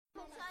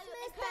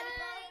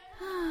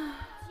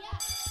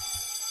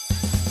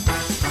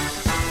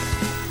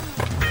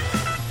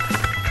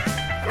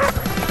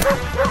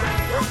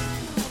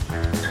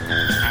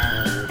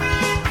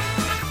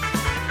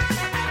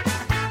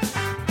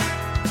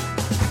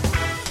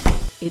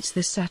It's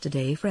the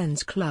Saturday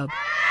Friends Club.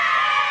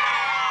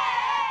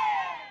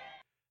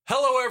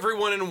 Hello,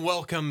 everyone, and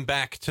welcome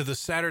back to the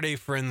Saturday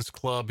Friends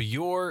Club,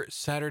 your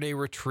Saturday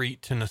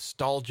retreat to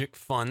nostalgic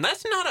fun.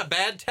 That's not a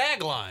bad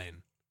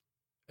tagline.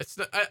 It's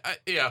not,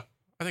 yeah,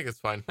 I think it's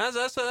fine.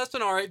 That's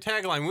an all right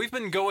tagline. We've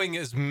been going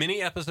as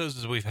many episodes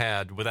as we've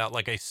had without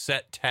like a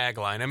set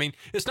tagline. I mean,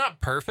 it's not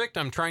perfect.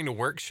 I'm trying to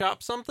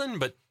workshop something,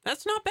 but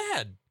that's not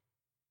bad.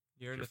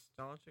 Your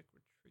nostalgic retreat.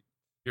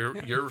 Your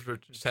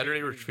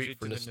Saturday retreat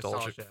for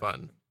nostalgic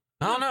fun.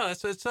 Oh no,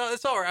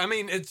 it's all right. I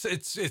mean,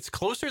 it's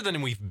closer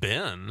than we've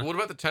been. What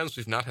about the times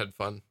we've not had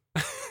fun?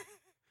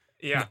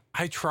 Yeah,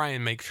 I try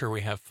and make sure we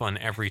have fun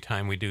every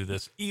time we do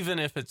this, even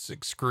if it's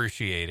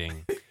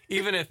excruciating.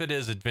 Even if it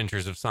is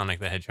Adventures of Sonic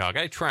the Hedgehog,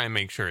 I try and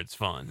make sure it's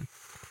fun.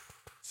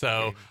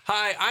 So,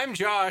 Hi, I'm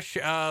Josh.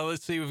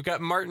 Let's see, we've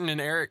got Martin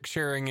and Eric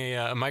sharing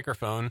a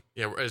microphone.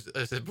 Yeah, as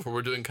I said before,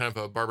 we're doing kind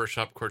of a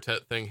barbershop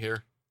quartet thing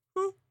here.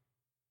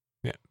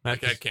 Yeah, I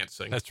can't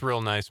sing. That's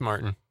real nice,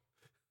 Martin.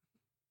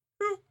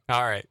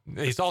 All right.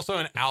 He's also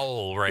an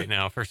owl right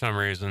now for some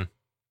reason.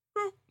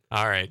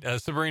 All right.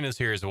 Sabrina's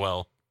here as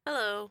well.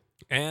 Hello.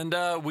 And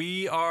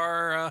we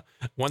are,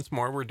 once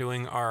more, we're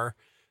doing our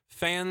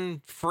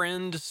fan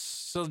friend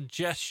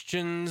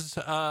suggestions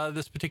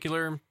this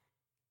particular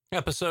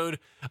episode.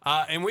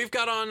 And we've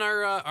got on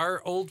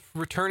our old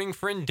returning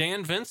friend,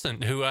 Dan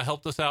Vincent, who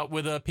helped us out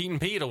with Pete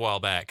and Pete a while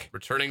back.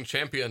 Returning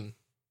champion.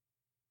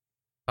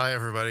 Hi,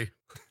 everybody.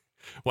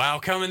 Wow,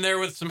 coming there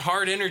with some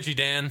hard energy,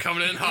 Dan.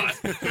 Coming in hot.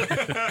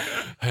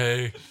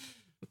 Hey.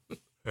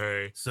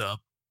 Sup?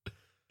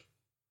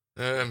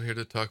 I'm here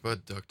to talk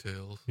about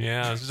Ducktales.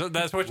 Yeah, so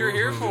that's what you're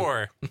here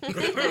for.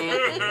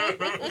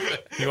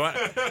 You want?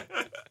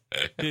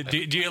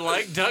 Do you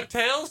like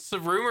Ducktales? The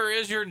rumor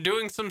is you're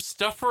doing some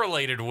stuff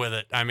related with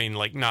it. I mean,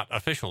 like not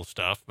official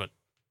stuff, but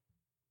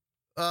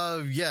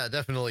Yeah,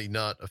 definitely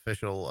not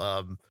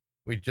official.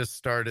 We just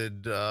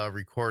started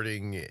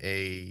recording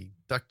a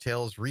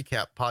DuckTales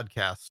recap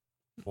podcast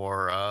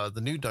for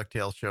the new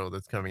DuckTales show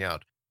that's coming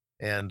out,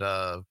 and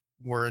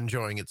we're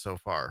enjoying it so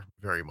far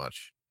very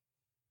much.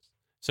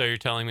 So you're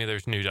telling me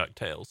there's new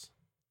DuckTales?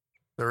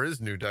 There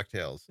is new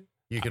DuckTales.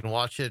 You can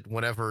watch it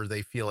whenever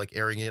they feel like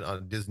airing it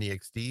on Disney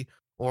XD,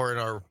 or in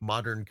our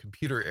modern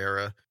computer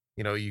era,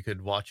 you know, you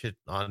could watch it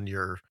on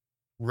your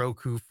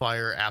Roku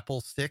Fire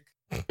Apple stick.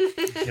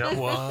 You know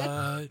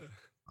What?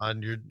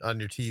 on your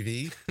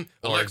TV.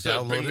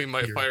 Alexa, bring me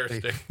my Fire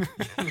Stick.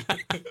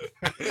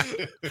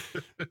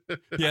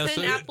 Yeah,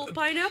 Pen, apple,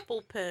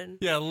 pineapple pen.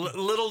 Yeah,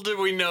 little did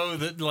we know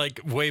that, like,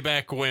 way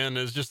back when,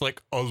 is just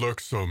like,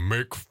 Alexa,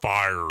 make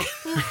fire.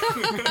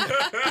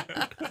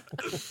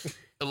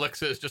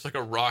 Alexa is just like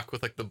a rock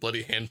with like the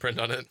bloody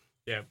handprint on it.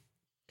 yeah.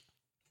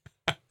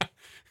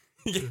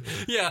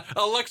 Yeah,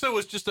 Alexa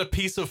was just a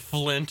piece of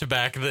flint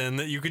back then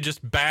that you could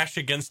just bash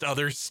against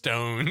other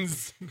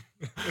stones.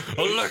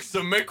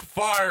 Alexa, make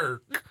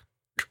fire.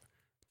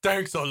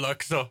 Thanks,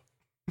 Alexa.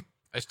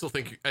 I still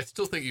think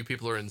you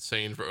people are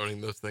insane for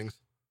owning those things.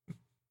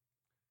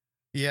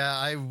 Yeah,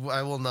 I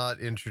will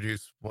not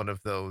introduce one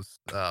of those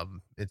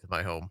into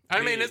my home.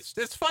 I mean,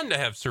 it's fun to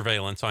have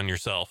surveillance on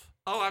yourself.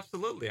 Oh,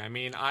 absolutely. I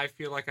mean, I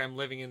feel like I'm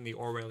living in the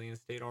Orwellian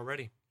state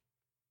already.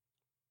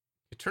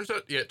 It turns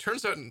out the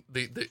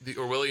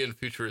Orwellian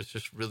future is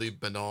just really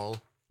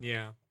banal.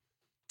 Yeah.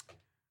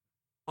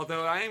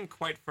 Although I am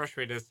quite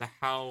frustrated as to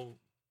how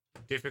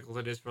difficult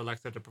it is for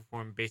Alexa to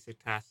perform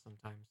basic tasks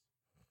sometimes.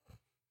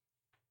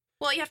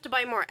 Well, you have to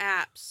buy more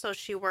apps so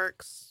she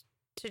works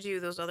to do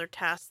those other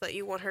tasks that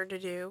you want her to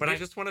do. But I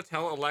just want to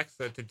tell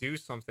Alexa to do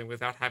something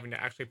without having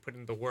to actually put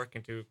in the work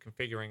into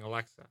configuring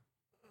Alexa.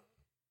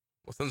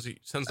 Well,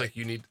 sounds like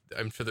you need.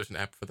 I'm sure there's an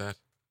app for that.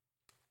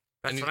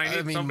 That's what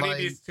I need.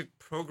 Somebody needs to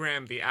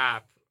program the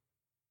app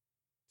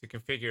to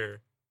configure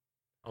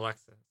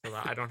Alexa so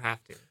that I don't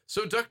have to.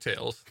 So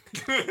DuckTales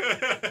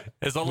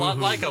It's a lot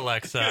like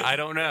Alexa. I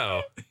don't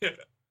know.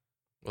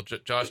 Well,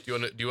 Josh, do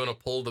you want to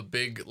pull the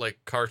big like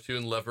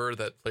cartoon lever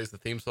that plays the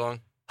theme song?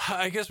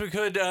 I guess we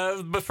could,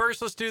 but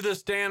first let's do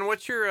this. Dan,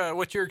 what's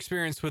your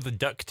experience with the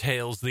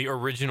DuckTales, the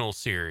original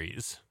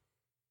series?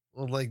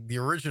 Well, like the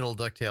original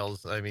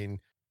DuckTales, I mean,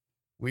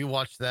 we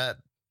watched that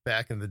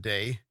back in the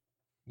day,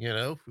 you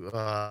know.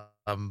 Well,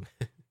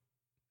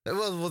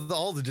 with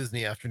all the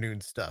Disney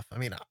afternoon stuff. I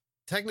mean,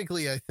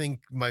 technically, I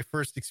think my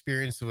first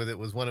experience with it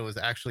was when it was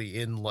actually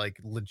in like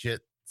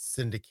legit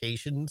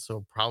syndication.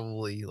 So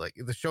probably like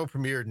the show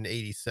premiered in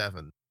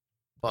 '87,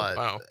 but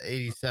wow.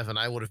 '87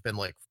 I would have been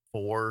like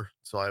 4,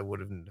 so I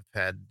wouldn't have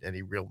had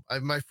any real.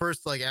 My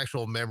first like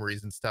actual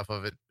memories and stuff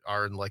of it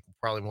are in like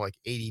probably more like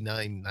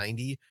 '89,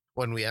 '90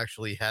 when we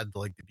actually had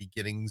like the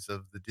beginnings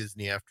of the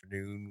Disney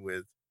afternoon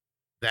with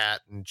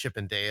that and Chip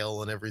and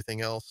Dale and everything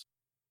else.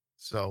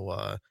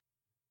 So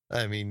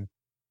I mean,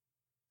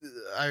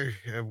 I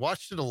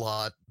watched it a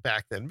lot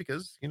back then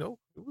because, you know,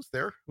 it was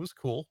there. It was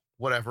cool,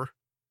 whatever.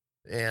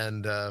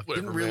 And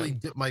didn't really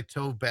dip my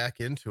toe back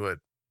into it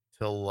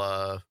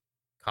till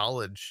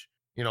college,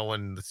 you know,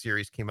 when the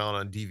series came out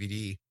on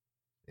DVD.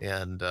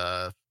 And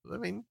I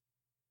mean,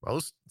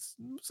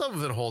 some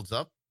of it holds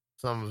up.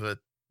 some of it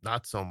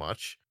not so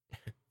much.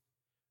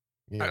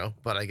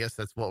 But I guess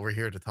that's what we're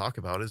here to talk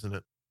about, isn't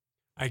it?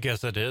 I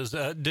guess it is.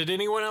 Did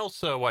anyone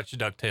else watch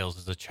DuckTales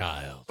as a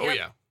child? Oh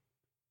yeah.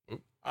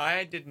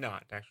 I did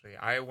not actually.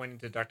 I went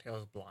into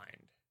DuckTales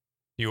blind.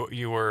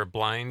 You were a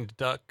blind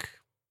duck?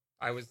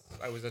 I was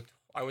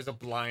a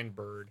blind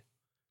bird.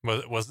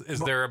 Is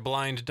there a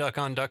blind duck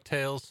on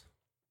DuckTales?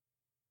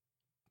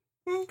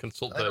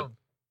 Consult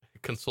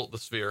the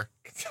sphere.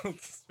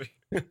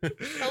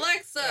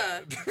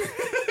 Alexa.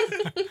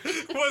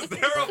 Was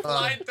there a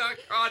blind duck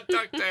on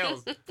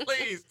DuckTales?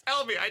 Please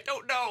tell me. I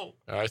don't know.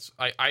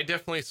 I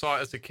definitely saw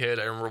it as a kid.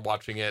 I remember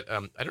watching it.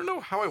 I don't know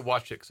how I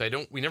watched it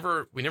because we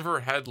never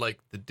had like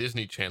the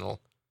Disney Channel,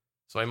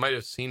 so I might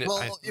have seen it.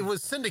 Well, it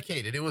was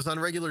syndicated. It was on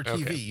regular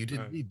TV. Okay. You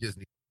didn't need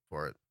Disney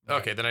for it.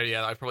 Okay, then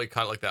I probably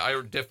caught it like that. I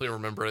definitely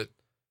remember it,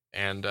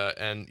 and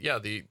yeah,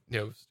 it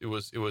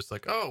was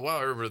like, oh wow,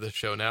 I remember this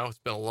show now. It's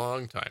been a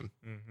long time.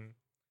 Mm-hmm.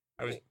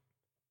 I was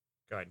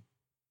good.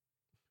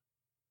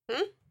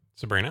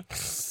 Sabrina?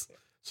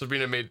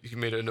 Sabrina made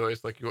a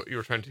noise like you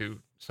were trying to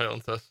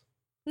silence us.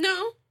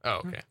 No.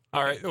 Oh, okay.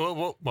 All right.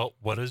 Well,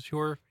 what is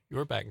your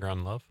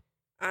background, love?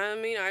 I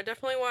mean, I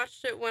definitely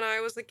watched it when I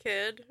was a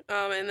kid.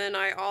 And then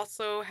I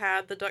also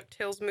had the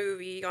DuckTales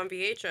movie on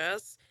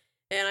VHS.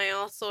 And I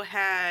also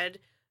had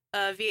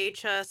a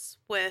VHS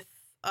with,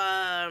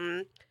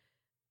 I'm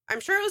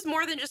sure it was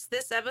more than just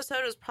this episode.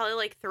 It was probably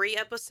like 3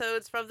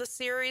 episodes from the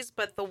series.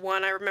 But the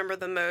one I remember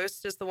the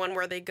most is the one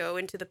where they go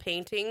into the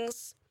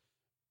paintings.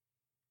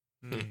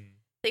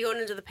 They go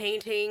into the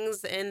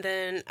paintings, and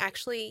then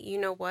actually, you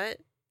know what?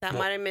 That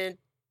might have been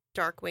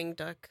Darkwing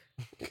Duck.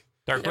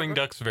 Darkwing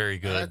Duck's very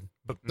good.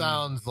 But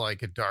sounds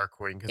like a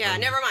Darkwing. Yeah,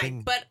 never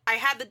mind. But I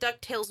had the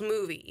DuckTales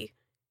movie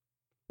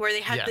where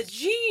they had the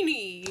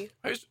genie.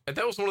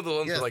 That was one of the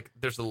ones where, like,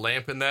 there's a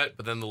lamp in that,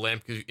 but then the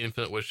lamp gives you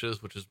infinite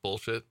wishes, which is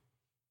bullshit.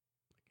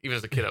 Even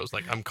as a kid, I was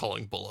like, I'm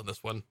calling bull on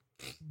this one.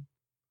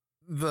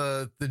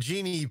 The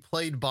genie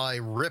played by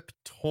Rip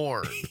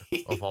Torn,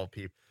 of all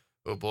people.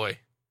 Oh boy.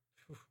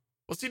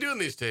 What's he doing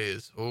these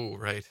days? Oh,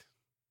 right.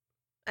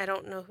 I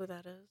don't know who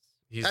that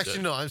is.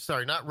 No, I'm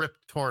sorry. Not Rip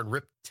Torn,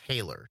 Rip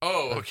Taylor.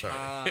 Oh, okay.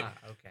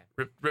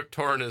 Okay. Rip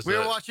Torn is... We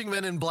were watching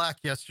Men in Black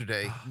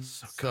yesterday,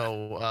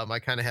 so I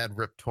kind of had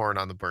Rip Torn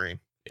on the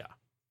brain.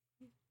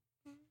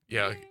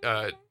 Yeah.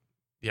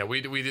 Yeah,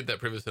 we did that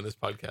previously in this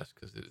podcast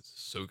because it's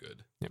so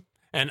good. Yep.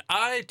 And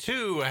I,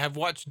 too, have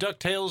watched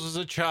DuckTales as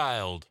a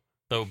child,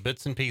 though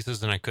bits and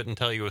pieces, and I couldn't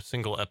tell you a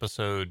single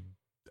episode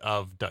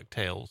of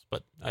DuckTales,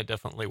 but I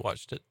definitely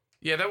watched it.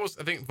 Yeah, that was,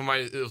 I think,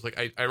 it was like,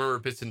 I remember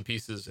bits and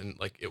pieces, and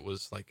like, it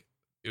was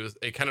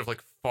a kind of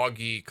like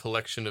foggy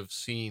collection of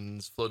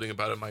scenes floating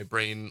about in my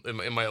brain,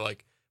 in my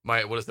like,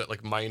 what is that,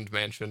 like Mind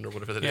Mansion or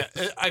whatever that is?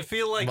 Yeah, I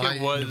feel like Mind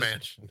it was.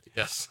 Mansion.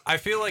 Yes. I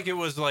feel like it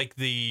was like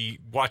I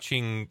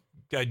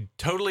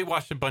totally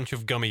watched a bunch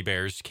of Gummy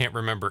Bears, can't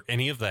remember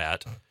any of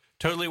that.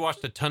 Totally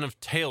watched a ton of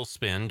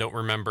Tailspin, don't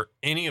remember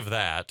any of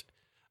that.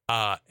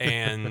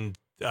 And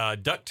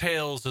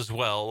DuckTales as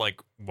well,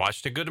 like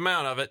watched a good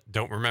amount of it,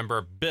 don't remember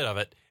a bit of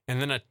it,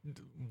 and then a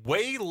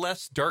way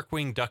less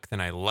Darkwing Duck than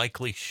I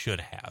likely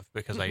should have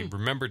because I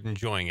remembered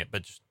enjoying it,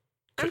 but just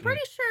I'm pretty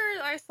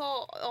sure I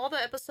saw all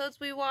the episodes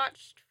we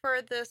watched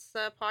for this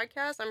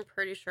podcast. I'm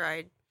pretty sure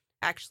I'd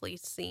actually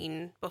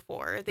seen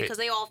before because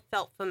they all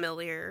felt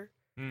familiar.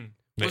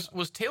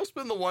 Was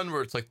Tailspin the one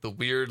where it's like the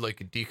weird like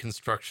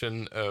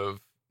deconstruction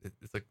of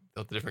it's like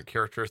of the different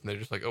characters and they're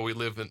just like, oh, we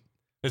live in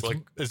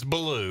It's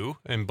Baloo,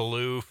 and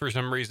Baloo for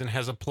some reason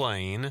has a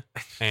plane,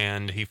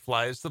 and he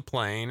flies the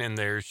plane, and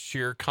there's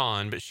Shere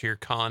Khan, but Shere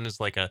Khan is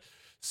like a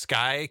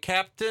sky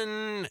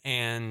captain,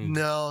 and...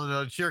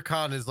 No, Shere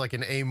Khan is like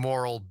an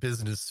amoral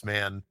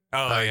businessman.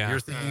 Oh, yeah. You're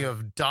thinking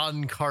of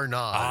Don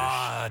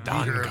Carnage.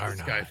 Don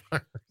Carnage.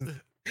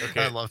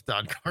 Okay. I love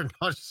Don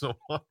Carnage so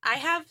much. I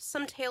have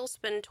some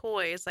Tailspin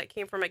toys that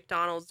came from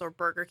McDonald's or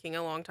Burger King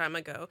a long time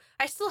ago.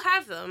 I still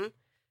have them.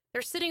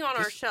 They're sitting on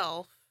our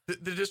shelf.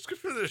 The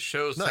description of the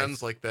show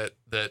sounds like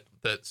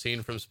that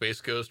scene from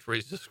Space Ghost where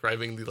he's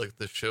describing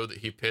the show that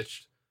he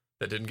pitched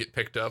that didn't get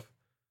picked up.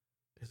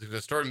 He's going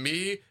to star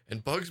me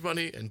and Bugs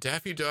Bunny and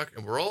Daffy Duck,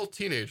 and we're all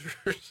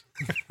teenagers.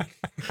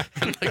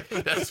 And like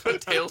that's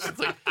what Tailspin's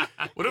like.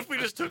 What if we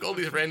just took all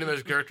these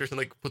randomized characters and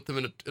like put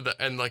them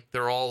and like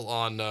they're all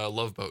on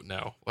Love Boat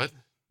now? What?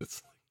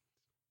 It's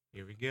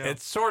here we go.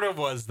 It sort of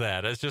was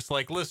that. It's just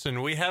like,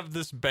 listen, we have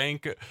this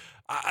bank.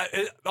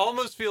 It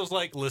almost feels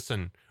like,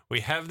 listen, we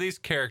have these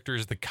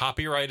characters. The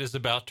copyright is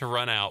about to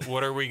run out.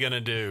 What are we going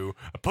to do?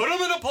 Put them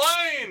in a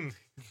plane!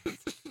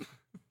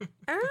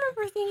 I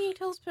remember thinking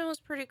Tailspin was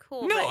pretty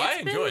cool. No, but I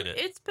enjoyed it.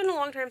 It's been a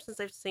long time since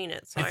I've seen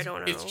it, so I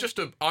don't know. It's just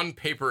on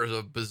paper is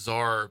a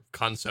bizarre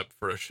concept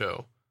for a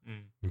show.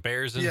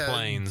 Bears and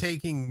planes.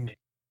 Taking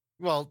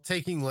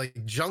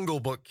like Jungle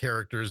Book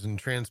characters and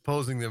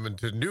transposing them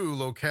into new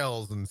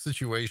locales and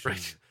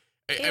situations.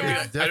 Right. Yeah. I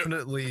mean,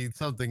 Definitely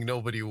something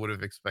nobody would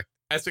have expected.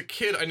 as a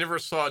kid, I never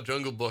saw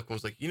Jungle Book and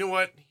was like, you know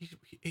what?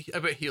 I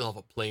bet he'll have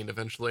a plane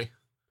eventually.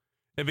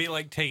 It'd be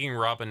like taking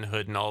Robin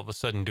Hood and all of a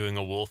sudden doing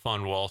a Wolf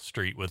on Wall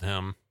Street with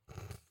him.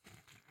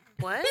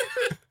 What?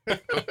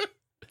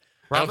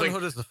 Robin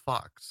Hood is a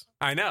fox.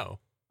 I know.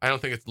 I don't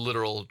think it's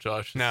literal,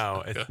 Josh.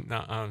 No, it's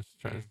not. I was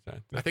trying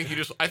to. I think you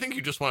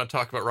just want to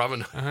talk about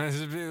Robin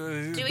Hood.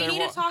 Do we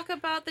need to talk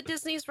about the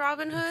Disney's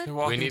Robin Hood?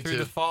 Walking We need through to.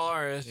 the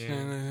forest. Yeah.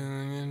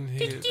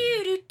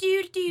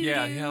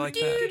 Yeah, like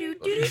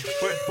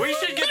that. We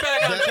should get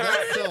back on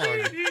track. Song.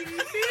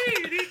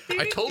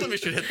 I told him he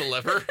should hit the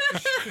lever.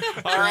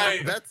 All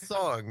right. That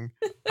song.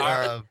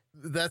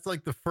 That's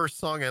like the first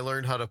song I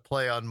learned how to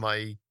play on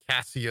my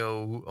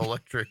Casio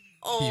electric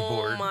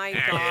keyboard. Oh my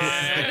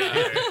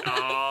god.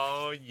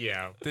 Oh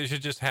yeah. They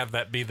should just have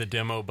that be the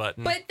demo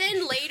button. But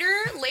then later,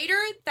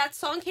 that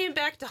song came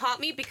back to haunt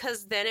me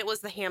because then it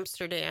was the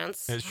hamster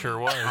dance. It sure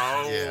was.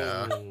 Oh,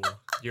 Yeah.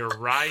 You're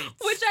right.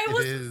 Which I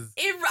was, It is.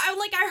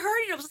 I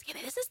heard it. I was like,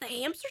 "Yeah, this is the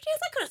hamster dance.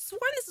 I could have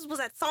sworn this was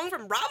that song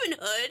from Robin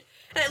Hood."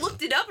 And I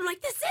looked it up. And I'm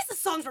like, "This is a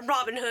song from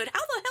Robin Hood. How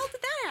the hell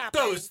did that happen?"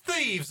 Those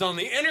thieves on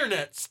the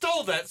internet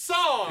stole that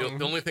song.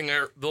 The only thing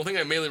I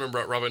mainly remember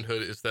about Robin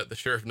Hood is that the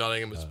Sheriff of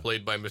Nottingham is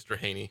played by Mr.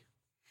 Haney.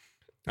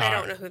 I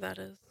don't know who that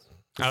is.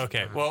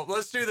 Okay, well,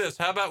 let's do this.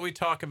 How about we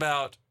talk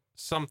about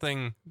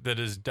something that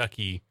is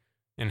ducky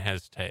and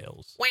has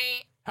tails? Wah,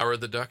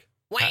 Howard the Duck.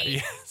 wah.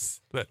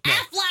 Yes. No.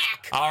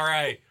 Affleck. All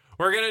right,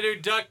 we're going to do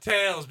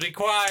DuckTales. Be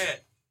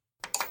quiet.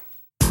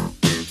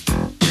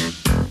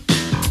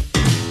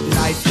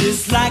 Life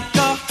is like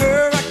a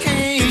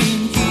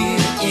hurricane here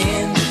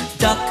in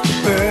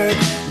Duckburg.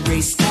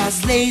 Race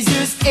cars,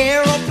 lasers,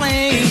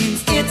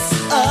 aeroplanes. It's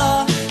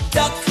a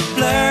duck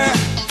blur.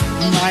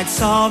 Might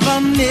solve a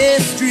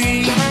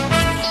mystery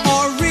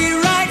or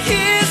rewrite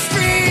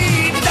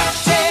history.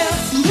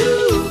 DuckTales,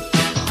 woo!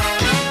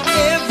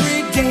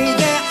 Every day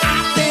they're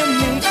out there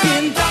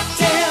making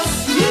DuckTales,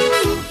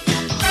 woo!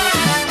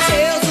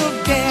 Tales of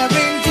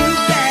daring, do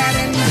that,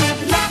 and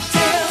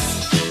DuckTales.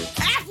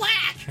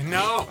 Affleck.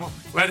 No,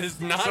 that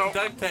is not So,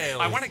 DuckTales.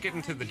 I want to get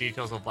into the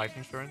details of life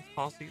insurance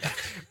policies.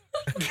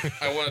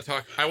 I want to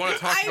talk I about.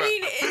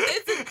 mean,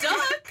 it's a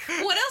duck.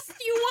 What else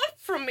do you want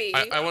from me?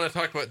 I want to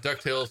talk about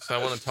DuckTales. So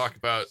I want to talk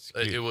about.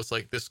 It was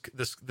like this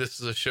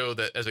is a show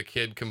that as a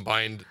kid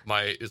combined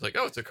is like,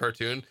 oh, it's a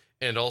cartoon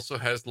and also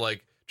has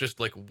like just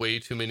like way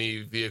too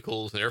many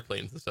vehicles and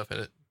airplanes and stuff in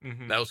it.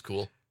 Mhm. That was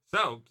cool.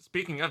 So,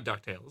 speaking of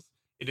DuckTales,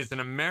 it is an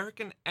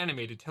American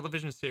animated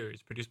television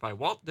series produced by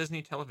Walt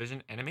Disney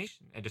Television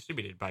Animation and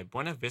distributed by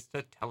Buena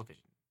Vista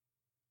Television.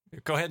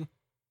 Go ahead.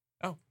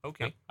 Oh,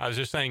 okay. I was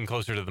just saying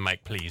closer to the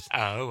mic, please.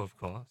 Oh, of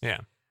course. Yeah.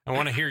 I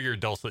want to hear your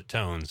dulcet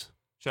tones.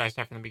 Should I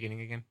start from the beginning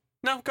again?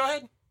 No, go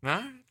ahead.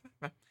 All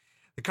right.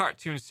 The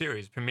cartoon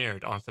series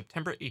premiered on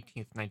September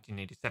 18th,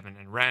 1987,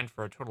 and ran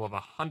for a total of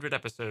 100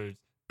 episodes.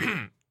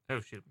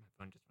 Oh, shoot. My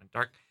phone just went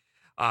dark.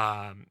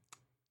 To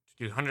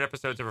do 100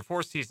 episodes over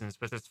 4 seasons,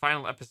 with its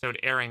final episode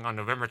airing on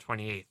November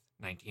 28th,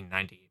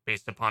 1990.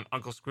 Based upon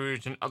Uncle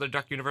Scrooge and other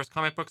Duck Universe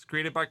comic books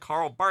created by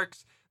Carl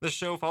Barks, the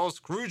show follows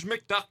Scrooge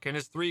McDuck and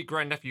his 3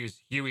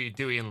 grandnephews, Huey,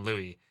 Dewey, and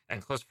Louie,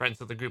 and close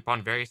friends of the group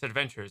on various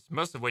adventures,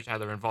 most of which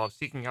either involve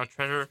seeking out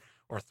treasure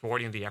or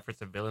thwarting the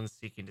efforts of villains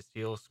seeking to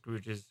steal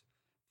Scrooge's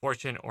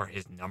fortune or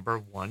his number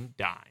 1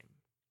 dime.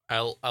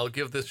 I'll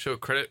give this show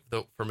credit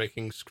though for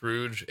making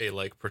Scrooge a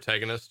like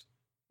protagonist.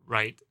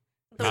 Right?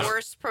 the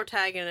worst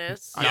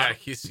protagonist. Yeah,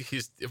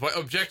 he's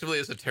objectively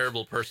is a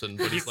terrible person,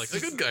 but he's like a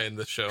good guy in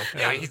this show.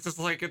 Yeah, he's just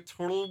like a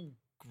total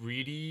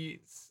greedy,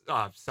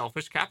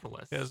 selfish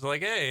capitalist. It's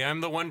like, hey,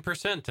 I'm the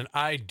 1%, and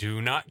I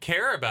do not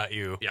care about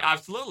you. Yeah,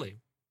 absolutely.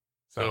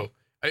 So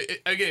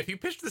again, if you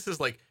pitch this as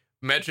like,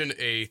 imagine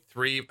a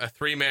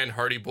three-man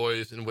Hardy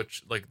Boys in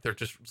which like they're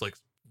just like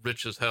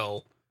rich as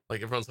hell.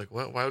 Like everyone's like,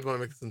 what? Why would one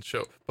make this in the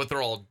show? But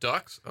they're all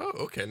ducks. Oh,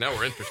 okay. Now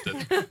we're interested.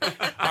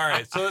 All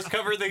right. So let's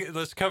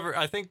cover.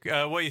 I think.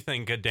 What do you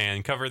think,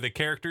 Dan? Cover the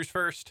characters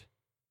first.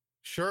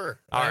 Sure.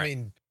 All I right.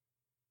 mean,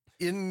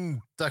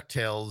 in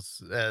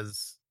DuckTales,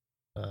 as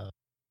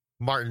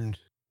Martin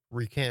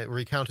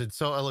recounted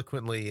so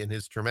eloquently in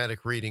his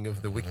dramatic reading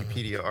of the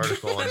Wikipedia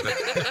article on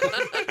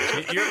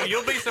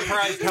You'll be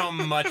surprised how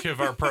much of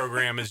our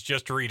program is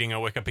just reading a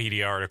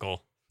Wikipedia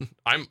article.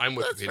 I'm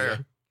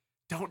Wikipedia.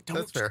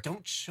 That's fair.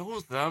 Don't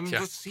show them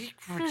the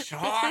secret,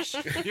 Josh.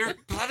 You're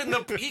letting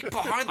them peek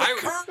behind the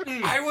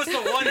curtain. I was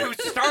the one who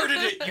started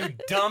it, you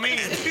dummy.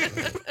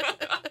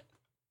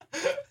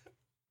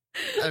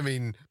 I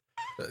mean,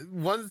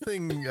 one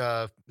thing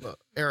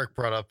Eric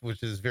brought up,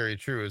 which is very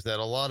true, is that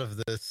a lot of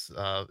this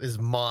is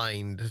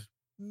mined,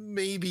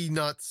 maybe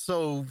not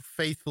so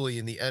faithfully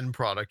in the end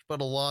product,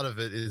 but a lot of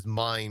it is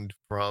mined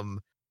from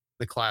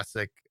the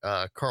classic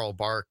Carl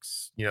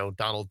Barks,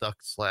 Donald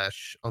Duck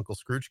 / Uncle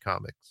Scrooge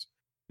comics,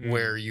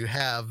 where you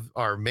have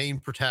our main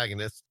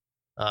protagonist,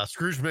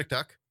 Scrooge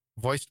McDuck,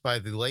 voiced by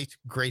the late,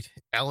 great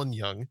Alan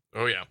Young.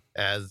 Oh, yeah.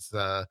 As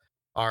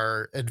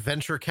our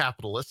adventure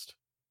capitalist.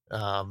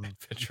 I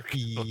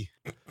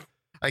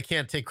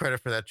can't take credit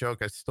for that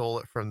joke. I stole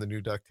it from the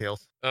new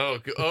DuckTales.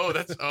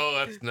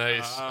 That's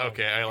nice.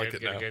 Okay, I like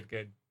it now.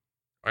 Good.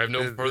 I have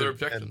no further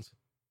objections.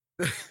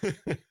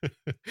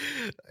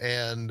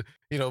 And,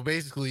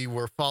 basically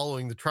we're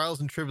following the trials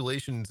and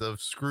tribulations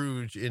of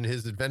Scrooge in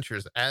his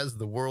adventures as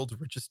the world's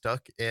richest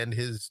duck and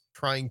his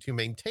trying to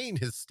maintain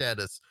his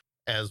status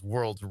as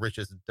world's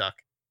richest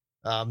duck.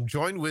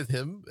 Joined with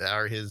him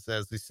are his,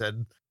 as we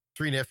said,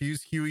 three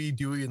nephews, Huey,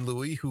 Dewey, and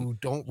Louie, who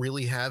don't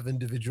really have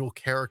individual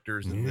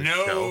characters in this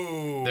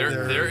show.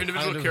 Their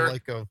individual kind of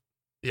characters.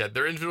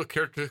 Their individual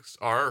characters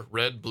are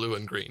red, blue,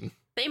 and green.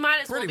 They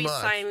might as well Pretty be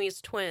much.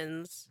 Siamese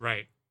twins.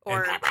 Right.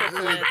 Or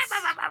triplets.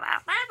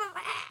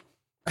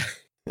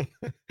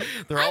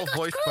 They're all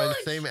voiced by the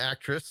same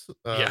actress,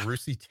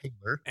 Russi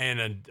Taylor.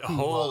 And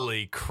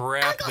holy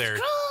crap, Uncle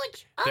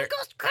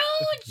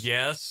Scrooge!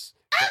 Yes.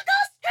 Uncle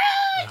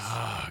Scrooge!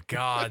 Oh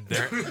God,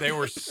 they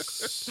were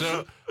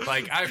so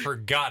I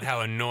forgot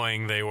how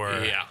annoying they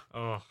were. Yeah.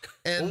 Oh.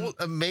 And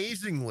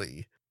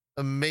amazingly,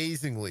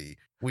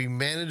 we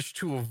managed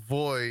to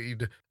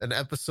avoid an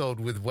episode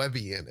with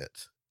Webby in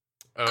it.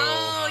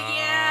 Oh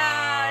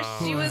yeah,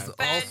 she Who was is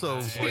bad also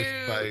too.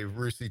 voiced by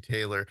Russi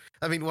Taylor.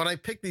 I mean, when I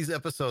picked these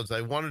episodes,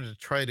 I wanted to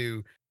try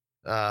to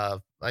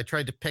I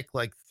tried to pick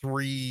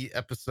 3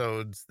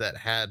 episodes that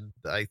had,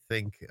 I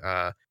think,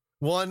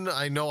 one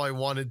I know I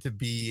wanted to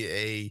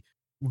be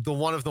the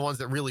one of the ones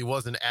that really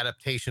was an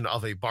adaptation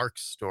of a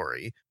Barks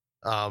story.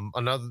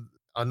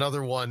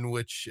 Another one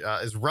which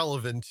is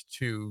relevant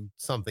to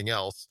something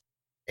else,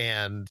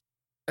 and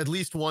at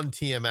least one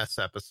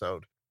TMS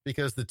episode,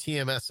 because the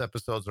TMS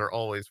episodes are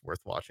always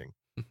worth watching.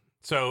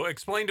 So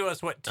explain to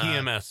us what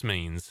TMS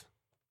means.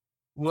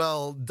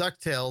 Well,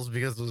 Ducktales,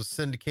 because it was a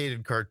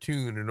syndicated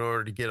cartoon, in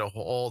order to get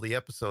all the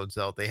episodes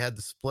out, they had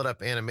to split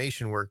up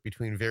animation work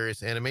between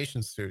various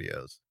animation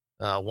studios.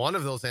 One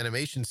of those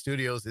animation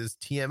studios is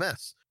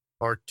TMS,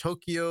 or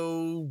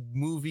Tokyo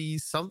Movie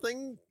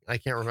something. I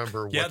can't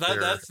remember. Yeah,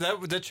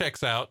 that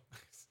checks out.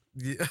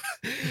 Yeah.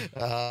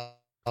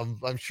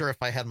 I'm sure if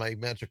I had my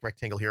magic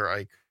rectangle here,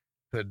 I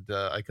could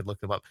look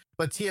them up.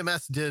 But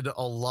TMS did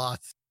a lot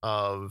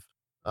of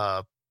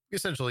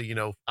essentially,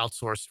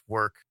 outsourced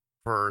work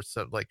for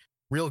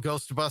Real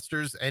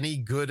Ghostbusters. Any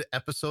good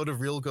episode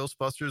of Real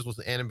Ghostbusters was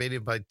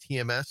animated by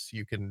TMS.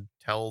 You can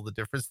tell the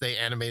difference. They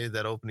animated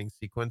that opening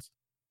sequence.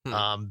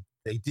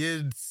 They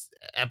did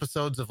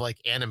episodes of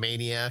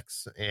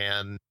Animaniacs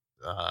and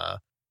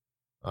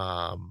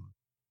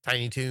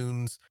Tiny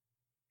Toons,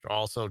 which are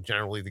also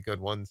generally the good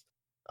ones.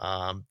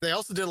 They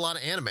also did a lot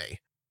of anime.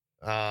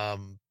 I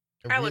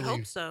would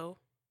hope so.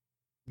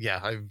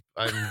 Yeah,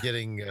 I'm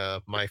getting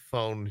my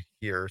phone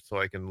here so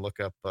I can look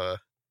up.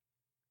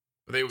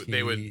 You could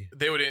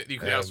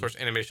outsource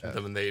animation to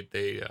them, and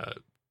they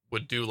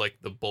would do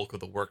the bulk of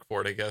the work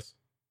for it, I guess.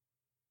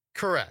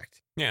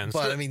 Correct. Yeah,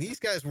 but I mean, these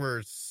guys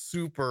were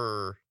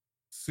super,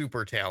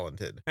 super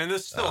talented, and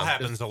this still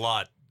happens a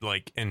lot,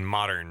 in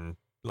modern,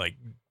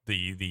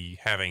 the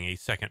having a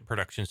second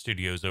production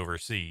studios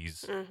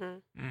overseas.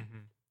 Mm-hmm. Mm-hmm.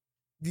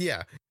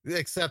 Yeah,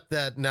 except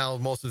that now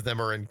most of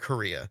them are in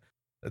Korea.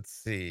 Let's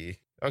see.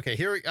 Okay,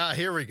 here we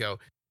go.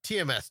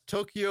 TMS,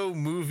 Tokyo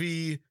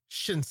Movie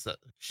Shinsha.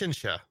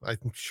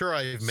 I'm sure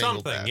I've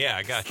mangled something. that. Yeah,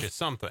 I got you.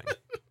 Something.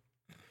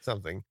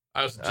 Something.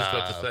 I was just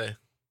about to say.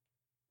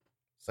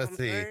 Let's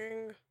see.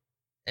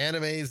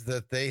 Animes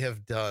that they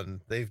have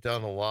done. They've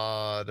done a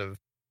lot of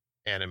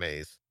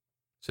animes.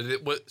 So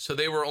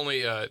they were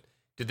only.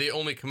 Did they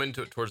only come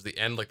into it towards the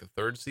end, the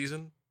 3rd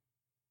season?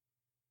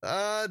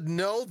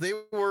 No, they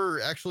were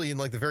actually in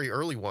the very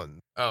early ones.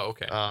 Oh,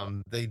 okay.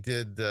 They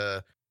did.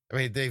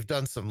 They've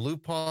done some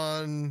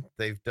Lupin.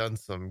 They've done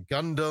some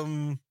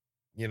Gundam.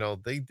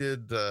 They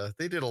did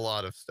a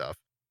lot of stuff,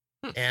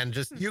 and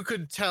just you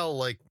could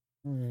tell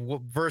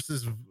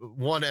versus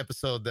one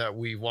episode that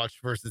we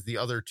watched versus the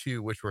other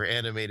 2, which were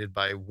animated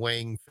by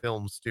Wang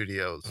Film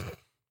Studios,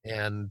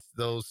 and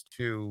those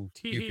 2.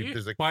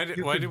 Why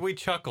did we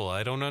chuckle?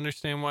 I don't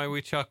understand why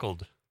we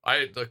chuckled.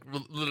 I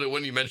literally,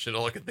 when you mentioned it,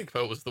 all I could think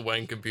about was the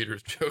Wang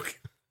Computers joke.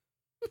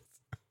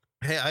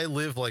 Hey, I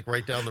live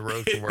right down the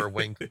road from where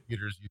Wang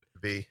Computers used to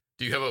be.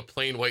 Do you have a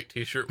plain white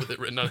T-shirt with it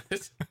written on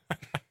it?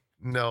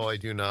 No, I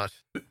do not.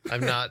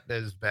 I'm not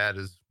as bad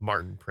as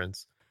Martin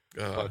Prince.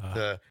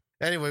 But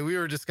anyway, we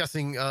were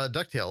discussing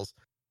Ducktales,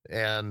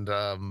 and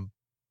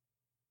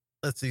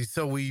let's see.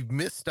 So we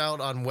missed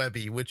out on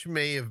Webby, which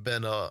may have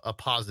been a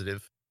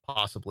positive,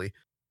 possibly.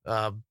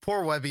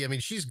 Poor Webby. I mean,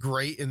 she's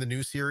great in the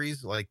new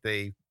series.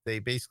 They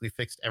basically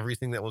fixed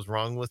everything that was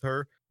wrong with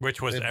her.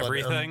 Which was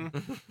everything?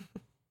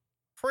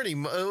 Pretty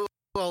much.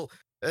 Well,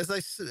 as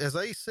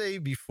I say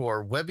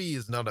before, Webby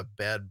is not a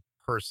bad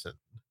person.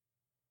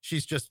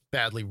 She's just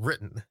badly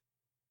written.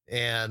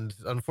 And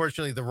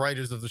unfortunately, the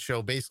writers of the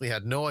show basically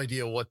had no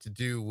idea what to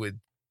do with,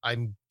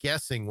 I'm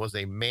guessing, was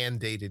a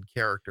mandated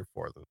character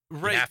for them.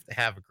 Right. You have to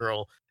have a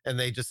girl. And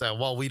they just said,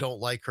 well, we don't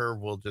like her.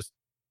 We'll just,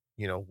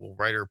 we'll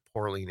write her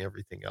poorly and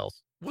everything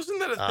else. Wasn't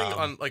that a thing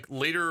on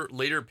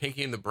later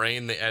Pinky and the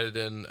Brain? They added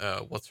in,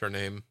 what's her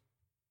name?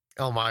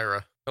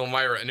 Elmira,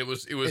 and it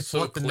was it's so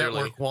what the clearly,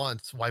 network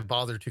wants. Why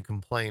bother to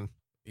complain?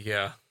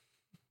 Yeah.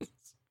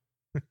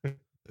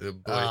 Boy.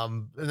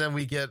 And then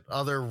we get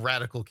other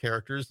radical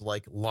characters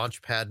like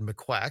Launchpad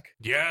McQuack.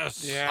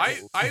 Yes. Yeah.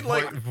 I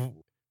like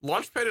Vo-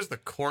 Launchpad is the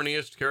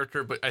corniest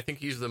character, but I think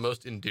he's the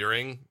most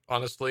endearing,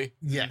 honestly.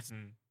 Yes,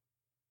 Mhm.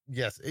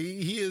 yes,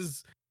 he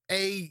is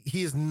he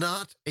is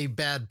not a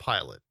bad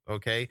pilot.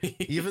 Okay,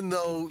 even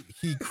though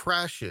he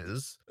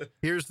crashes.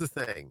 Here's the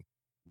thing: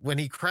 when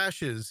he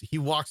crashes, he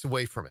walks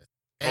away from it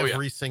Oh, yeah.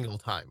 every single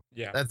time.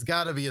 Yeah. That's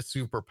got to be a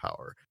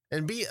superpower.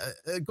 And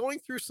going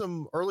through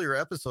some earlier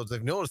episodes,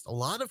 I've noticed a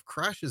lot of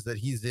crashes that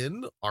he's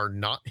in are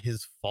not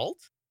his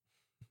fault.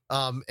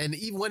 And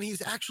even when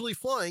he's actually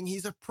flying,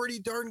 he's a pretty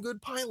darn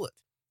good pilot.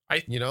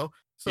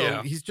 So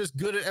Yeah. he's just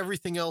good at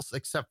everything else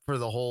except for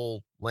the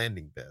whole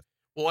landing bit.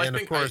 Well, I And of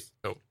think course-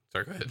 oh,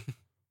 sorry, go ahead.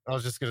 I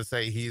was just gonna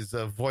say he's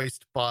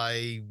voiced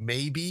by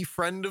maybe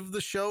friend of the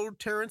show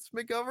Terrence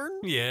McGovern.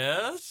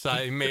 Yes,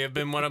 I may have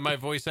been one of my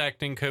voice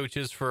acting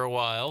coaches for a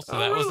while, so Oh,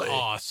 that was really?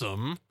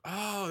 awesome.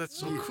 Oh, that's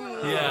so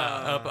cool.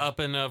 Yeah, up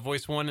in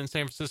Voice One in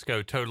San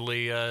Francisco,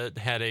 totally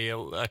had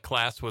a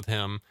class with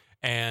him,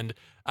 and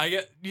I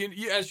get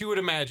as you would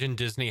imagine,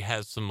 Disney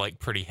has some like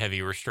pretty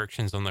heavy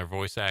restrictions on their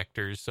voice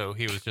actors, so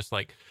he was just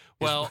like,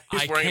 well,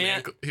 he's I wearing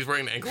can't. he's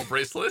wearing an ankle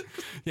bracelet.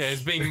 Yeah,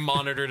 he's being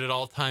monitored at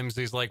all times.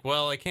 He's like,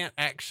 well, I can't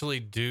actually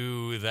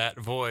do that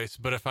voice,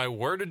 but if I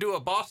were to do a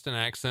Boston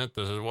accent,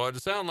 this is what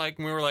it'd sound like.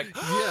 And we were like,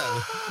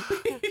 Yeah,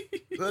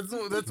 that's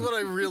what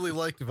I really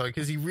liked about it,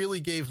 because he really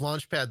gave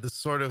Launchpad this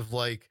sort of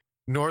like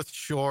North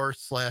Shore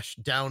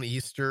 / Down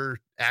Easter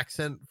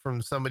accent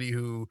from somebody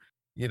who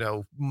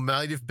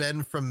might have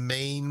been from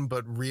Maine,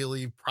 but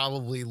really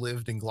probably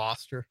lived in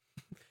Gloucester.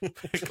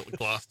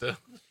 Gloucester.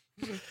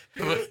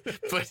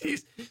 but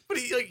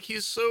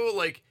he's so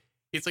like,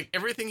 it's like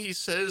everything he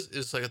says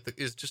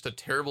is just a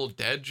terrible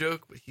dad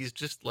joke, but he's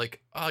just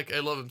like, I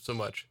love him so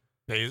much.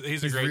 he's a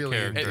He's great really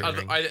character.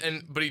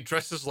 endearing. But he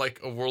dresses like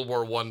a World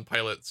War I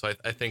pilot, so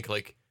I think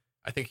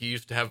he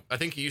used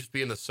to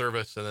be in the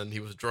service, and then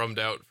he was drummed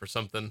out for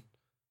something.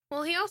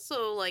 Well, he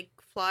also like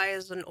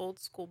flies an old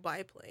school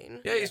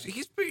biplane. Yeah,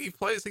 he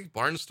flies like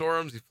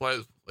barnstorms, he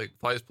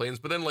flies planes,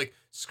 but then like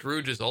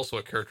Scrooge is also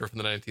a character from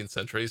the 19th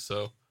century,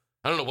 so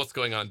I don't know what's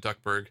going on in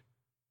Duckburg.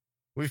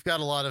 We've got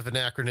a lot of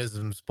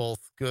anachronisms,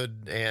 both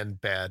good and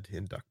bad,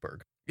 in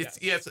Duckburg.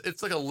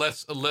 It's like a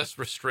less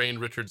restrained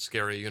Richard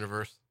Scarry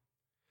universe.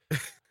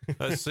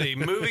 Let's see.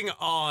 Moving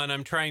on,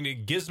 I'm trying to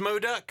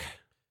Gizmo Duck.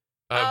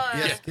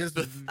 Yes,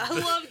 I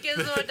love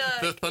Gizmo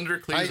Duck. The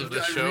Thundercleaves of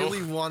the show. I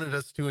really wanted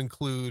us to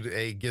include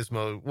a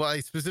Gizmo. Well, I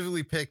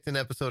specifically picked an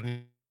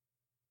episode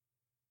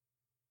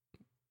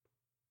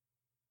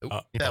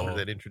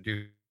that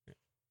introduced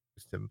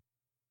him.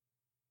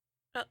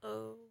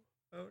 Uh-oh.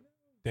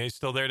 Are you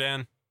still there,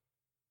 Dan?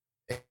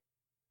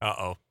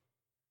 Uh-oh.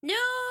 No!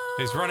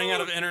 He's running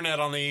out of internet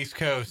on the East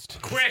Coast.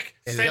 Quick,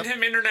 Yep. send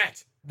him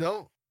internet.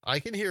 No, I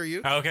can hear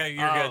you. Okay,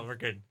 you're good. We're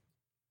good.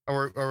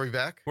 Are we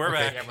back? We're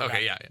back. Yeah, we're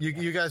Okay, back. yeah.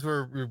 You guys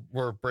were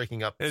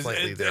breaking up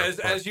slightly there.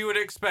 As you would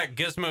expect,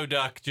 Gizmo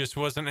Duck just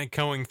wasn't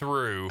going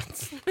through.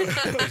 He's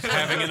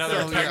having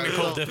another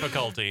technical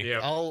difficulty. Yeah.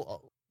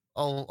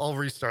 I'll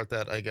restart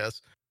that, I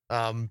guess.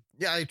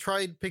 I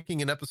tried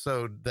picking an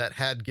episode that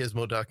had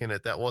Gizmo Duck in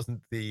it that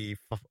wasn't the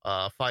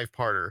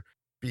 5-parter,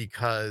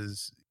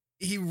 because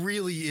he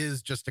really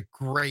is just a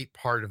great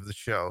part of the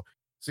show.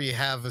 So you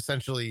have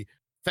essentially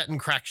Fenton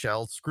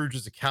Crackshell,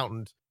 Scrooge's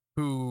accountant,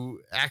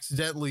 who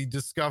accidentally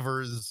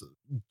discovers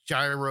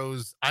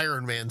Gyro's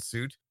Iron Man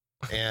suit,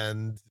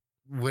 and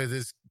with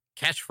his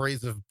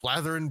catchphrase of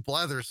blather and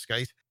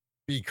blatherskite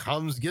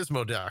becomes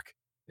Gizmo Duck.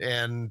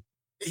 And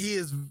he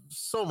is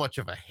so much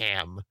of a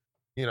ham.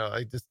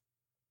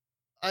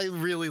 I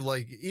really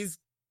like, he's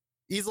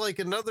like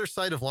another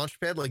side of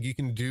Launchpad. Like, you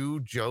can do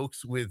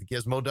jokes with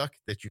Gizmo Duck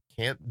that you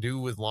can't do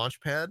with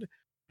Launchpad,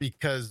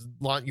 because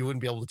you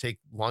wouldn't be able to take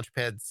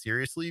Launchpad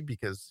seriously,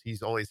 because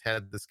he's always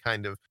had this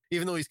kind of,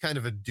 even though he's kind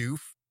of a doof,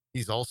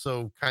 he's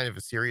also kind of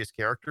a serious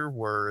character,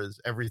 whereas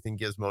everything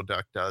Gizmo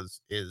Duck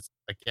does is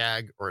a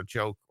gag or a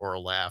joke or a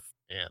laugh.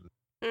 And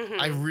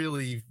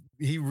Mhm.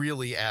 he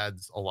really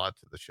adds a lot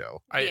to the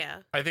show. I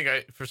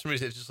think for some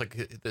reason, it's just like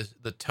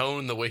the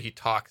tone, the way he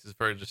talks is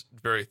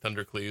very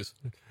Thundercleaves.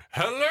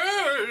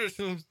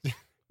 Hello!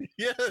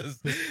 Yes,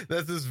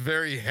 that's this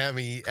very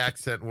hammy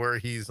accent where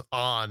he's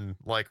on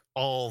like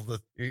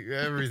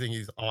everything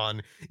he's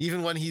on,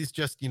 even when he's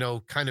just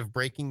kind of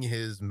breaking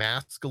his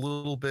mask a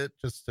little bit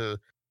just to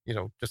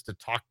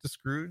talk to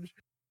Scrooge.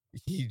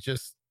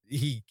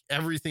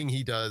 Everything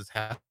he does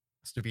has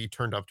to be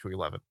turned up to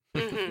 11.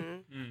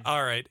 Mhm.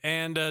 All right,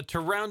 and to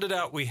round it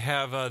out, we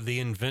have the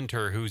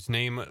inventor, whose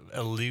name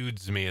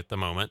eludes me at the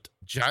moment.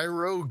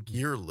 Gyro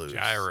Gearloose.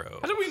 Gyro.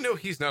 How do we know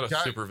he's not a Gy-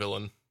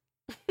 supervillain?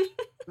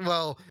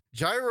 Well,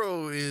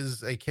 Gyro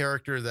is a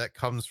character that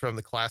comes from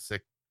the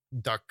classic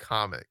Duck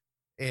comic,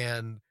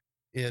 and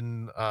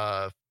in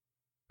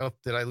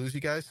did I lose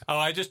you guys? Oh,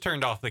 I just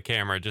turned off the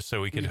camera just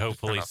so we could You just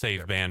hopefully turned off the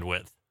save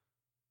bandwidth.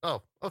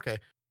 Oh, okay.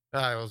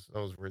 I was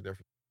worried there.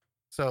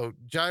 So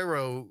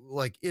Gyro,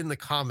 like in the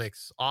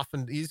comics,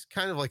 often he's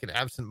kind of like an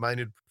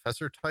absent-minded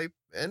professor type,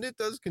 and it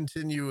does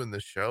continue in the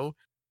show.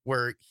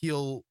 where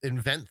he'll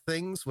invent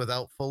things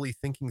without fully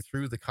thinking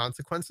through the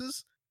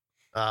consequences.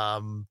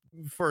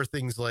 For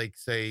things like,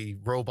 say,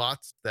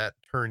 robots that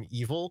turn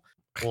evil,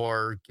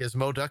 or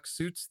gizmo duck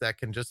suits that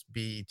can just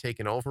be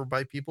taken over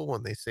by people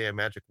when they say a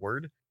magic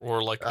word.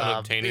 Or like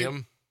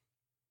unobtainium.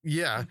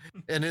 Yeah.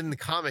 And in the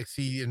comics,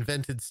 he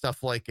invented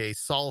stuff like a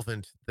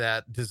solvent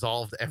that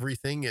dissolved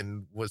everything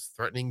and was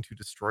threatening to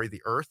destroy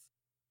the earth.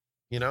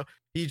 You know,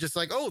 he just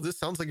like, oh, this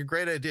sounds like a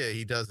great idea.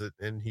 He does it.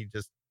 And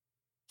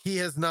he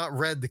has not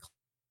read the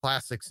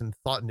classics and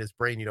thought in his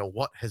brain,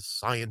 what has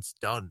science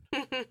done?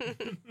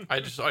 I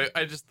just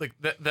like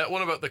that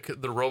one about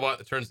the robot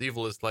that turns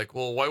evil is like,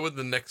 well, why would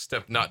the next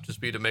step not just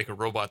be to make a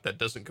robot that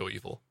doesn't go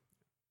evil?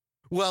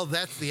 Well,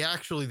 that's the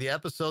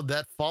episode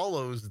that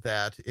follows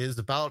that is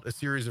about a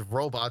series of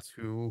robots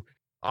who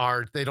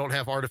they don't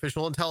have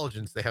artificial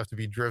intelligence. They have to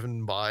be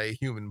driven by a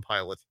human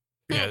pilot.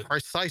 Yeah.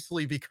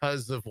 Precisely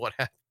because of what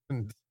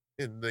happened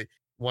in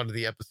one of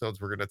the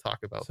episodes we're going to talk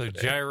about So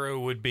today. Gyro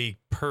would be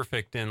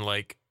perfect in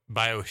like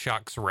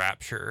BioShock's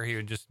Rapture. He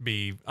would just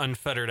be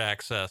unfettered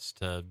access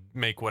to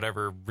make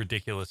whatever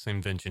ridiculous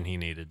invention he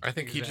needed. I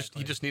think he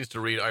just needs to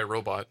read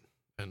iRobot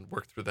and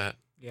work through that.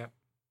 Yep.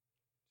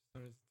 So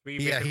there's 3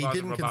 Yeah, basic he laws of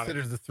didn't robotics.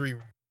 consider the 3.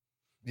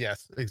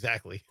 Yes,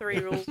 exactly. 3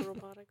 rules of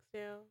robotics,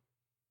 yeah.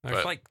 There's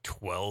But- like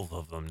 12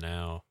 of them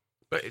now.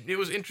 But it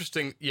was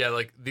interesting. Yeah,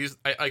 like these,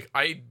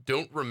 I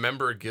don't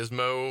remember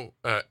Gizmo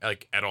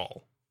like at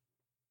all.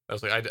 I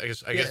was like, I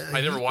guess I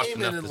never he watched came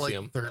enough in to like see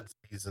him. 3rd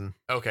season.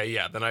 Okay,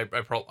 yeah, then I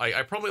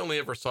probably only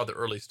ever saw the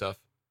early stuff.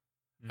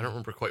 I don't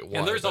remember quite why.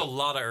 And there's a but-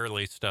 lot of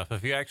early stuff.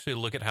 If you actually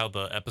look at how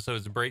the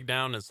episodes break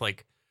down, it's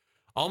like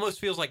almost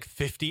feels like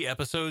 50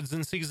 episodes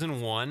in season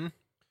 1.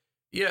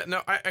 Yeah,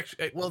 no, I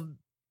actually. Well,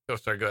 Oh,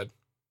 sorry, go ahead.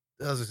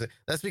 I was gonna say,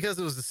 that's because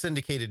it was a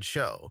syndicated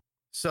show.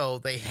 So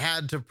they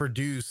had to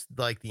produce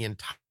like the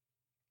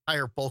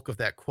entire bulk of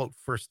that quote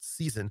first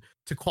season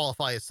to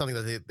qualify as something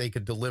that they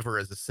could deliver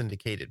as a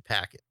syndicated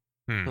packet.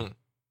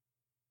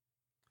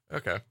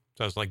 Okay.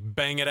 So it's like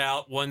bang it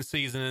out one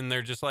season, and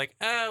they're just like,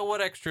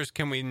 what extras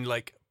can we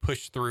like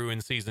push through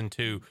in season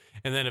 2?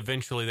 And then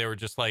eventually they were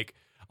just like,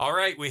 all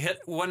right, we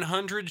hit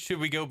 100. Should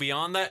we go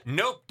beyond that?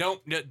 Nope,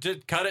 don't.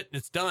 Just cut it.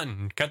 It's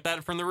done. Cut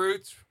that from the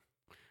roots.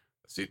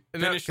 See,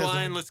 and Finish that-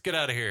 line. Let's get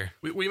out of here.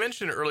 we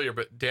mentioned it earlier,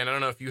 but Dan, I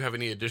don't know if you have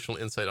any additional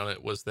insight on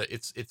it. Was that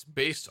it's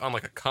based on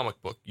like a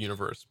comic book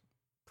universe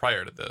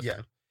prior to this?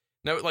 Yeah.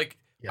 Now, like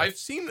Yeah. I've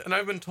seen, and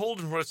I've been told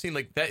from what I've seen,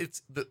 like that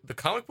it's the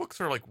comic books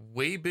are like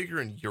way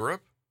bigger in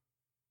Europe.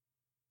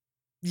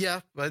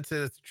 Yeah, I'd say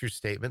that's a true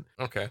statement.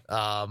 Okay.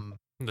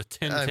 The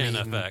 10-10 I mean-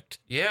 effect.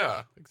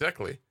 Yeah,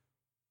 exactly.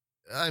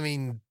 I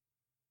mean,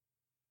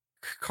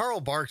 Carl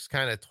Barks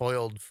kind of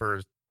toiled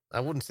for, I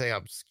wouldn't say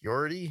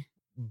obscurity,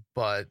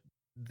 but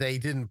they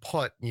didn't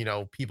put,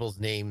 people's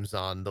names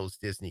on those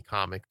Disney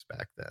comics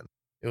back then.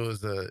 It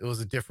was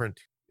a different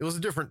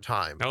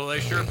time. Oh, they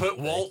sure put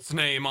Walt's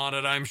name on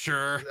it, I'm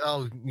sure.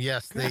 Oh,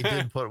 yes, they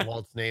did put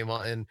Walt's name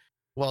on. And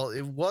well,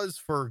 it was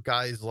for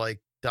guys like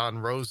Don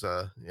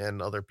Rosa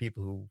and other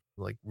people who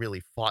like really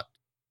fought to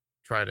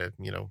try to,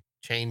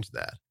 change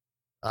that.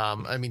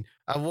 I mean,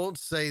 I won't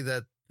say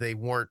that they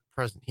weren't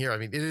present here. I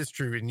mean, it is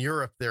true in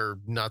Europe, they're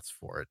nuts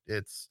for it.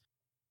 It's,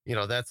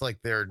 that's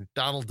like their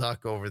Donald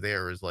Duck over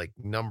there is like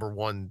number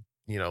one,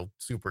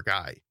 super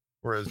guy.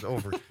 Whereas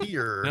over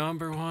here,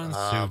 Number one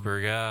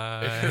super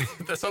guy.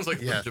 That sounds like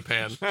Yeah. from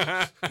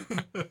Japan.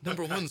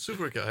 Number one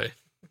super guy.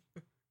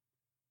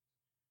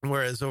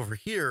 whereas over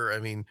here, I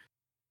mean,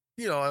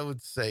 I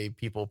would say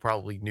people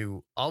probably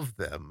knew of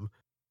them,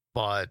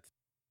 but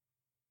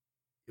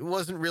it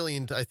wasn't really,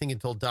 I think,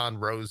 until Don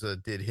Rosa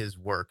did his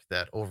work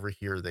that over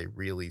here they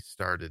really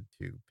started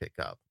to pick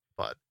up.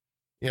 But,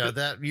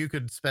 that you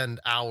could spend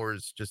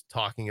hours just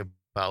talking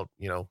about,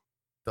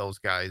 those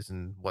guys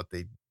and what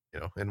they,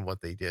 and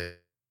what they did.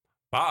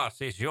 Boss,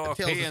 these Tales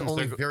is Europeans.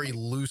 only they're- very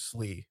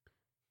loosely.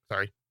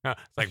 Sorry.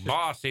 It's like,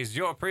 boss, these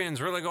Europeans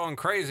really going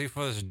crazy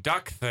for this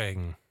duck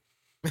thing.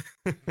 We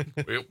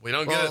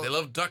don't get Well- it. They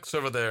love ducks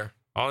over there.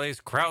 All these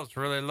krauts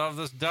really love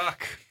this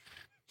duck.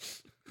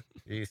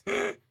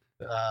 Jeez.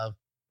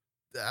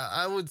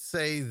 I would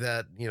say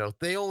that,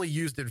 they only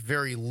used it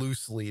very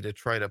loosely to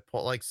try to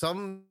pull, like,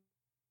 some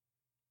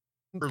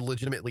were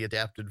legitimately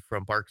adapted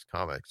from Barks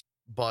comics,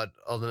 but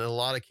in a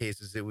lot of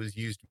cases it was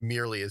used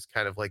merely as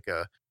kind of like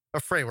a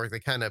framework. They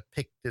kind of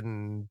picked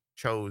and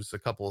chose a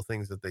couple of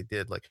things that they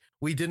did. Like,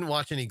 we didn't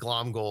watch any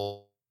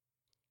Glomgold.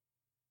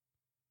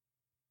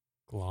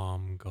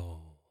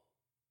 Glomgold.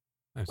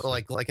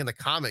 Like in the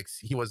comics,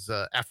 he was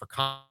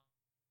Afrikaans.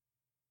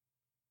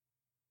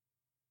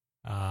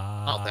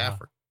 South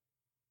Africa.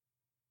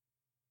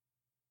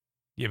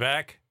 You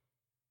back?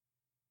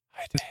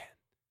 Hi, Dan.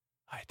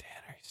 Hi, Dan.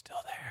 Are you still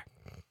there?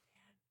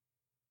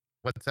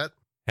 What's that?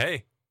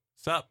 Hey,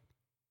 sup?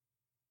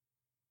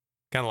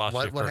 Kind of lost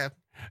you. What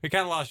happened? We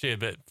kind of lost you a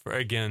bit.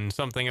 Again,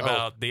 something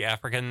about the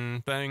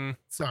African thing.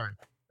 Sorry.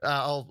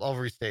 I'll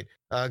restate.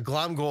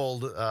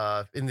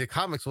 Glomgold in the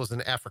comics was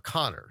an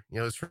Afrikaner.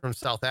 It's from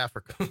South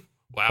Africa.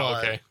 Wow.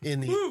 But Okay. in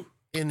the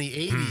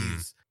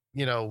 80s,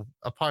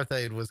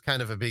 apartheid was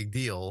kind of a big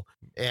deal.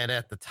 And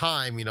at the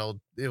time,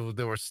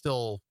 there was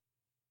still,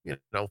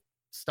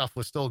 stuff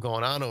was still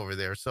going on over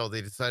there. So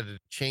they decided to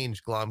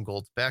change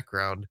Glomgold's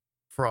background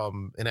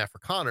from an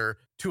Afrikaner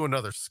to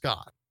another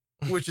Scot,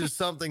 which is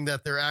something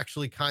that they're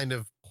actually kind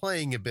of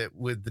playing a bit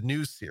with the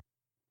new series,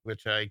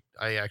 which I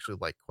actually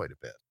like quite a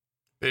bit.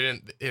 They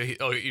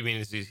didn't. You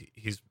mean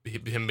he's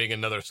him being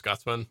another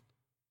Scotsman?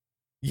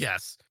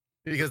 Yes,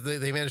 because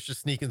they managed to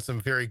sneak in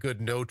some very good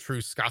no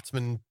true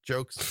Scotsman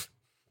jokes.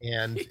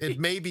 And it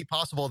may be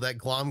possible that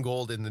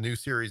Glomgold in the new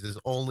series is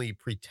only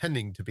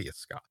pretending to be a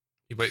Scot.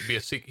 He might be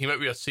a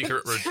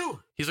secret.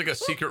 He's like a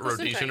secret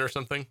Rhodesian or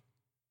something.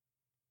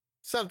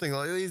 Something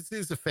like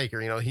he's a faker.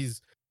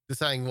 He's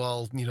deciding.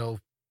 Well,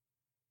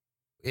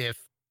 if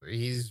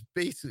he's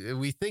basically,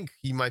 we think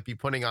he might be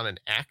putting on an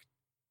act,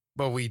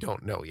 but we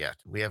don't know yet.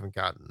 We haven't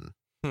gotten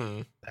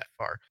that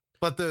far.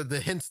 But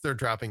the hints they're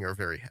dropping are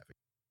very heavy.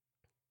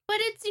 But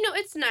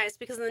it's nice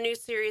because in the new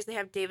series they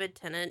have David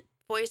Tennant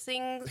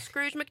voicing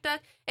Scrooge McDuck,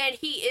 and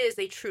he is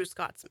a true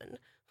Scotsman.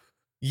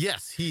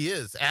 Yes, he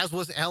is, as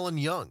was Alan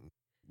Young,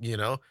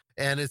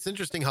 and it's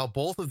interesting how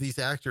both of these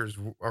actors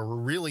are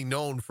really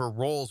known for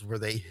roles where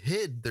they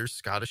hid their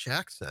Scottish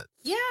accent.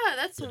 Yeah,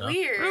 that's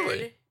weird.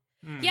 Really?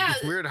 Yeah.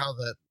 It's weird how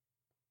that.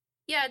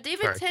 Yeah,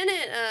 David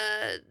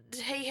Tennant,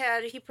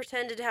 he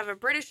pretended to have a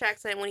British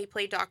accent when he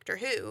played Doctor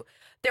Who.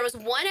 There was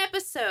one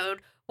episode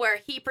where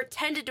he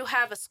pretended to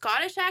have a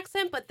Scottish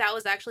accent, but that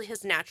was actually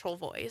his natural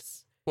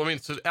voice. Well, I mean,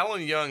 so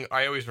Alan Young,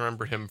 I always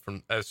remember him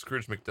as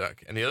Scrooge McDuck,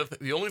 and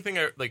the only thing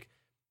I like,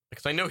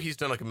 because I know he's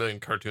done like a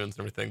million cartoons and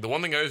everything. The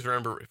one thing I always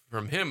remember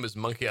from him is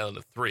Monkey Island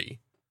of 3,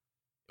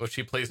 which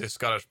he plays a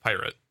Scottish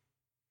pirate.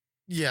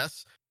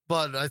 Yes,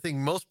 but I think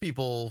most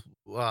people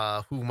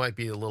who might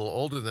be a little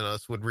older than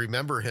us would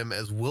remember him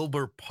as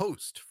Wilbur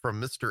Post from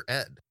Mr.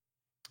 Ed.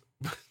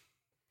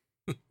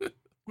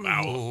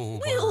 Wow,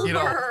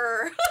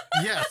 Wilbur.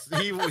 Yes,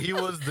 he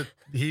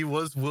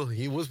was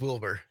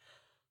Wilbur.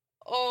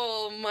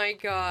 Oh my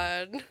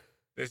God.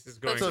 This is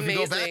going. So if you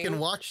go back amazing. and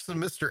watch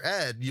some Mr.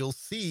 Ed, you'll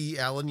see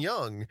Alan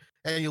Young,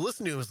 and you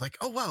listen to him. It's like,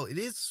 oh wow, it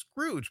is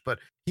Scrooge, but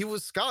he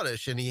was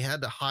Scottish, and he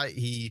had to hide.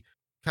 He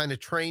kind of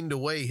trained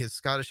away his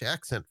Scottish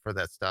accent for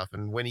that stuff,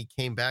 and when he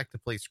came back to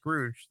play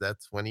Scrooge,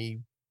 that's when he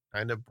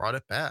kind of brought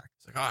it back.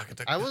 It's like, I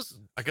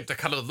get to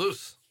cut it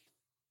loose.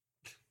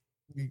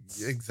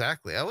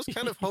 Exactly. I was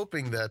kind of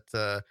hoping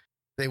that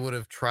they would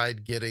have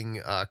tried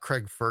getting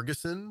Craig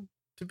Ferguson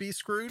to be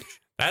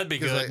Scrooge. That'd be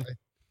good.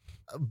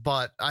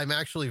 But I'm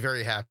actually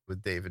very happy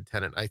with David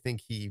Tennant. I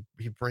think he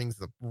brings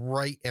the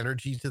right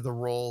energy to the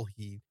role.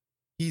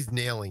 He's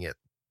nailing it.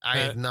 I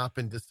have not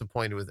been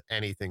disappointed with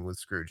anything with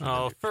Scrooge.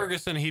 Oh,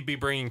 Ferguson, he'd be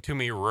bringing too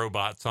many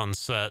robots on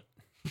set.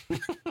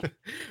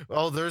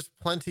 Oh, there's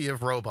plenty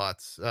of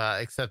robots,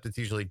 except it's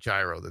usually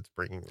Gyro that's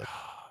bringing them.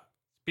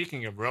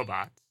 Speaking of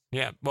robots.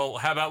 Yeah, well,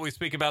 how about we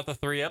speak about the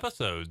 3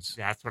 episodes?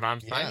 That's what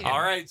I'm saying.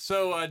 All right,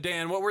 so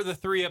Dan, what were the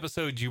 3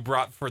 episodes you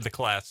brought for the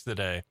class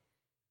today?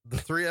 The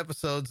 3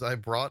 episodes I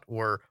brought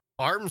were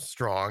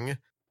Armstrong,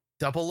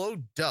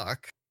 00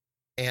 Duck,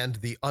 and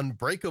The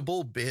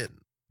Unbreakable Bin.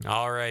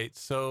 All right,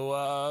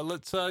 so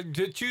let's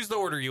choose the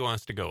order you want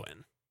us to go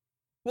in.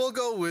 We'll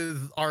go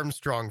with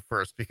Armstrong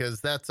first because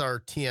that's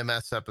our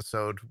TMS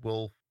episode.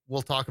 We'll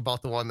talk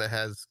about the one that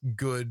has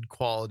good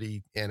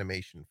quality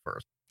animation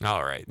first.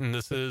 All right, and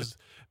this is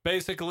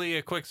basically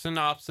a quick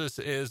synopsis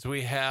is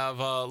we have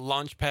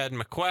Launchpad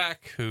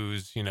McQuack,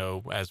 who's,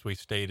 as we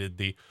stated,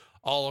 the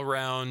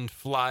all-around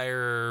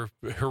flyer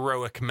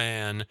heroic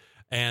man,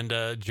 and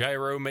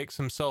Gyro makes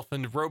himself a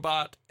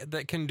robot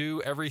that can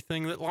do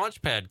everything that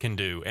Launchpad can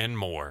do and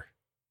more.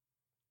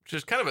 Which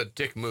is kind of a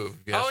dick move.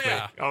 If you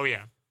ask me. Oh,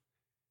 yeah.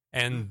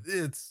 And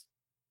it's...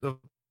 Go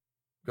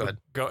ahead.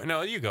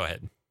 No, you go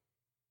ahead.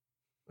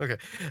 Okay.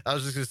 I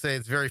was just going to say,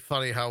 it's very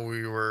funny how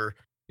we were,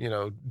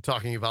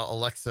 talking about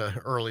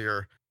Alexa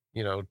earlier,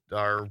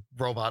 our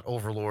robot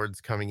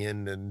overlords coming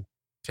in and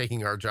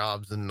taking our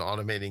jobs and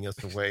automating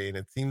us away. And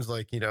it seems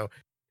like,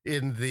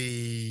 in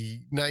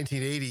the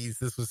 1980s,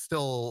 this was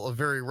still a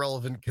very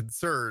relevant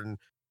concern.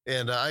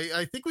 And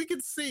I think we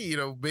could see,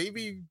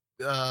 maybe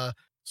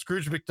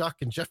Scrooge McDuck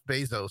and Jeff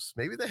Bezos,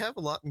 maybe they have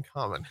a lot in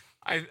common.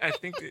 I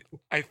think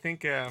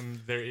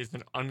there is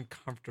an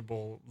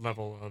uncomfortable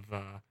level of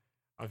I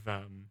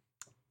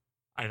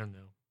don't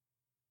know,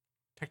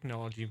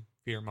 technology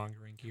fear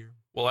mongering here.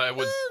 Well, I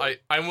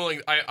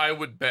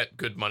would bet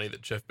good money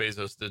that Jeff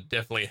Bezos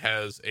definitely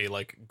has a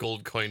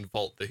gold coin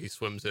vault that he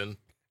swims in.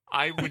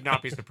 I would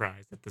not be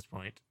surprised at this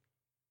point.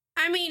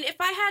 I mean, if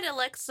I had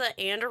Alexa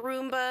and a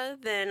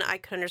Roomba, then I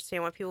could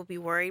understand why people would be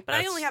worried. But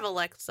I only have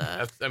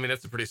Alexa.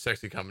 That's a pretty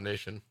sexy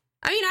combination.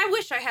 I mean, I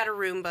wish I had a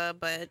Roomba,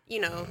 but,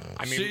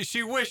 I mean,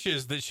 she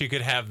wishes that she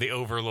could have the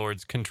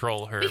overlords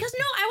control her. Because,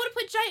 no, I would have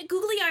put giant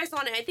googly eyes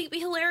on it. I think it'd be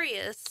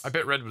hilarious. I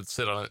bet Red would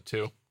sit on it,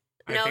 too.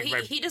 No,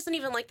 he doesn't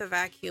even like the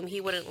vacuum. He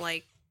wouldn't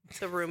like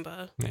the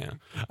Roomba. Yeah.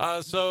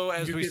 So,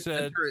 as you we could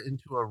said... enter it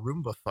into a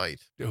Roomba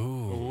fight.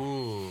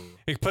 Ooh.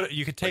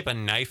 You could tape a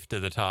knife to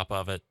the top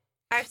of it.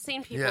 I've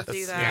seen people Yes.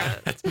 do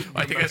that.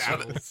 I think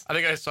Battles.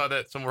 I saw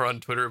that somewhere on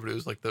Twitter, but it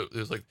was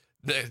like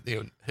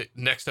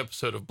next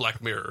episode of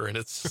Black Mirror, and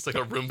it's just like a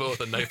Roomba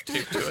with a knife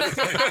taped to it.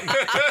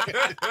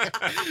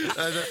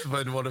 That's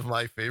been one of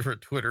my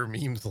favorite Twitter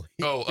memes lately.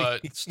 Oh,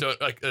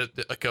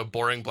 like a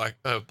boring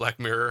Black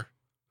Mirror.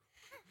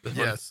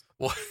 Yes.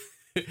 What,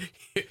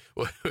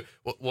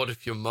 what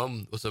if your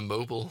mum was a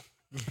mobile?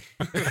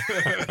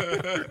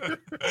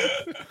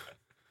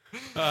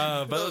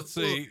 But let's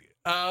see.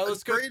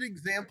 Let's A go. great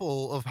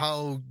example of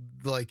how,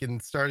 like, in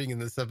starting in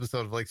this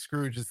episode of like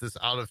Scrooge is this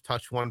out of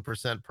touch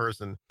 1%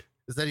 person,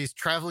 is that he's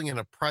traveling in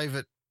a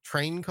private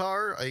train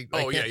car. I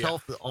can't tell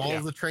if all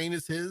of the train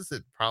is his.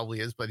 It probably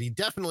is, but he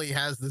definitely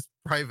has this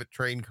private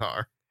train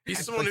car.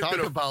 He's someone who's talk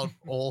been about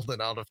old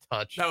and out of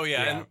touch. Oh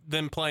yeah, and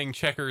then playing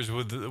checkers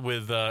with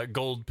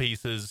gold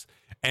pieces,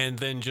 and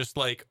then just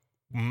like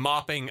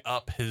mopping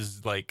up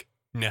his like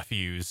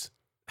nephews.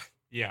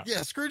 Yeah.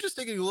 Yeah, Scrooge is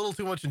taking a little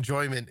too much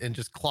enjoyment in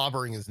just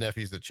clobbering his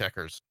nephews at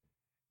checkers.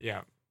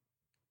 Yeah.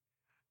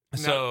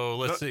 So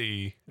let's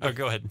see. Oh,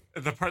 go ahead.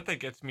 The part that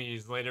gets me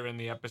is later in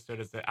the episode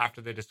is that after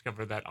they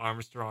discover that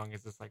Armstrong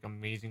is this like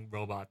amazing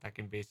robot that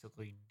can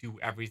basically do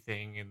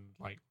everything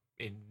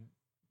in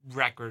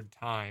record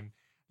time.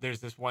 There's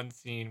this one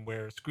scene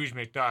where Scrooge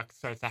McDuck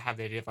starts to have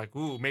the idea of like,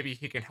 ooh, maybe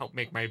he can help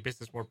make my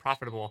business more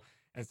profitable.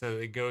 And so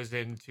it goes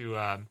into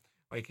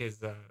like his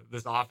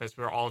this office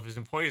where all of his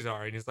employees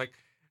are, and he's like,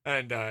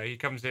 and he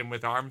comes in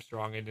with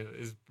Armstrong and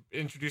is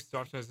introduced to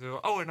Armstrong and says,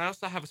 oh, and I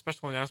also have a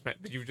special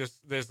announcement that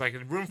there's like a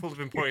room full of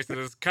employees that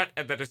is cut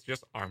and that is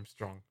just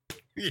Armstrong.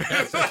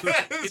 Yes.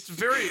 it's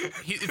very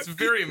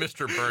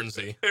Mr.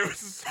 Burnsy. It was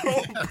so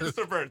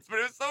Mr. Burns, but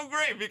it was so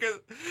great because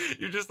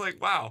you're just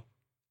like, wow.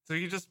 So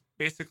he just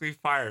basically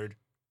fired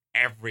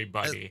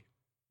everybody.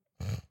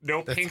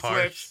 No That's pink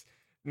harsh. slips,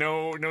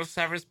 no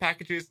severance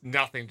packages,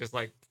 nothing. Just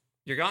like,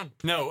 you're gone.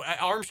 No,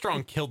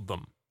 Armstrong killed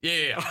them.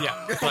 Yeah.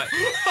 But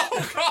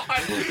Oh God!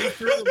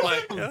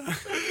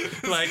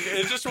 like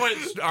it just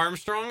went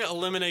Armstrong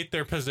eliminate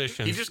their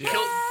positions. He just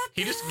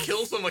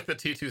kills them like the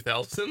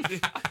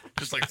T-2000,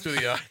 just like through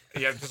the eye.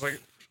 Yeah, just like,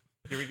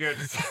 here we go.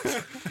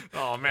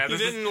 Oh man, He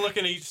didn't look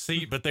in each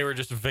seat, but they were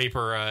just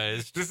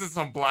vaporized. This is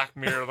some Black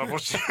Mirror level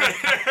shit.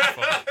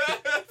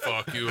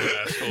 Fuck you,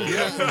 asshole.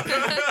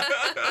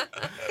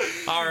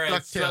 All right,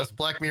 DuckTales,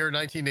 Black Mirror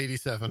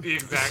 1987.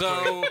 Exactly.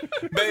 so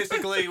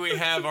basically we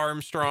have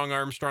Armstrong.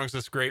 Armstrong's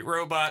this great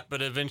robot,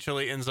 but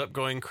eventually ends up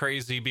going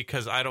crazy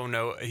because I don't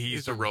know.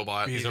 He's a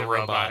robot. He's a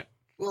robot.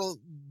 Well,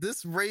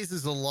 this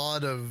raises a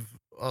lot of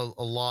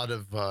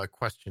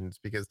questions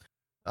because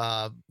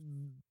I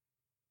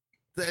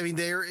mean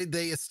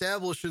they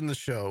establish in the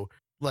show,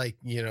 like,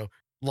 you know,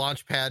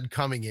 Launchpad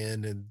coming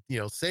in and, you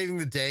know, saving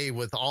the day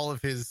with all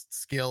of his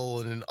skill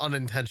and an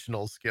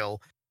unintentional skill,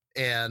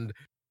 and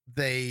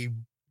they,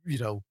 you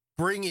know,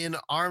 bring in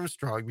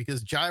Armstrong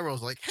because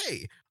Gyro's like,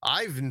 hey,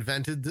 I've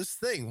invented this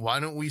thing, why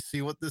don't we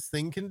see what this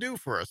thing can do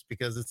for us,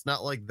 because it's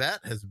not like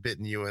that has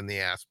bitten you in the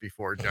ass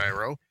before,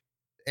 Gyro.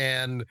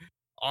 And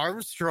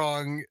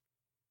Armstrong,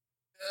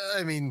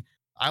 I mean,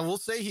 I will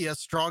say he has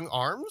strong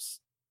arms.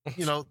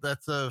 You know,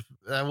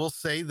 I will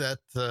say that,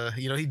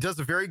 you know, he does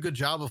a very good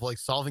job of like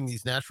solving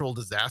these natural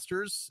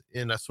disasters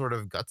in a sort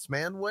of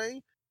Gutsman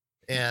way.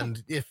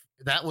 And if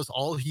that was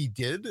all he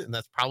did, and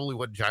that's probably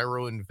what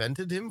Gyro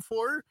invented him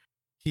for,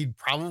 he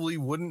probably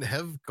wouldn't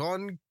have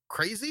gone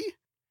crazy.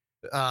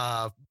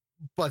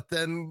 But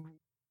then,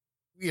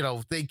 you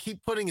know, they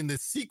keep putting in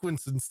this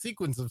sequence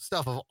of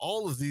stuff of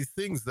all of these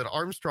things that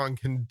Armstrong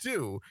can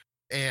do.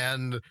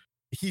 And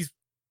he's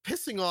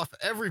pissing off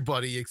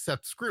everybody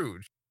except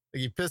Scrooge.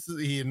 Like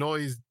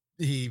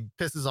he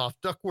pisses off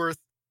Duckworth.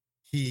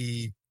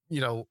 He, you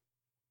know,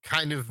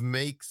 kind of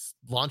makes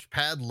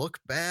Launchpad look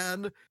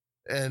bad.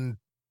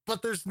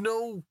 But there's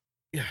no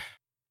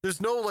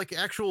like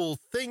actual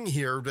thing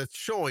here that's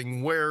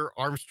showing where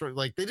Armstrong,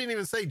 like they didn't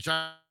even say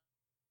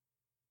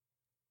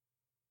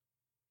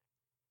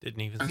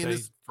Didn't even Giant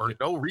say for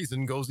no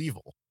reason goes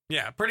evil.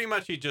 Yeah, pretty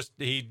much he just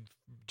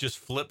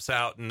flips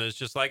out and is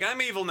just like,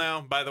 I'm evil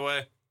now, by the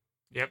way.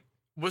 Yep.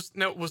 Was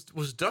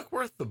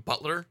Duckworth the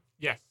butler?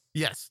 Yes.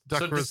 Yes, So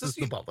Duckworth does is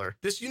the butler.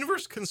 This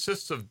universe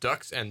consists of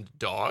ducks and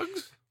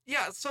dogs?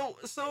 Yeah. So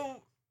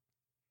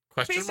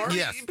Question mark? basically,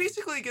 Yes.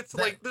 basically it gets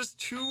like there's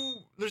two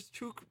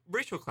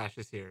racial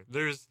clashes here.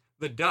 There's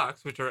the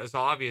ducks, which is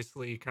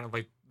obviously kind of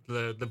like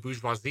the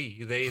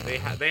bourgeoisie. They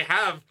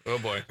have. Oh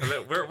boy.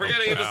 We're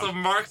getting into some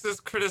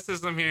Marxist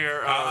criticism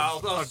here.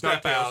 I'll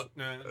step out.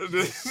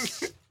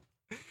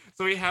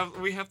 So we have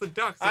the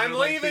ducks. I'm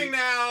leaving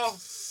now.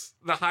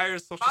 The higher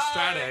social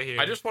strata here.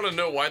 I just want to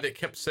know why they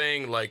kept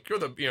saying like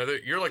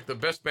you're like the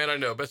best man I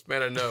know,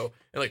 and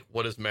like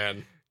what is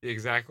man?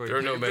 Exactly. There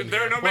are no men.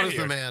 There are no What men is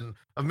here. the man?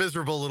 A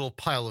miserable little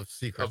pile of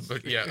secrets.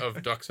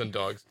 Of ducks and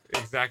dogs.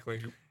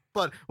 Exactly.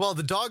 But well,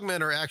 the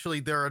dogmen are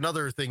actually they're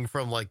another thing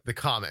from like the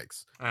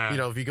comics. You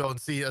know, if you go and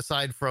see,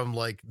 aside from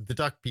like the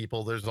duck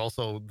people, there's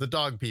also the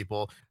dog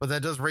people. But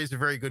that does raise a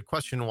very good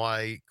question: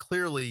 why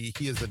clearly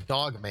he is a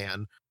dog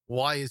man.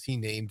 why is he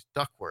named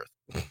Duckworth?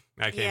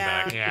 I came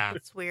Yeah. back. Yeah.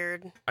 It's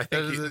weird. I That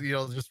think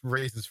is, just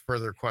raises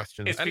further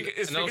questions. It's,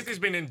 because he's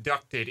been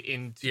inducted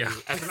into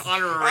as an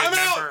honorary I'm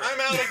out. member.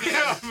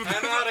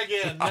 I'm out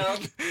again. I'm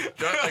out again.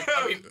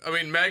 No. I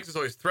mean, Mags is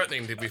always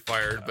threatening to be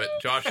fired, but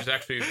Josh has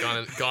actually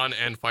gone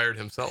and fired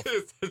himself.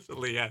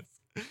 Essentially, yes.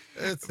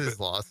 It's his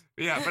loss.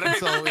 Yeah, but I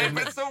mean,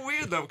 So, it's so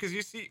weird though because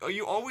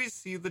you always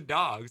see the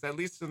dogs, at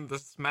least in the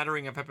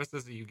smattering of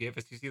episodes that you give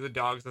us. You see the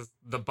dogs as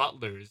the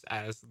butlers,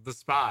 as the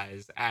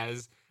spies,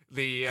 as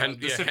the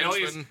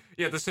civilians. henchmen.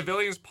 Yeah, the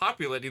civilians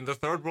populating the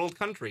third world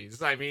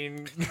countries. I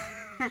mean,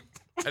 I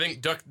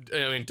think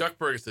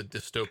Duckburg is a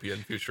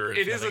dystopian future.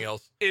 If nothing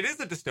else. It is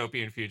a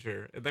dystopian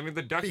future. I mean,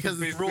 the ducks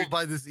Because it's ruled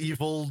by this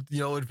evil,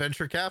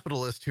 adventure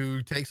capitalist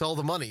who takes all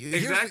the money.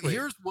 Exactly.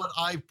 Here's what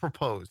I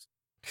propose.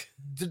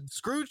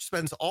 Scrooge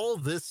spends all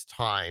this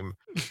time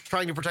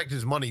trying to protect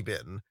his money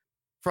bin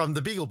from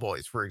the Beagle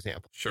Boys, for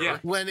example. Sure. Yeah.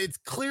 When it's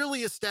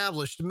clearly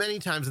established many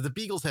times that the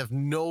Beagles have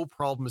no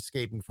problem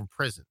escaping from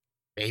prison.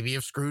 Maybe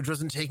if Scrooge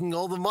wasn't taking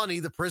all the money,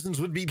 the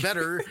prisons would be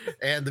better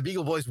and the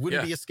Beagle Boys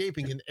wouldn't be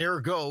escaping, and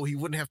ergo, he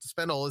wouldn't have to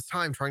spend all his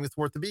time trying to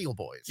thwart the Beagle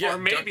Boys. Yeah, or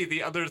maybe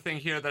the other thing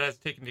here that has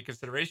taken into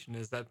consideration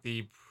is that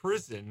the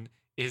prison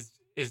is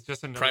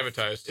just another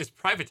Privatized. It's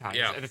privatized,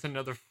 Yeah. and it's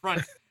another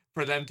front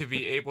for them to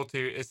be able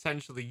to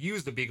essentially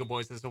use the Beagle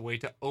Boys as a way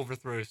to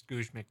overthrow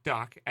Scrooge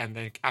McDuck and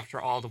then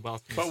capture all the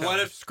wealth. But what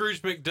if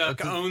Scrooge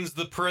McDuck owns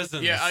the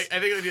prisons? Yeah, I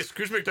think that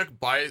Scrooge McDuck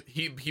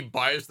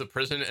buys the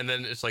prison, and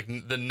then it's like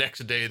the next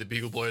day the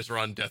Beagle Boys are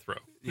on death row.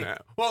 Yeah.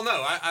 Well,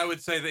 no, I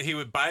would say that he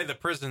would buy the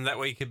prison. That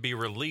way he could be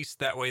released.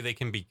 That way they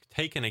can be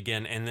taken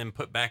again and then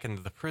put back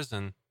into the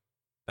prison.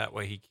 That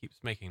way he keeps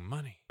making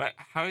money. But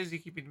how is he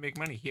keeping to make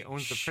money? He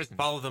owns the prison.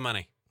 Follow the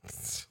money.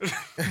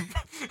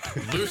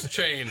 Loose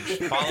change.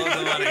 Follow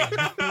the money.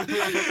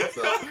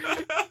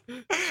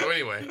 So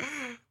anyway,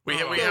 we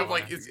have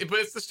like, but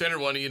it's the standard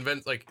one. He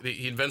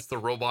invents the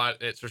robot,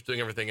 and it starts doing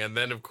everything, and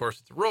then of course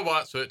it's a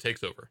robot, so it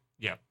takes over.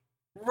 Yeah.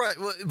 Right,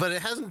 well, but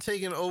it hasn't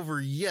taken over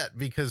yet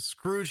because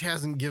Scrooge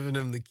hasn't given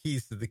him the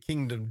keys to the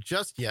kingdom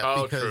just yet.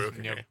 Oh, because true.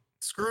 Okay.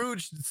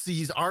 Scrooge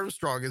sees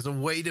Armstrong as a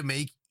way to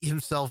make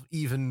himself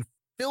even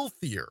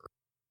filthier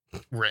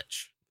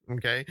rich.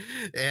 Okay,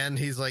 and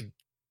he's like,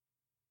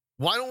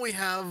 why don't we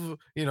have,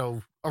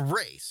 a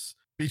race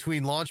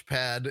between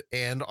Launchpad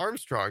and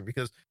Armstrong?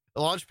 Because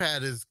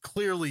Launchpad is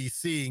clearly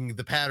seeing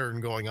the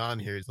pattern going on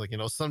here. He's like,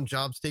 some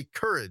jobs take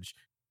courage,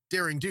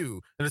 daring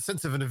do, and a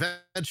sense of an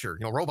adventure.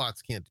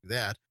 Robots can't do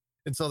that.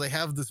 And so they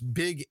have this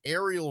big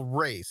aerial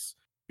race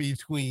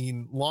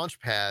between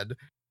Launchpad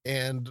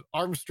and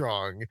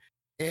Armstrong.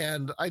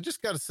 And I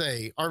just got to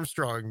say,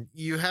 Armstrong,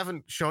 you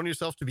haven't shown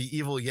yourself to be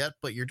evil yet,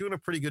 but you're doing a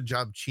pretty good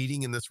job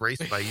cheating in this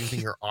race by using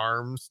your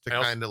arms to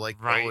kind of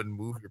go and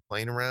move your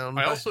plane around.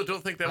 I also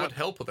don't think that would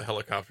help with a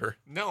helicopter.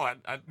 No,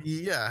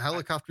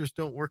 helicopters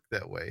don't work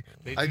that way.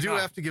 I do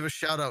have to give a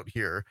shout out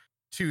here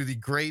to the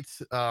great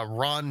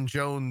Ron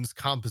Jones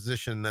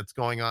composition that's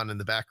going on in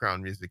the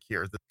background music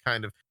here.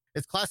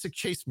 It's classic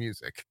chase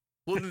music.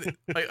 Well,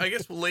 I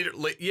guess later.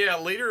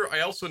 I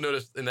also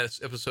noticed in that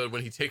episode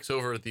when he takes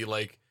over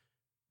the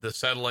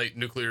satellite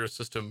nuclear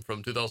system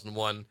from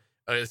 2001,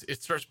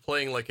 it starts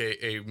playing like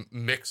a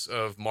mix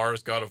of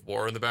Mars God of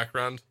War in the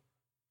background.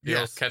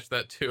 You'll catch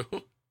that too.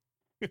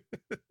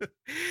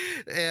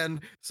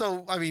 And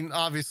so, I mean,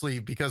 obviously,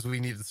 because we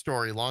need the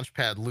story,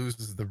 Launchpad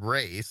loses the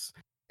race,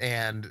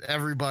 and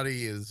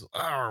everybody is,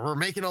 we're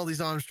making all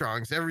these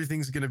Armstrongs.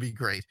 Everything's going to be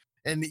great.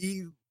 And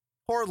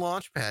poor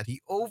Launchpad,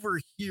 he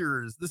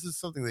overhears, this is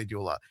something they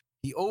do a lot.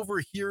 He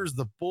overhears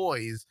the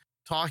boys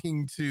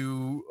talking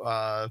to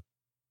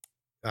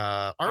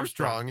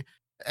Armstrong,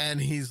 and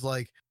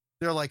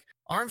they're like,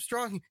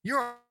 Armstrong,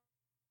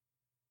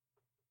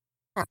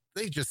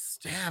 they just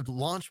stabbed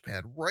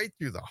Launchpad right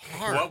through the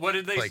heart. What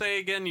did they say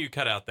again? You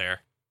cut out there.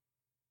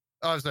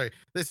 Oh, I'm sorry.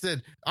 They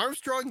said,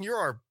 Armstrong, you're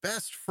our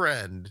best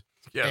friend.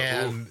 Yeah.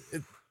 And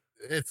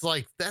it's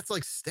like, that's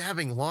like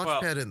stabbing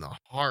Launchpad in the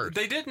heart.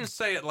 They didn't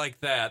say it like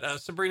that.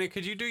 Sabrina,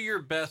 could you do your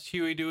best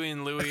Huey, Dewey,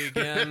 and Louie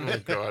again? Oh,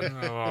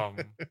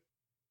 God.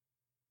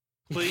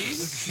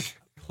 Please?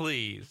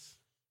 Please.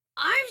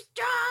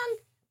 Armstrong!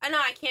 No,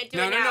 I can't do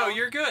it now. No,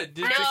 you're good.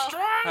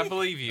 I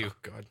believe you. Oh,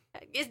 God.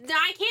 I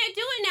can't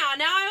do it now.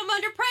 Now I'm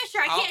under pressure.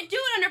 I can't do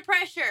it under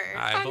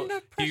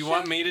pressure. Do you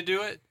want me to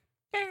do it?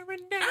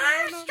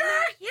 Armstrong,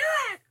 you're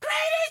our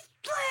greatest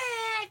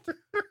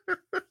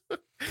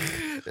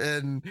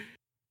friend!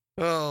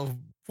 And,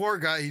 poor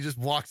guy, he just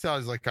walks out.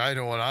 He's like, I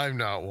know what I'm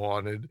not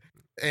wanted.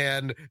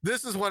 And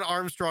this is when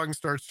Armstrong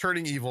starts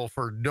turning evil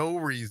for no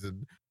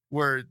reason,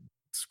 where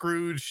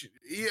Scrooge,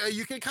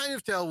 you can kind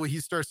of tell when he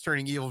starts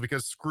turning evil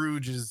because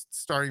Scrooge is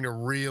starting to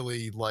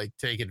really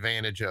take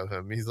advantage of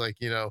him. He's like,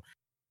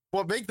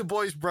 make the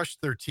boys brush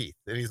their teeth.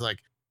 And he's like,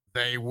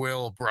 they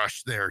will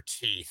brush their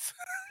teeth.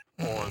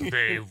 Or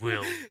they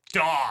will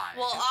die.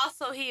 Well,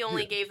 also, he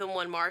only gave them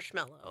one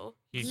marshmallow.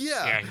 Which,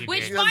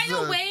 by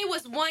the way,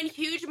 was one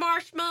huge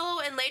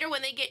marshmallow. And later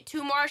when they get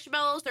two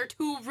marshmallows, they're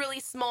two really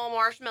small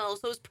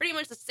marshmallows. So it's pretty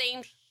much the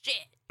same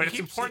shit. But it's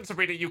important,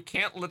 Sabrina, you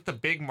can't let the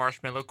big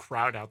marshmallow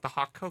crowd out the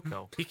hot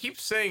cocoa. He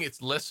keeps saying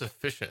it's less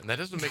efficient, and that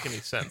doesn't make any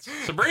sense.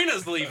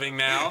 Sabrina's leaving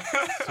now.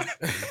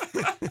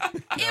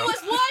 It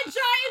was one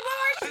giant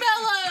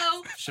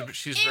marshmallow.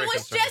 She's It very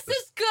was concerned just with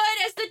this. as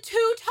good as the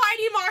 2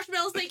 tiny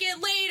marshmallows they get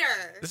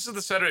later. This is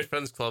the Saturday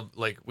Friends Club.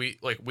 Like we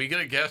get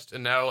a guest,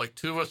 and now like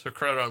 2 of us are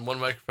crowded on one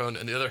microphone,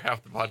 and the other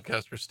half of the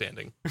podcast are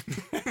standing.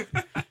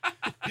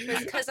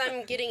 It's because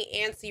I'm getting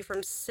antsy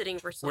from sitting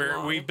for so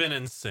long. We've been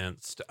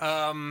incensed.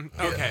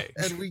 Okay.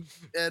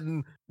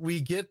 And we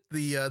get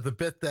the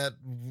bit that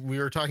we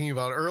were talking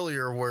about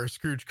earlier, where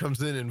Scrooge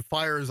comes in and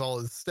fires all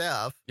his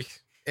staff,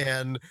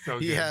 and So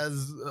he good.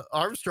 has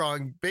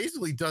Armstrong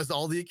basically does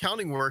all the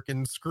accounting work,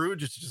 and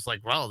Scrooge is just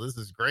like, wow, this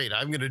is great.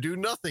 I'm going to do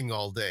nothing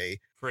all day.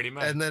 Pretty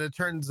much. And then it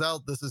turns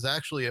out this is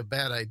actually a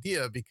bad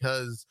idea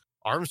because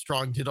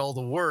Armstrong did all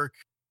the work.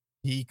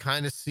 He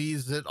kind of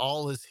sees it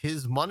all as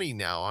his money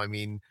now. I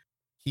mean,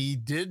 he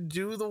did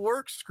do the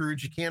work,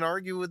 Scrooge. You can't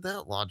argue with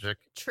that logic.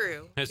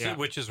 True. Yeah.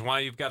 Which is why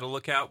you've got to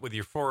look out with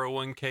your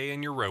 401k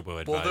and your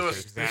robo-advisor. Well,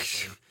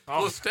 Exactly.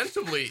 Well,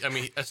 ostensibly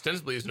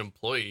he's an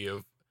employee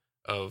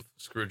of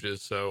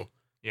Scrooge's. So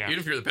Yeah. even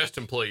if you're the best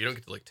employee, you don't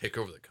get to like take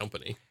over the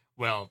company.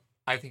 Well,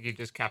 I think he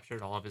just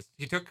captured all of his...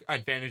 He took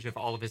advantage of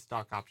all of his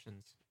stock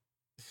options.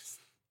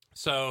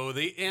 So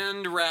the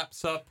end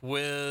wraps up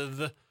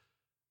with...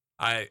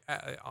 I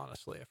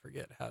honestly, I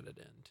forget how it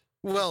end.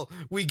 Well,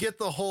 we get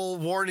the whole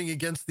warning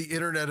against the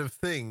Internet of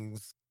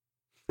Things,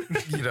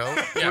 you know,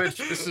 Yeah, which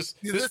this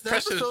this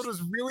precedent- episode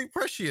was really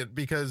prescient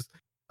because,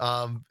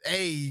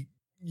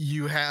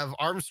 you have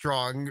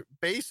Armstrong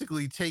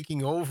basically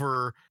taking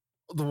over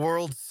the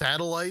world's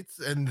satellites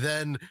and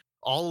then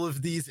all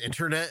of these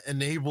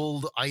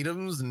internet-enabled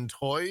items and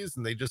toys,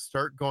 and they just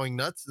start going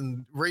nuts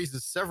and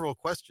raises several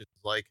questions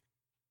like,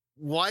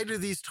 why do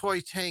these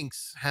toy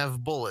tanks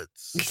have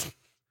bullets?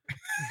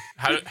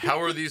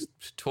 How are these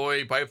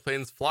toy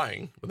biplanes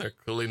flying when they're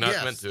clearly not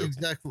meant to?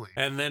 Exactly.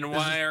 And then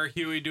why are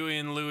Huey, Dewey,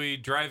 and Louie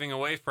driving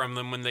away from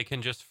them when they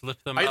can just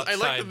flip them I upside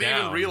like that they down?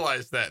 even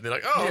realize that. They're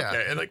like, oh, Yeah.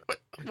 okay. And like,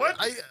 what?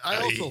 I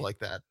also like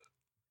that.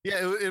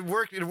 Yeah, it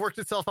worked. It worked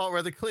itself out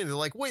rather clean. They're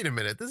like, wait a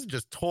minute, this is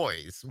just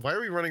toys. Why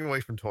are we running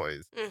away from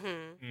toys?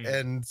 Mm-hmm.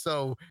 And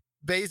so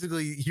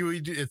basically,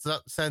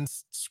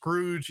 since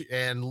Scrooge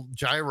and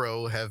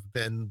Gyro have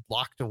been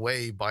locked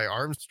away by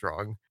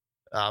Armstrong,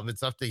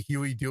 it's up to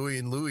Huey, Dewey,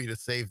 and Louie to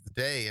save the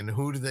day. And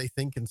who do they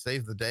think can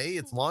save the day?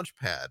 It's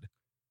Launchpad.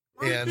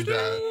 And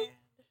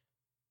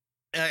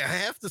I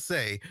have to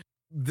say,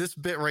 this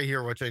bit right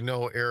here, which I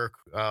know Eric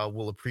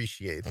will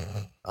appreciate,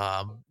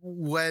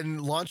 when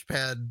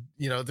Launchpad,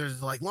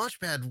 there's like,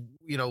 Launchpad,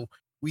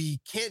 we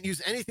can't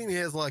use anything that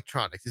has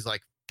electronics. He's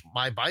like,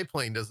 my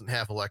biplane doesn't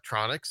have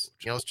electronics.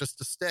 It's just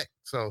a stick.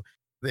 So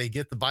they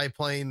get the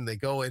biplane, they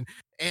go in,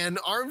 and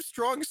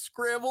Armstrong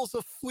scrambles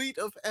a fleet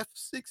of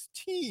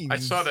F-16s. I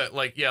saw that,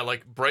 like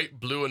bright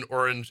blue and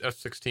orange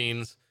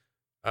F-16s.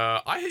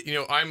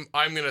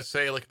 I'm gonna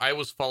say, like, I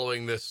was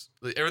following this.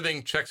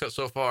 Everything checks out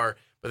so far,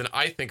 but then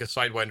I think a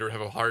Sidewinder would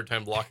have a hard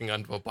time locking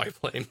onto a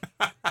biplane.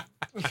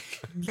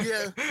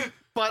 Yeah,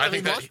 but I I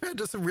mean, think that- Launchpad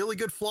does some really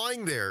good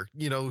flying there.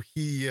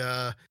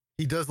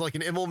 He does like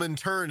an Immelman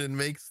turn and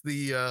makes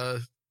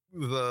the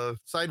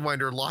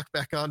Sidewinder lock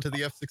back onto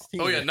the F-16.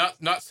 Oh yeah,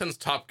 not since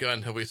Top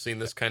Gun have we seen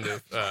this kind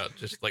of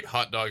just like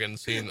hot dogging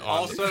scene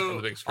on the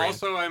big screen.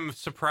 Also, I'm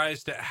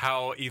surprised at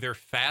how either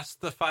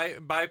fast the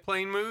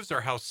biplane moves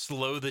or how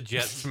slow the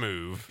jets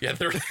move. Yeah,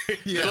 they're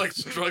like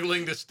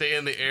struggling to stay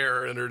in the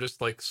air and they're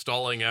just like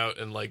stalling out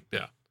and like,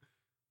 yeah.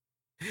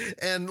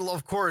 And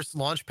of course,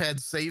 Launchpad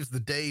saves the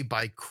day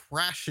by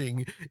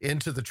crashing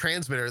into the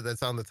transmitter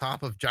that's on the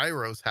top of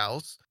Gyro's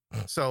house.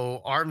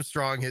 So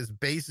Armstrong has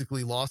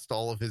basically lost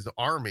all of his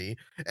army.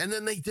 And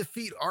then they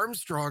defeat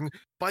Armstrong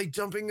by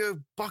dumping a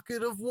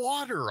bucket of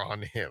water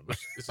on him.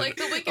 Like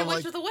the Wicked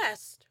Witch of the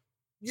West.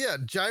 Yeah,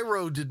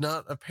 Gyro did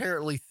not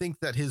apparently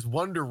think that his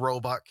Wonder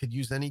Robot could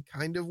use any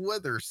kind of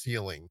weather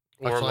sealing,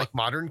 much Or like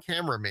modern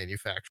camera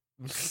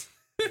manufacturing.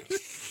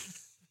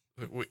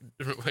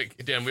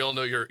 Dan, we all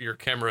know your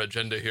camera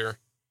agenda here.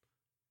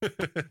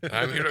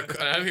 I'm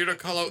here to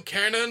call out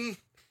Canon.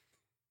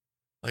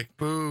 Like,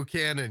 boo,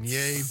 Cannon,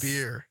 yay,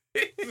 beer.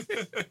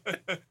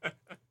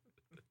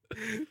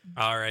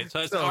 All right.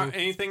 So,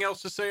 anything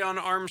else to say on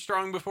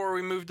Armstrong before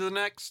we move to the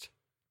next?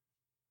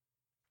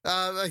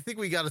 I think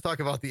we got to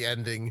talk about the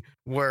ending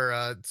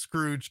where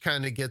Scrooge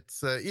kind of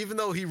gets, even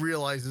though he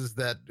realizes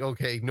that,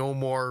 okay, no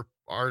more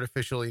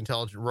artificially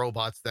intelligent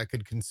robots that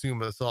could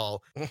consume us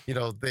all,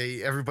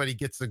 everybody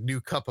gets a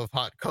new cup of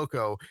hot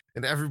cocoa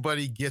and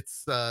everybody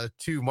gets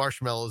 2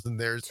 marshmallows in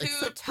theirs. 2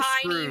 except for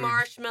tiny Scrooge.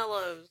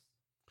 marshmallows.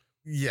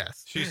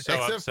 Yes. She's so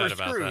upset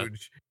about that.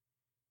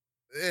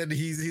 And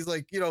he's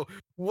like,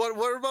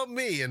 what about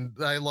me? And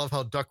I love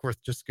how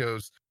Duckworth just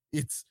goes,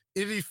 it's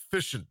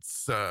inefficient,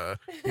 sir.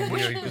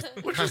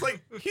 Which is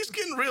like, he's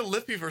getting real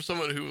lippy for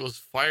someone who was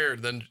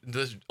fired, then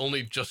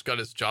only just got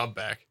his job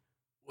back.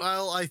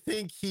 Well, I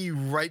think he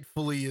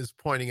rightfully is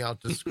pointing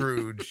out to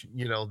Scrooge,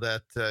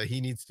 that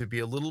he needs to be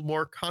a little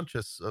more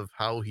conscious of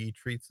how he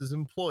treats his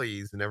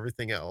employees and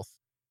everything else.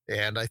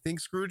 And I think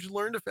Scrooge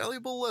learned a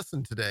valuable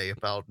lesson today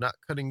about not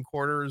cutting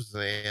corners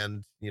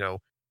and,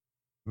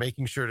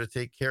 making sure to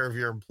take care of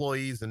your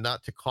employees and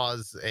not to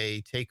cause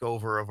a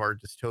takeover of our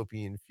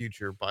dystopian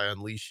future by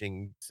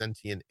unleashing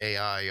sentient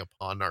AI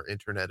upon our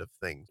Internet of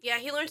Things. Yeah,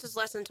 he learns his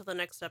lesson until the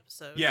next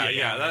episode.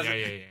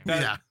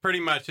 That's pretty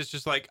much. It's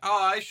just like, oh,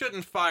 I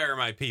shouldn't fire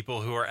my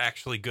people who are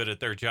actually good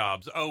at their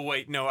jobs. Oh,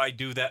 wait, no, I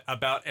do that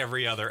about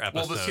every other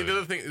episode. Well, but see, the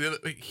other thing,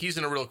 he's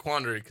in a real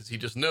quandary because he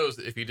just knows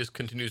that if he just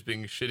continues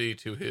being shitty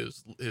to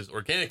his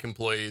organic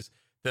employees,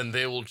 then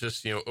they will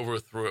just,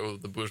 overthrow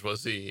the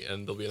bourgeoisie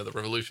and there'll be another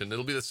revolution.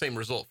 It'll be the same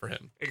result for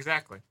him.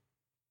 Exactly.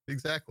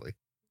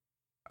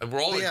 And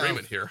we're all in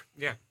agreement here.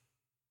 Yeah.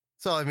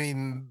 So, I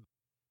mean,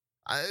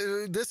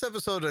 this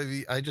episode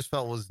I just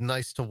felt was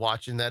nice to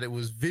watch in that it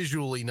was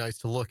visually nice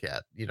to look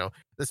at,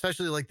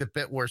 especially like the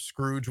bit where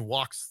Scrooge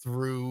walks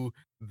through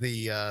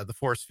the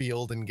force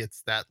field and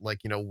gets that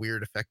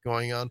weird effect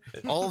going on.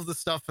 All of the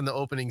stuff in the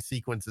opening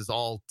sequence is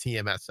all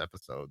TMS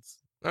episodes.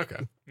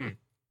 Okay.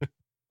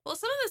 Well,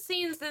 some of the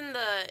scenes in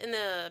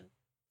the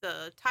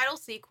title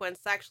sequence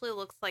actually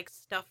looks like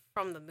stuff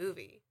from the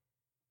movie.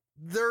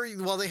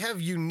 They have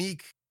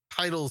unique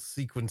title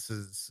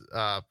sequences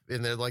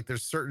in there. Like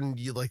there's certain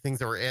things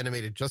that were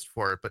animated just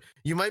for it, but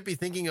you might be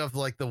thinking of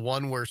like the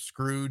one where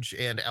Scrooge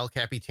and El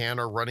Capitan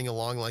are running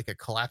along like a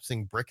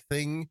collapsing brick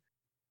thing,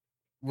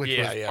 which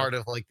was part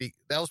of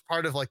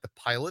the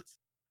pilot.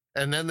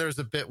 And then there's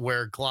a bit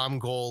where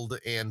Glomgold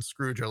and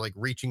Scrooge are like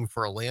reaching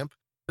for a lamp.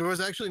 There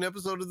was actually an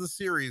episode of the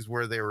series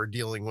where they were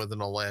dealing with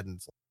an Aladdin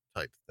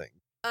type thing.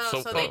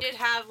 Oh, so they did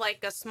have like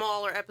a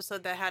smaller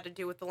episode that had to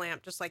do with the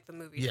lamp, just like the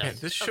movie. Yeah, man,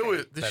 this show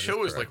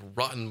is like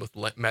rotten with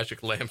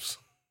magic lamps.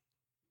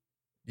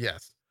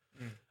 Yes.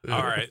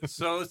 All right,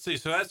 so let's see.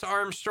 So that's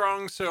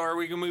Armstrong. So are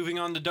we moving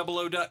on to Double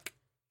O Duck?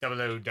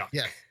 Double O Duck.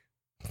 Yes.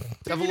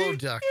 Double O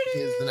Duck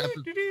is an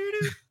episode.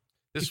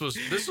 This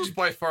was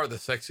by far the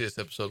sexiest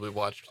episode we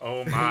watched.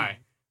 Oh my.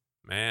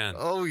 Man.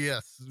 Oh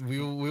yes, we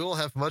will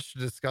have much to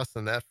discuss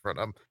on that front.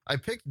 I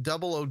picked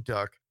Double O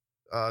Duck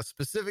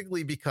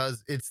specifically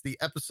because it's the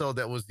episode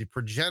that was the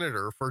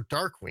progenitor for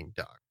Darkwing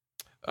Duck.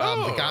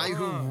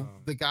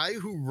 The guy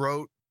who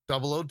wrote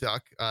Double O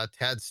Duck,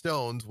 Tad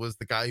Stones, was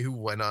the guy who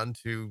went on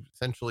to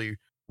essentially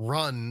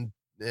run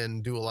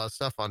and do a lot of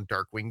stuff on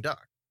Darkwing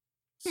Duck.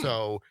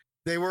 So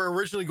they were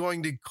originally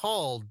going to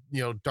call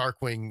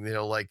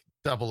Darkwing like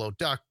Double O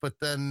Duck, but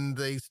then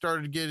they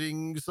started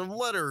getting some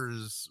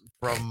letters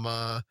from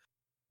the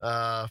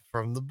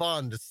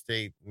Bond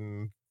estate,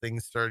 and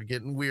things started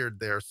getting weird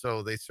there.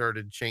 So they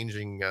started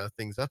changing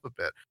things up a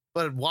bit.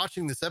 But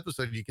watching this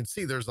episode, you can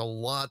see there's a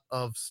lot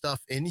of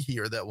stuff in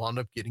here that wound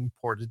up getting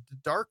ported to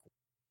Darkwing.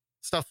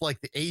 Stuff like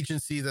the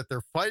agency that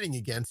they're fighting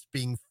against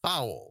being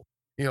Foul,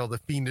 the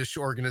fiendish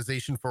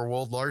organization for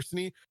world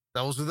larceny.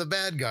 Those are the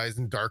bad guys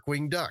in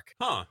Darkwing Duck.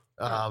 Huh.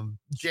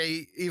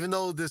 Even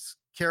though this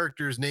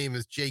character's name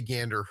is J.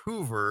 Gander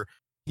Hoover,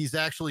 he's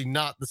actually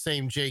not the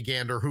same J.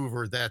 Gander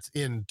Hoover that's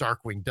in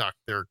Darkwing Duck.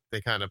 They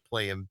kind of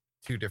play him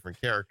two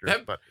different characters.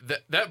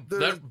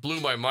 That blew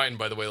my mind,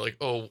 by the way. Like,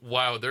 oh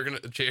wow, they're gonna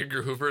J.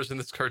 Edgar Hoover is in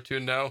this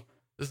cartoon now.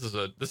 This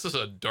is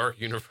a dark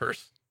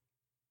universe.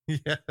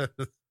 Yes.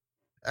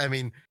 I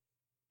mean,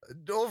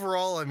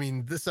 overall,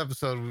 this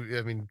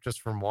episode,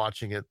 just from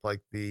watching it,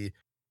 like the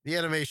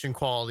animation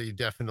quality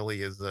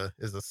definitely is a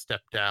step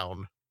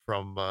down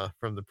from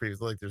the previous.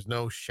 Like there's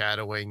no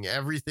shadowing.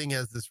 Everything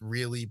has this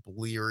really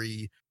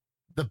bleary,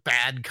 the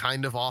bad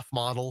kind of off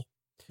model,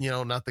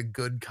 not the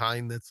good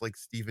kind that's like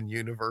Steven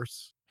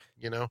Universe,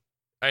 Dan,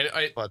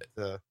 I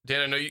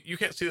know you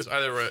can't see this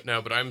either right now,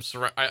 but I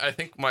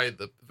think my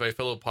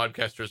fellow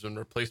podcasters have been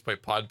replaced by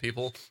pod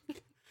people.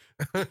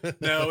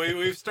 No,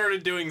 we've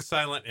started doing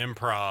silent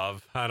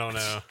improv. I don't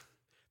know.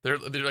 They're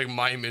like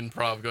mime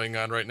improv going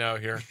on right now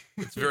here.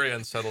 It's very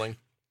unsettling.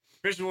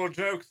 Visual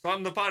jokes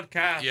on the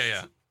podcast.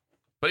 Yeah.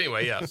 But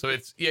anyway, yeah. So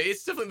this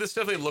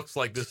definitely looks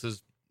like this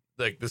is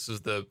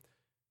the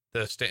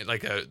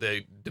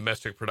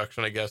domestic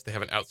production. I guess they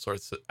haven't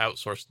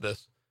outsourced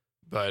this,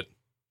 but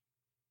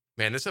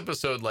man, this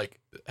episode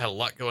had a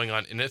lot going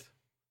on in it.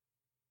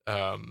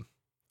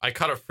 I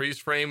caught a freeze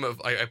frame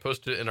of I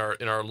posted it in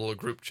our little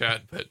group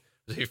chat, but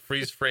a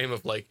freeze frame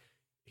of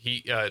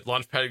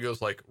Launchpad goes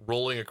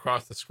rolling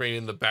across the screen.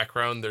 In the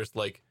background there's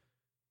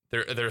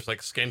there's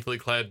scantily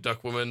clad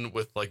duck woman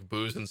with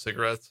booze and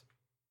cigarettes.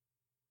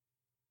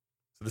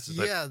 So this is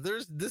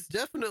this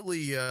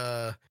definitely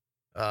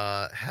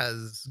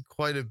has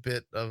quite a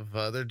bit of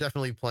they're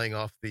definitely playing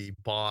off the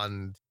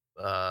Bond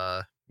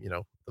the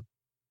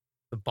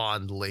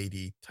Bond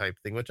lady type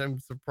thing, which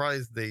I'm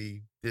surprised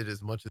they did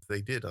as much as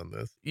they did on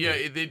this.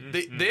 Yeah,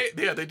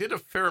 they did a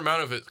fair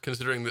amount of it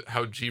considering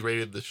how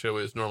G-rated the show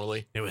is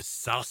normally. It was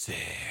saucy.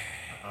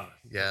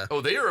 Yeah.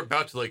 Oh, they're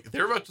about to I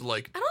don't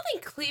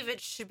think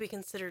cleavage should be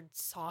considered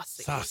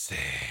saucy. Saucy.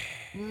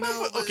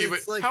 No, Okay,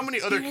 it's but how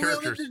many other he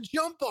wanted characters- to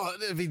jump on?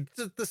 I mean,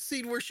 the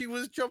scene where she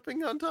was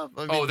jumping on top.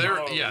 I mean, Oh, there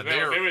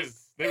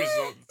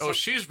was.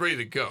 she's ready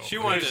to go. She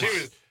wanted.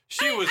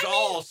 She was I mean-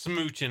 all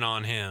smooching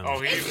on him. Oh,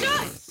 he It's was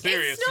not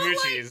serious it's not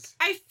smoochies.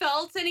 like I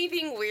felt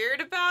anything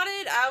weird about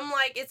it. I'm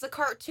like, it's a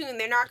cartoon.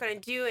 They're not going to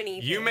do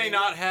anything. You may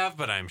not have,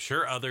 but I'm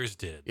sure others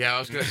did. Yeah, I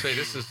was gonna say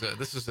this is a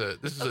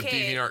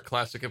Okay. DeviantArt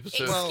classic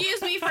episode.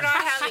 Excuse me for not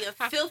having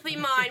a filthy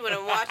mind when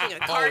I'm watching a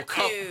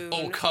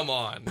cartoon. come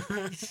on.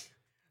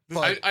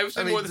 but, I was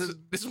I more. mean,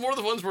 This is more of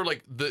the ones where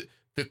like the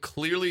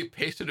clearly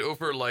pasted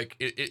over like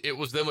it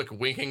was them like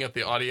winking at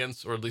the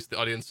audience, or at least the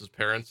audience's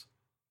parents.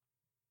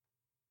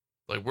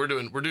 Like we're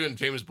doing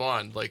James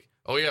Bond. Like,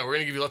 oh yeah, we're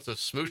gonna give you lots of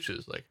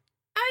smooches. Like,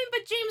 I mean,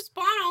 but James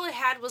Bond, all it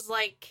had was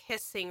like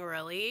kissing,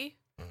 really.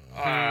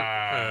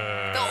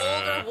 Uh, The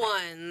older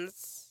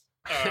ones.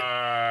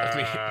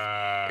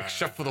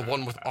 except for the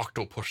one with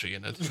Octopussy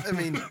in it. I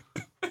mean,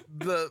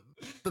 the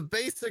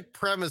basic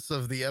premise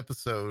of the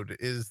episode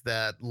is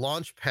that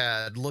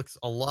Launchpad looks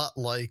a lot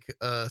like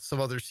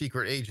some other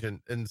secret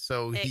agent, and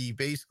so he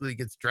basically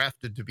gets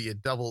drafted to be a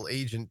double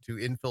agent to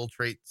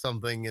infiltrate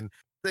something, and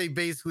they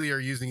basically are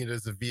using it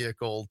as a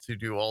vehicle to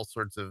do all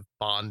sorts of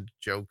Bond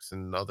jokes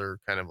and other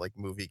kind of like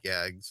movie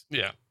gags.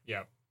 Yeah,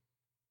 yeah.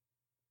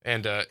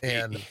 and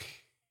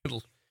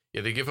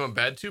yeah, they give him a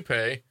bad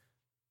toupee,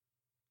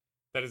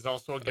 That is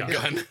also a a gun.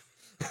 gun.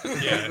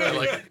 Yeah,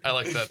 I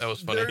like that. That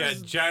was funny. Yeah,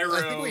 Gyro.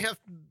 I think we have.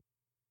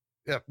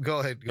 Yeah, go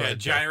ahead. Go Yeah, ahead.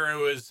 Jeff.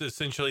 Gyro is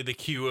essentially the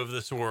Q of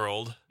this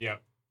world. Yeah.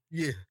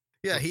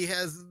 Yeah, he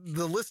has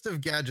the list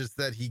of gadgets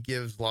that he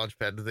gives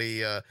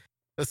Launchpad.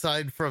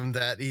 Aside from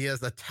that, he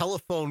has a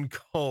telephone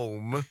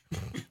comb,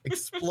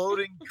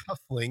 exploding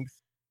cufflinks,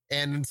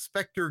 and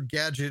Inspector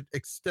Gadget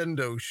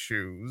extendo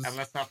shoes. And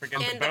let's not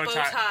forget And the the bow bow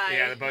tie. tie.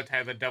 Yeah, the bow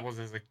tie that doubles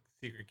as a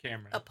secret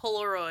camera. A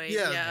Polaroid.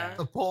 Yeah.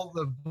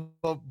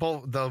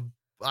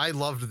 I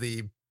loved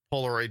the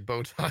Polaroid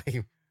bow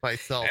tie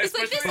myself. It's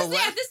like, Especially-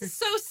 this is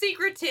so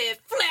secretive.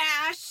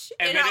 Flash!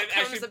 And And, then out it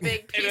comes actually- a big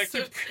and piece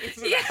it of...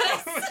 actually-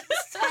 Yes!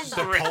 The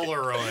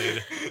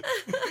Polaroid.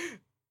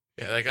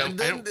 Yeah, like And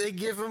then they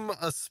give him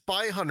a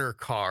spy hunter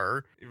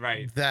car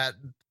Right. that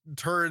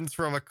turns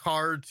from a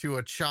car to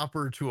a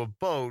chopper to a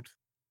boat,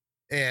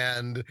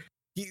 and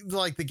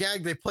like the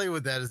gag they play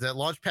with that is that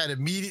Launchpad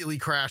immediately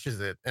crashes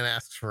it and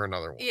asks for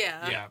another one.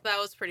 Yeah, Yeah. that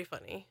was pretty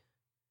funny.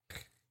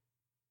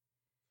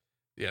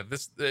 Yeah,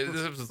 this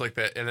episode's like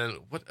that. And then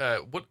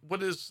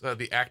what is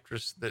the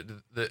actress that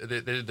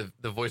did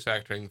the voice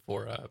acting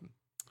for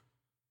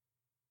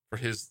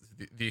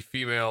the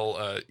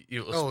female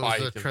evil spy?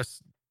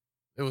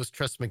 It was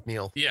Tress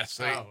McNeil. Yes,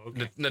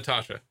 okay.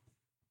 Natasha.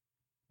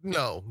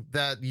 No,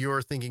 that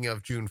you're thinking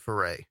of June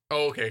Foray.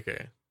 Oh, okay.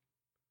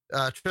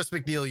 Tress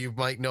McNeil, you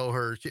might know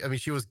her.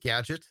 She was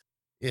Gadget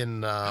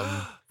in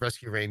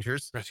Rescue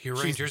Rangers. Rescue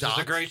She's Rangers is a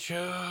Dot. great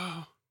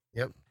show.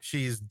 Yep.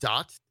 She's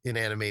Dot in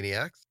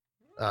Animaniacs.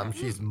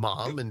 She's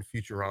Mom in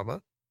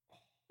Futurama.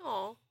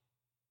 Oh,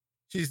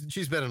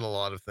 She's been in a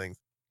lot of things.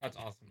 That's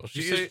awesome. Well,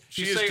 She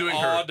she is say doing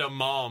aw her. to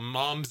mom.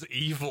 Mom's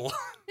evil.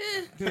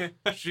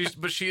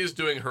 She is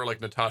doing her like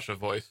Natasha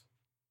voice.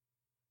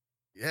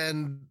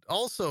 And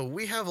also,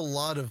 we have a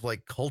lot of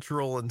like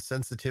cultural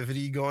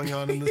insensitivity going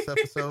on in this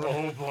episode.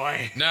 Oh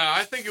boy. No,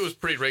 I think it was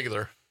pretty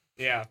regular,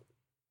 Yeah.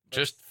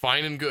 just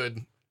fine and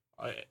good.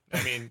 I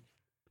mean,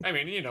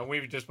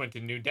 we just went to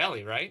New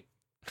Delhi, right?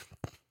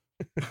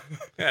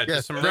 Yeah,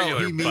 just some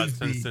regular he means butts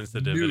the and New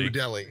sensitivity.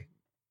 Delhi.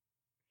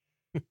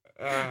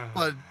 Uh,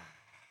 But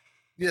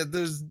yeah,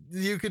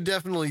 you could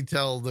definitely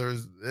tell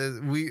there's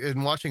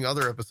in watching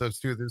other episodes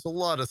too, there's a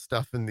lot of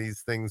stuff in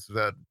these things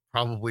that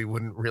probably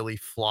wouldn't really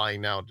fly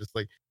now. Just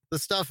like the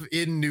stuff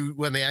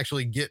when they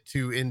actually get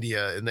to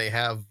India and they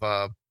have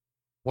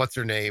what's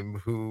her name,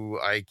 who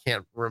I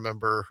can't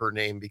remember her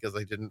name because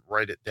I didn't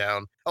write it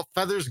down. Oh,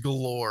 Feathers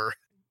Galore.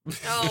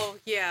 oh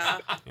yeah.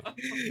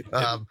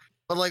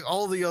 But like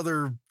all the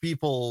other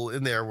people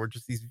in there were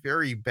just these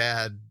very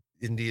bad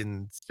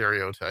Indian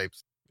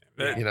stereotypes.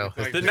 Yeah. You know,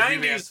 Like, The they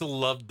really 90s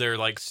loved their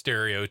like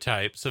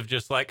stereotypes of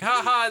just like,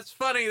 haha, it's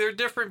funny. They're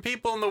different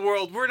people in the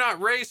world. We're not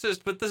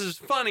racist, but this is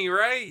funny,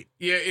 right?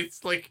 Yeah,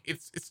 it's like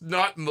it's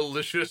not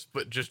malicious,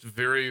 but just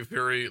very,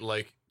 very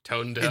like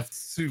tone deaf. It's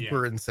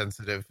super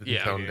insensitive and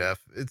Yeah, tone deaf.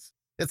 It's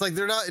like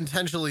they're not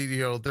intentionally,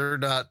 they're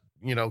not,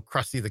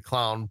 Krusty the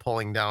Clown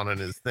pulling down on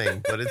his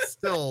thing, but it's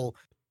still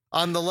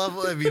on the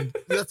level. I mean,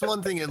 that's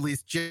one thing at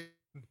least.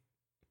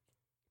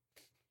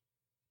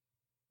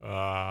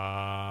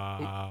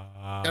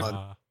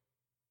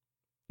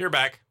 You're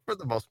back. For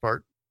the most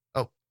part.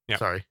 Oh, Yeah.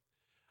 sorry.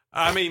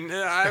 I mean,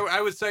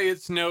 I would say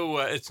it's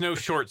no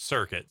short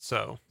circuit.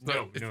 So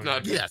It's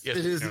not. Yes, it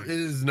is. It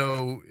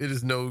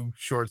is no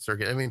short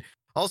circuit. I mean,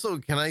 also,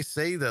 can I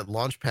say that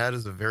Launchpad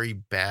is a very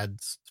bad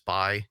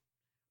spy?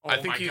 oh I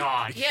think my he-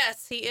 god.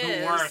 Yes, he The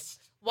is. worst.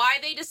 Why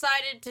they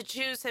decided to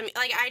choose him?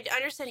 Like, I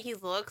understand he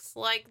looks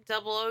like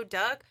 00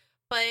 Duck,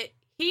 but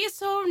he is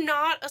so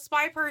not a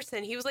spy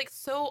person. He was like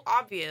so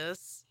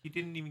obvious. He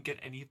didn't even get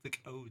any of the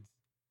codes.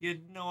 He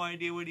had no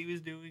idea what he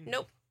was doing.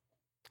 Nope.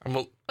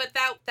 But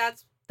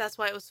that's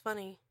why it was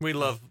funny. We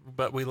love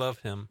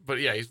him. But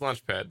yeah, he's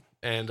Launchpad,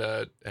 and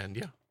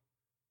yeah,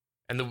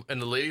 and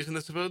the ladies in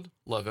this episode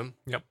love him.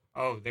 Yep.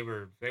 Oh, they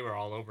were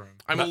all over him.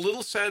 I'm a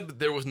little sad that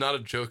there was not a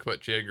joke about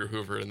J. Edgar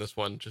Hoover in this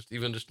one, just a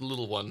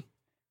little one.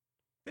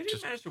 They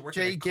didn't manage to work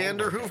J.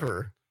 Gander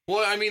Hoover.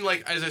 Well, I mean,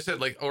 like as I said,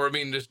 like, or I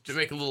mean, just to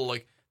make a little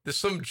like, there's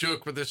some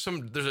joke where there's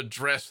a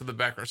dress in the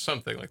background,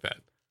 something like that.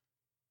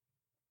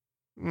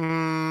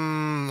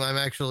 I'm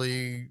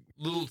actually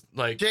Little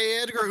like J.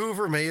 Edgar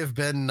Hoover may have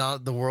been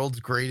not the world's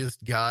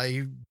greatest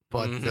guy,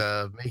 but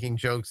making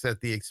jokes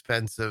at the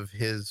expense of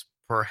his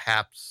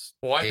perhaps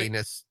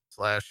anus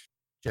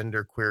 /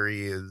 gender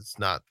query is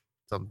not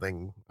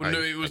something. Well,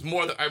 no, it was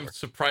more that I'm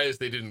surprised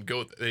they didn't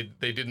go. They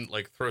didn't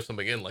like throw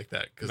something in like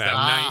that because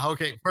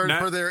okay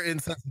for their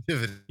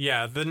insensitivity.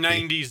 Yeah, the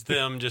 '90s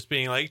them just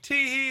being like,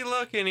 "Tee,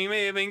 look, and he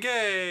may have been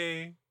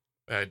gay."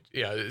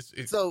 Yeah,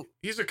 it's So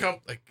he's a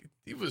couple like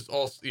he was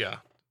also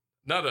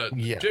not a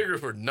J.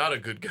 Grifford, not a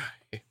good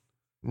guy.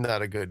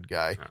 Not a good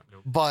guy.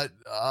 Nope. But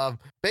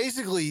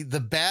basically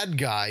the bad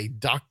guy,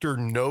 Dr.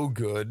 No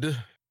Good.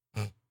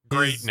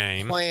 Great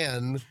name.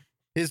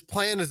 His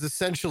plan is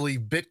essentially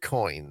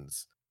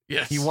Bitcoins.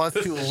 Yes. He wants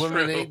this to is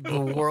eliminate true. the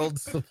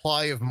world's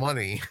supply of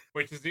money.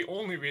 Which is the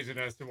only reason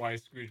as to why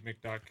Scrooge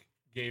McDuck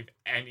gave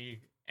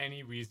any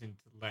reason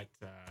to let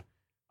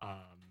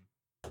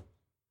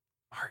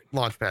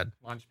Launchpad.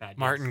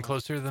 Martin, yes.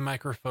 closer to the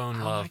microphone,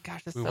 Oh love. my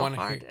gosh, it's we so wanna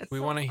hard. we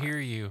want to hear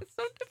you. It's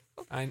so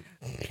difficult.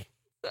 It's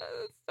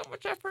so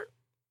much effort.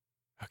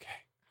 Okay.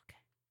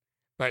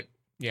 But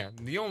yeah,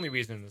 the only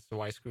reason as to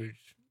why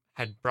Scrooge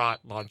had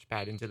brought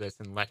Launchpad into this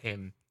and let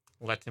him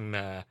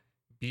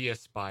be a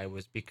spy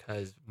was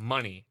because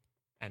money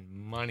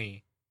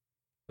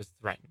was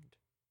threatened.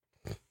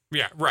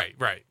 Yeah, right.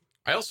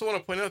 I also want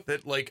to point out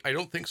that like I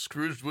don't think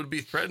Scrooge would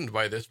be threatened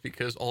by this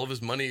because all of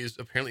his money is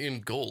apparently in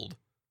gold.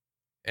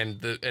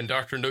 And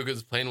Dr. No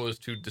Good's plan was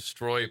to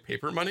destroy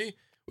paper money,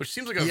 which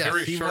seems like a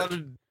very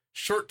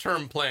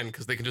short-term plan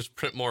because they can just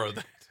print more of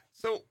that.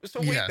 So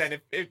wait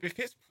then, if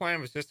his plan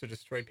was just to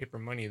destroy paper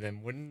money,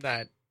 then wouldn't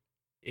that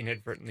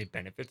inadvertently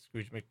benefit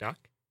Scrooge McDuck?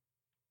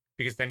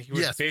 Because then he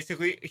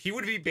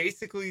would be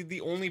basically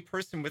the only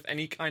person with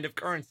any kind of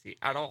currency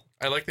at all.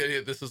 I like the idea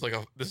that this is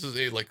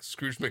a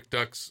Scrooge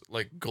McDuck's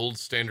like gold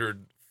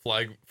standard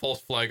false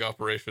flag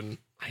operation.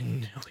 I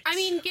know it. I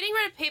mean, getting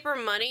rid of paper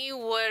money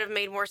would have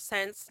made more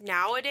sense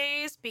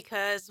nowadays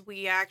because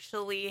we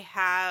actually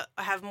have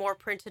more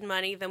printed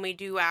money than we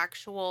do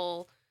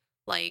actual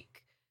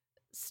like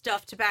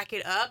stuff to back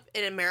it up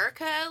in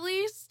America, at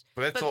least.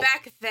 But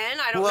back then,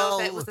 I don't know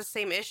if that was the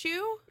same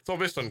issue. It's all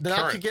based on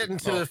Not to get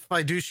into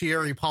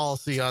fiduciary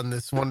policy on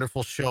this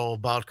wonderful show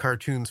about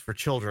cartoons for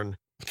children.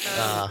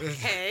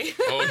 Okay.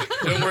 Oh,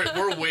 no,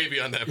 we're way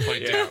beyond that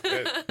point. Yeah.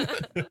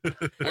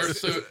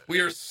 We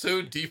are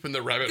so deep in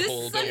the rabbit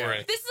hole. Don't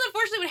worry. This is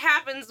unfortunately what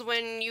happens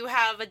when you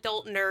have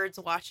adult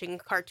nerds watching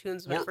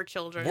cartoons meant for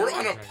children. We're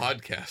on a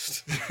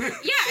podcast. Yeah,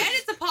 and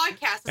it's a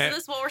podcast. Isn't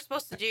this what we're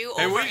supposed to do?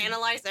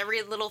 Overanalyze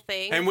every little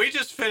thing. And we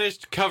just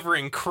finished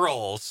covering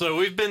Kroll, so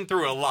we've been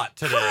through a lot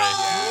today.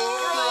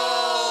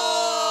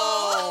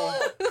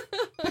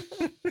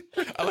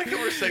 I like how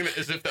we're saying that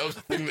as if that was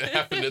the thing that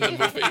happened in the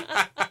movie.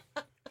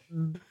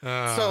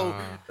 So,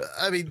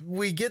 I mean,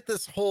 we get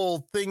this whole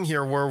thing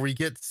here where we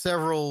get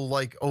several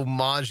like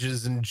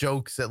homages and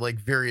jokes at like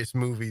various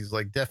movies,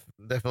 like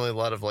definitely a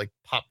lot of like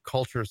pop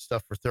culture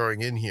stuff we're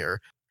throwing in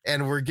here.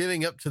 And we're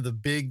getting up to the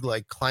big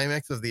like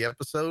climax of the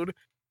episode,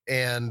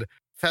 and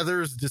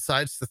Feathers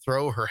decides to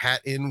throw her hat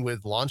in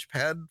with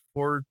Launchpad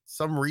for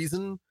some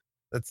reason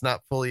that's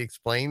not fully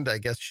explained. I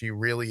guess she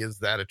really is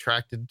that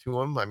attracted to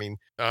him. I mean,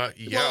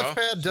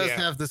 Launchpad does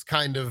have this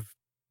kind of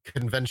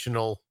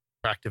conventional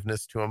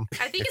attractiveness to him.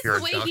 I think it's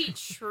the way he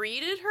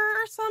treated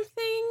her or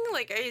something.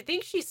 Like, I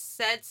think she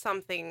said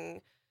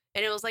something,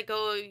 and it was like,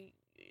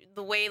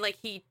 the way, like,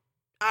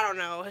 I don't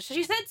know.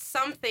 She said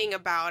something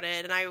about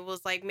it, and I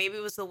was like, maybe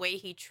it was the way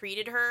he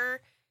treated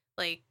her.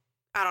 Like,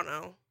 I don't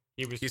know.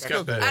 He's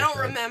got that. I don't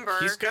remember.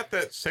 He's got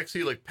that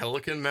sexy, like,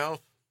 pelican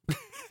mouth.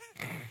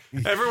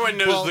 Everyone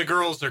knows the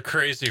girls are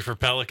crazy for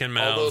pelican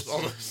mouths.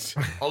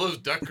 All those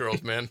duck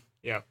girls, man.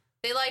 Yeah.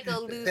 They like a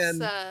loose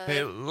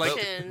they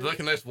like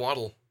a nice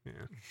waddle.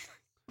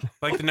 Yeah.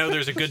 Like to know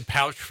there's a good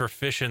pouch for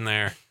fish in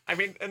there. I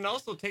mean, and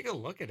also take a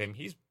look at him.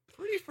 He's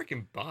pretty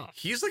freaking buff.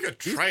 He's like a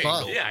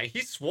triangle. Yeah,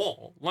 he's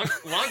swole.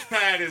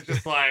 Launchpad is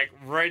just like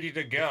ready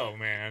to go,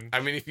 man. I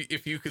mean,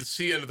 if you could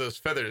see under those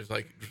feathers,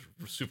 like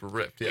super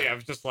ripped. Yeah, I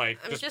was just like,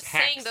 I'm just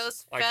pecs, saying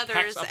those like,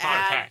 feathers pecs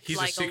add He's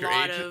like a secret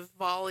lot agent. of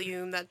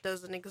volume that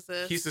doesn't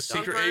exist. He's a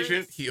secret on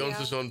agent. birds. He owns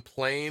his own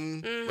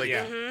plane.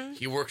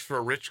 He works for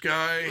a rich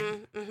guy.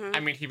 Mm-hmm.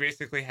 I mean, he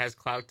basically has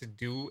clout to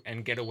do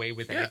and get away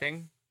with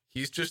anything.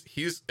 He's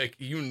like,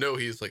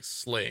 he's like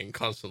slaying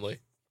constantly.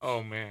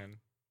 Oh man.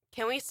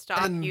 Can we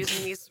stop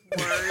using these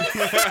words?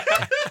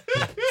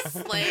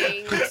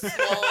 Slaying,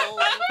 swole.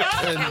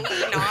 Can we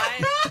not?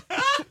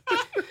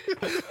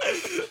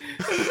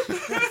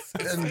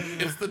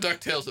 It's the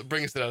Ducktales that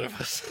brings it out of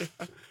us.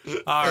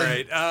 All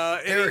right.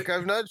 Eric,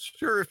 I'm not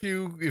sure if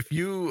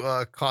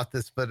you caught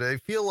this, but I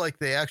feel like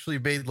they actually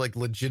made like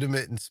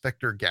legitimate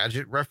Inspector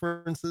Gadget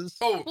references.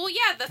 Oh, Well,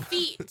 yeah, the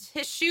feet.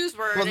 His shoes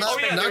were. Well, an not,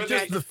 Inspector not just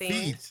Gadget the thing.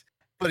 feet,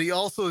 but he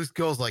also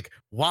goes like,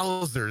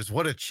 "Wowzers,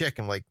 what a chick!"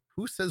 I'm like,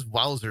 who says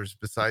 "wowzers"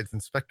 besides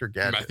Inspector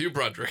Gadget? Matthew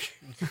Broderick.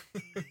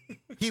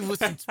 He was.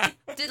 Did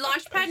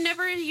Launchpad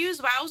never use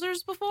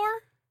wowzers before?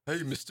 Hey,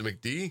 Mr.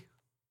 McD.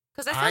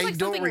 Because that I sounds like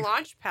don't something re-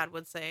 Launchpad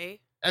would say.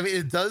 I mean,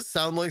 it does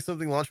sound like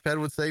something Launchpad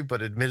would say,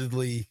 but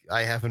admittedly,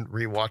 I haven't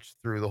rewatched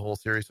through the whole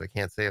series, so I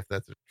can't say if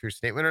that's a true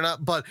statement or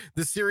not. But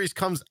the series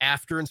comes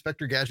after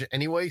Inspector Gadget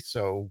anyway,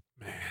 so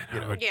Man, you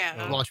know,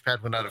 Yeah.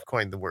 Launchpad would not have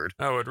coined the word.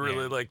 I would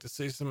really like to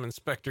see some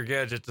Inspector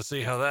Gadget to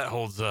see how that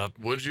holds up.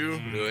 Would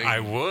you? Really? I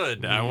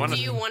would. I want Do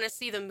to. you want to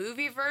see the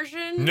movie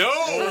version? No.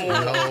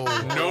 No.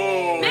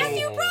 No.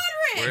 Matthew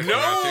Where's Broderick. No!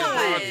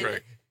 Matthew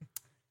Broderick?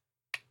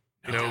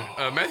 You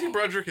know, Matthew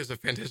Broderick is a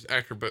fantastic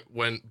actor, but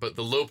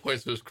the low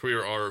points of his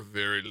career are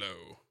very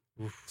low.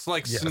 It's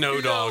like Yeah. Snow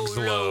Dogs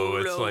low.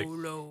 It's like.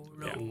 low.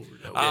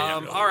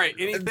 All right.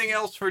 Anything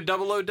else for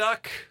Double O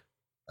Duck?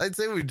 I'd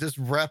say we just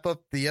wrap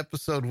up the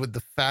episode with the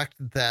fact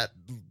that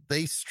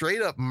they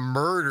straight up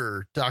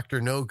murder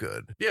Dr. No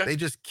Good. Yeah. They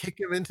just kick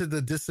him into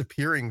the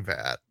disappearing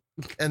vat.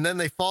 And then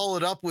they follow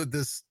it up with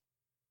this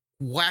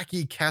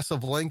wacky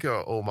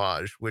Casablanca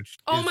homage, which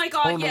Oh is my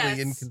God, totally yes.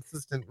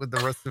 inconsistent with the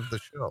rest of the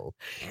show.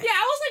 Yeah,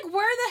 I was like,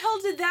 where the hell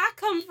did that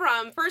come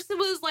from? First it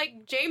was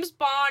like James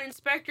Bond,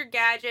 Inspector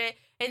Gadget,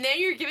 and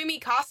then you're giving me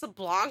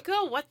Casablanca?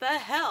 What the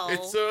hell?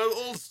 It's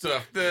old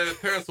stuff. The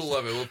parents will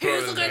love it. We'll throw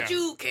Here's it in look there. at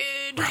you,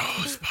 kid.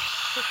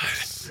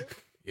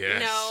 Yes.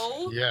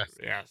 No. Yes.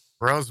 Yes.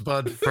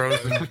 Rosebud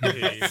frozen.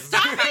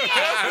 Stop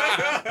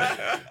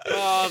it!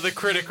 Oh, the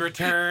critic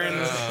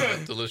returns.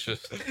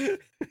 Delicious.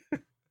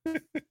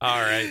 All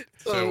right.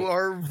 So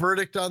our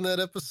verdict on that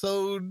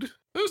episode. It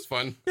was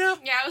fun. Yeah,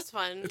 it was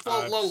fun. It's a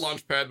little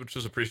launch pad, which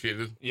was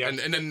appreciated. Yeah.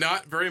 And then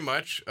not very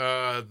much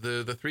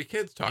the three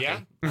kids talking. Yeah,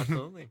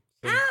 absolutely.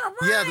 So,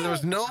 Yeah, there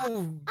was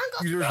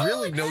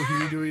really no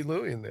Huey, Dewey,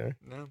 Louie in there.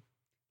 no.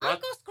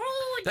 Uncle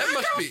Scrooge!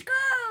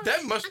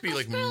 That must be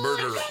like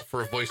murder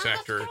for a voice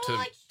actor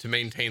to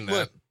maintain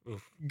that. Look,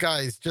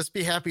 guys, just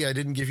be happy I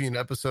didn't give you an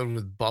episode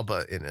with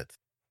Bubba in it.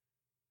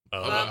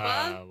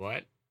 Bubba?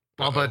 What?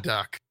 Bubba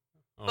Duck,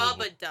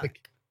 Bubba Duck.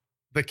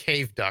 the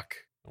cave duck.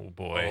 Oh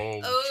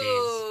boy.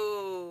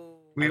 Oh.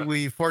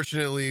 We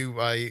fortunately,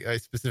 I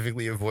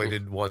specifically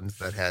avoided ones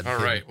that had. All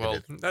him right, in well,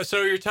 it.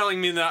 So you're telling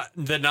me that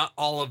not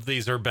all of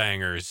these are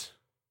bangers?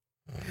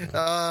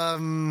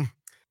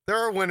 There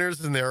are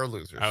winners and there are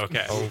losers.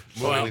 Okay.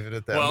 I'll leave it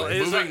at that. Well,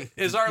 way.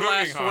 is our moving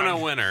last one a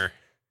on. winner?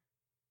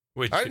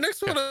 Which Our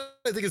next one, I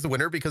think, is the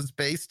winner because it's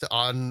based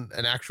on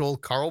an actual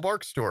Carl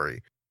Barks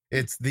story.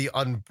 It's the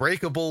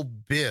Unbreakable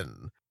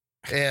Bin.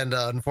 And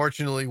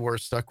unfortunately, we're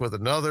stuck with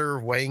another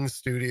Wang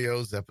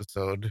Studios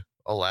episode,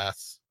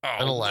 alas.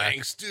 and Oh, alas.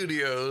 Lang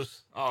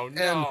Studios. Oh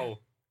no.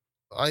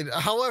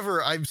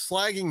 However, I'm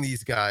slagging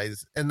these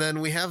guys, and then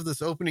we have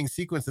this opening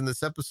sequence in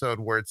this episode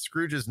where it's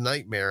Scrooge's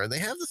nightmare, and they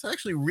have this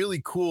actually really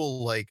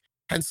cool, like,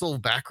 pencil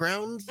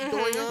backgrounds Mhm.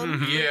 going on.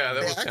 Mhm. Yeah, that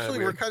They was kind of actually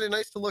were weird. kind of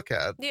nice to look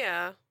at.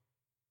 Yeah.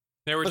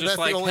 they were But just that's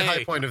like, the only high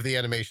hey, point of the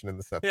animation in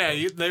this episode.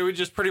 yeah, they would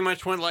just pretty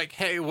much went like,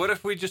 hey, what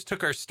if we just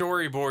took our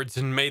storyboards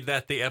and made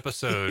that the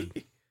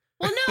episode?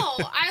 Well, no,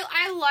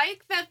 I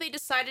like that they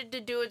decided to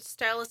do a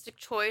stylistic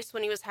choice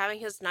when he was having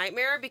his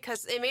nightmare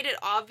because it made it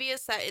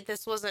obvious that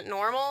this wasn't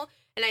normal,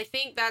 and I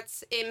think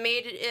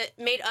it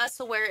made us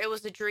aware it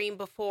was a dream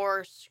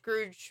before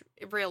Scrooge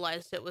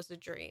realized it was a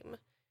dream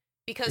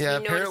because Yeah,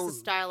 we noticed the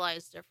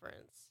stylized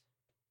difference.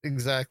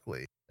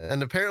 Exactly.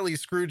 And apparently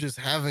Scrooge is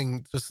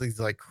having just these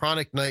like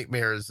chronic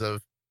nightmares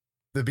of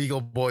the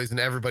Beagle Boys and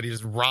everybody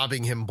just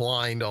robbing him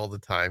blind all the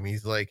time.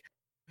 He's like,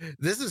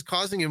 this is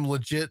causing him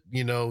legit,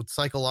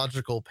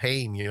 psychological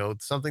pain.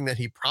 It's something that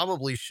he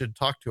probably should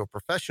talk to a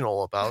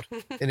professional about.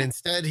 And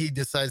instead he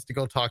decides to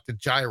go talk to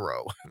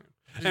Gyro.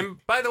 And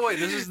by the way,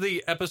 this is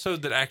the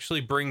episode that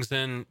actually brings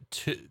in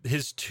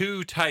his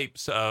two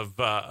types of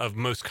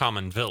most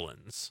common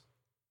villains.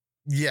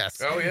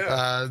 Yes. Oh,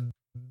 yeah.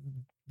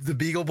 The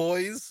Beagle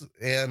Boys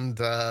and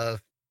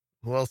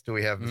who else do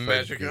we have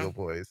besides the Magica? Beagle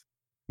Boys?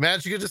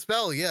 Magica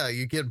Dispel. Yeah,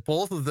 you get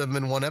both of them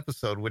in one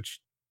episode, which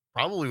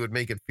probably would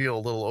make it feel a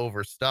little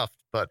overstuffed.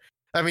 But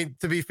I mean,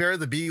 to be fair,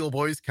 the Beagle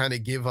Boys kind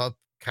of give up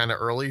kind of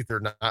early.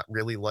 They're not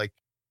really like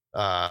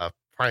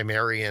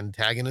primary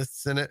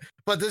antagonists in it.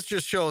 But this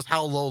just shows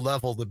how low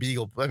level the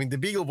Beagle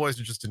Boys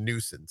are just a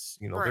nuisance.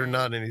 They're Right.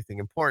 not anything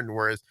important.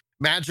 Whereas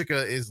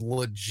Magica is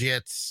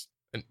legit.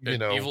 An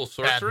bad evil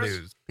sorceress.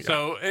 news.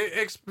 So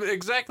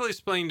exactly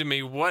explain to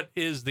me, what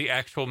is the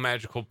actual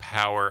magical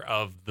power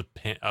of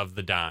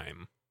the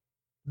dime?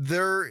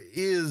 There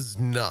is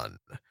none.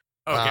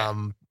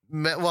 Okay.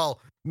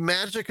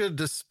 Magica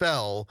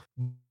Dispel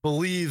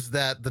believes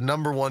that the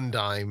number one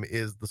dime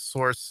is the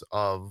source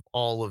of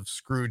all of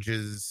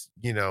Scrooge's,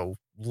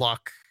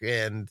 luck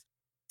and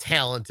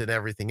talent and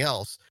everything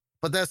else.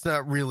 But that's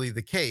not really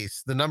the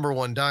case. The number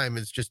one dime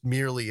is just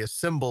merely a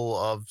symbol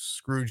of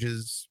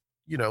Scrooge's,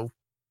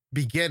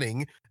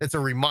 beginning. It's a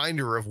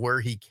reminder of where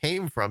he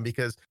came from,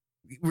 because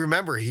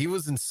remember, he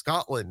was in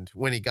Scotland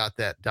when he got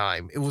that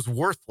dime. It was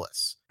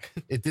worthless.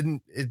 It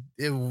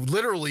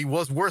literally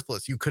was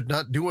worthless. You could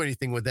not do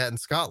anything with that in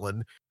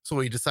Scotland. So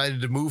he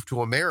decided to move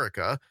to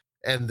America.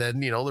 And then,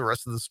 the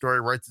rest of the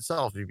story writes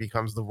itself. He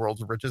becomes the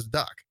world's richest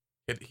duck.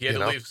 He had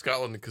to leave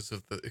Scotland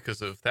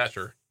because of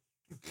Thatcher.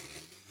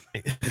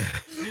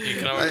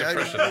 Economic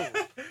depression.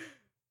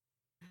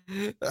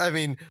 I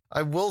mean,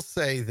 I will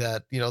say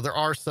that, there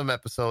are some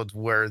episodes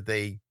where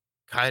they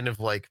kind of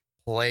like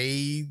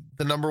play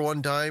the number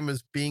one dime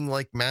as being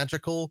like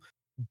magical,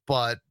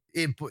 but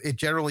it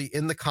generally,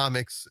 in the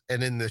comics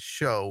and in the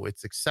show,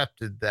 it's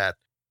accepted that,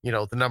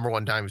 the number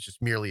one dime is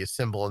just merely a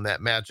symbol, and that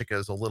Magica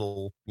is a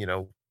little,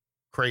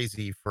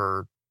 crazy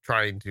for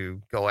trying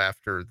to go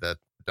after that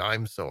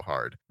dime so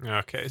hard.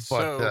 Okay,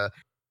 But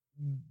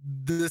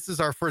this is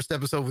our first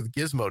episode with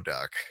Gizmo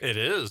Duck. it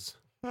is.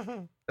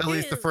 At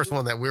least the first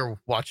one that we're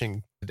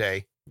watching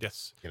today.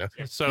 Yes.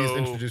 So he was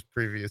introduced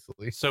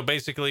previously. So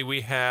basically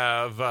we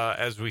have,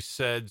 as we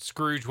said,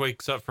 Scrooge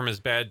wakes up from his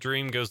bad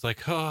dream, goes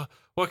like, oh,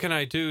 what can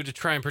I do to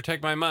try and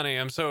protect my money?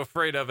 I'm so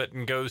afraid of it,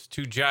 and goes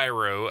to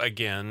Gyro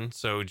again,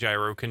 so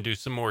Gyro can do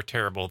some more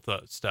terrible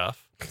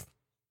stuff.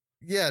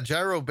 Yeah,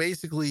 Gyro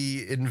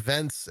basically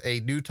invents a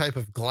new type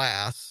of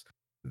glass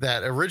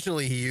that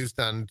originally he used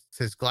on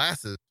his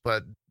glasses,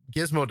 but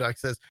Gizmo Duck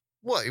says,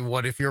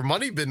 what if your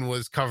money bin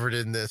was covered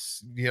in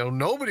this?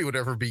 Nobody would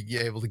ever be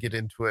able to get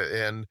into it.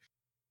 And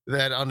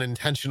that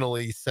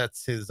unintentionally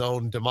sets his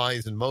own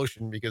demise in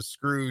motion, because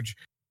Scrooge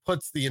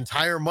puts the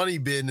entire money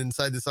bin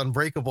inside this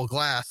unbreakable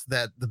glass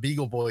that the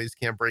Beagle Boys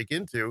can't break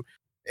into.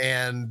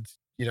 And,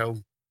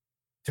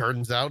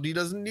 turns out he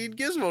doesn't need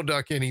Gizmo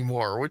Duck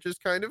anymore, which is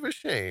kind of a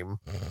shame.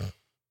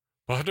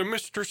 But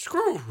Mr.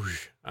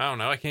 Scrooge, I don't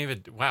know. I can't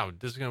even. Wow,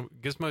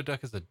 Gizmo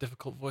Duck is a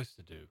difficult voice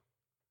to do.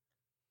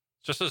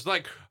 Just as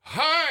like,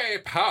 high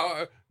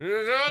power,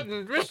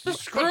 Mr.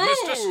 Scrooge.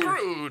 Mr.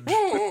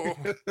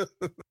 Scrooge.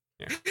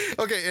 Yeah.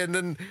 Okay, and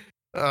then,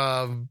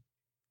 I'm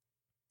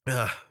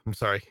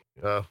sorry.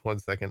 1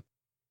 second.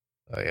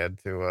 I had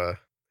to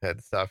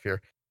stop here.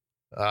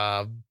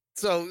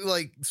 So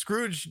like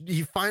Scrooge,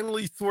 he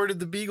finally thwarted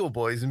the Beagle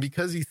Boys, and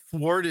because he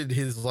thwarted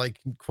his like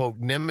quote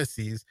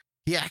nemesis,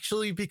 he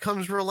actually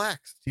becomes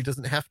relaxed. He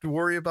doesn't have to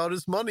worry about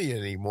his money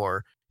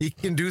anymore. He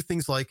can do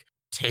things like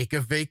take a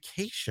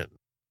vacation.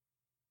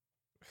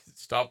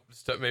 Stop,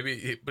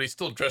 maybe, but he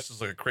still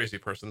dresses like a crazy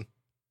person.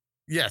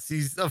 Yes,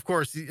 he's, of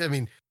course, I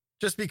mean,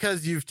 just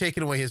because you've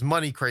taken away his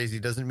money crazy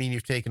doesn't mean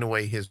you've taken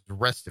away his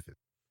rest of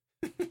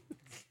it.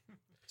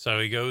 So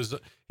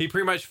he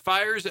pretty much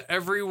fires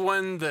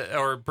everyone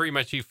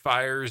he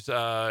fires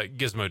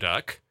Gizmo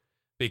Duck,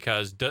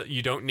 because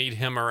you don't need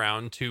him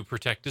around to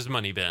protect his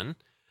money bin.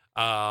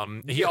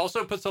 He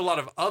also puts a lot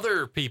of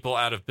other people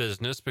out of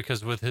business,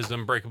 because with his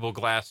unbreakable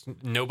glass,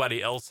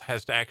 nobody else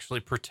has to actually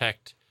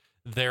protect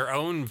their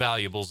own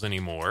valuables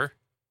anymore.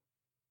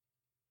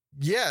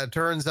 Yeah, it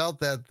turns out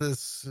that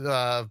this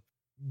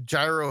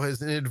Gyro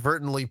has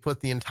inadvertently put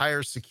the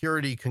entire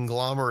security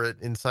conglomerate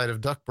inside of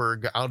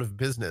Duckburg out of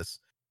business.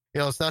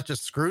 It's not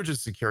just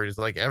Scrooge's security, it's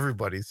like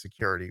everybody's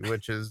security,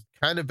 which is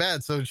kind of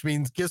bad. So which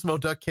means Gizmo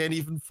Duck can't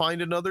even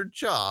find another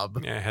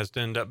job. Yeah, it has to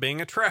end up being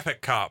a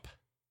traffic cop.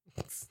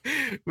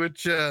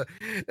 Which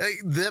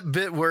that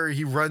bit where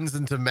he runs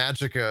into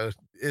Magica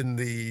in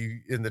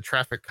the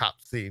traffic cop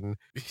scene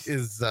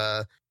is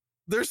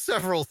there's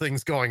several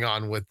things going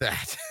on with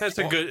that. It's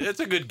a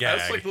good gag.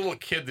 That's like the little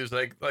kid who's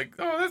like, oh,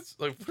 that's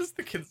like, what's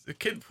the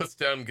kid puts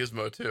down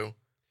Gizmo too.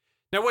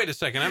 Now wait a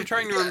second. I'm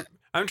trying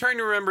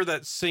to remember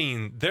that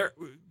scene.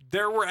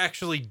 There were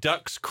actually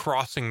ducks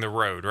crossing the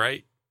road,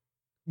 right?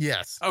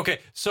 Yes. Okay,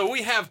 so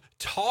we have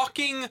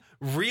talking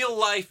real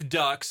life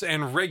ducks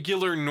and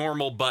regular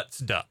normal butts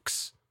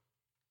ducks.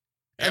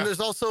 And there's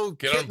also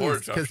Get on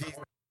board, kittens, because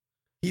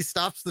he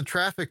stops the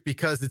traffic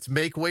because it's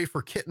make way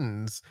for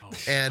kittens.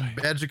 And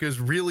Magica's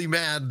really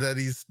mad that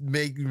he's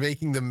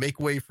making them make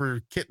way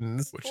for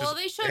kittens.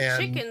 They showed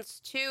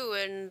chickens too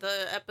in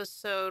the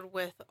episode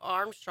with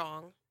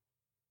Armstrong.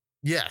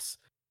 Yes.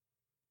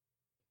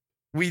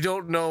 We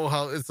don't know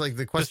how. It's like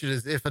the question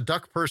is, if a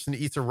duck person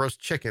eats a roast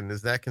chicken,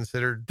 is that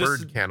considered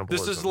bird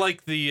cannibalism? This is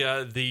like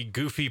the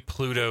goofy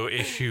Pluto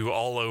issue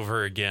all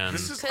over again.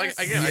 This is like,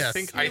 again, yes. I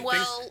think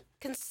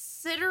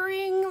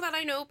considering that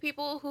I know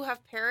people who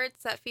have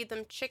parrots that feed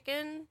them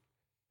chicken,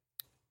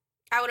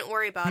 I wouldn't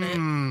worry about it.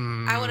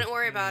 I wouldn't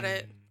worry about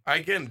it.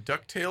 Again,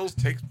 Ducktales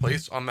takes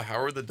place on the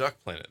Howard the Duck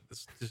planet.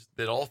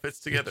 It all fits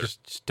together.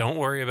 Just don't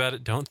worry about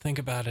it. Don't think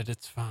about it.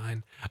 It's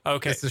fine.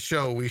 Okay. It's a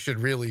show. We should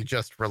really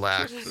just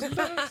relax.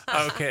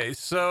 Okay,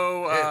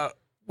 so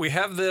we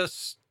have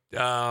this.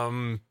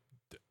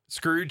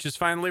 Scrooge is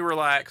finally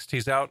relaxed.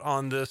 He's out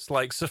on this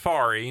like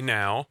safari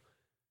now,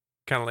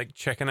 kind of like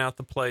checking out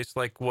the place,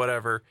 like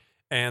whatever.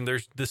 And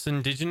there's this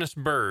indigenous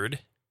bird,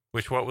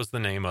 what was the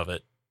name of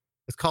it?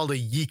 It's called a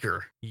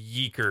yeeker.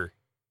 Yeeker.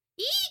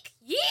 Yeek,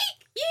 yeek,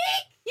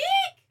 yeek,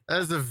 yeek. That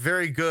is a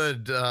very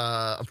good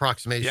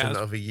approximation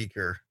of a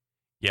yeeker.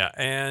 Yeah,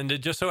 and it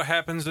just so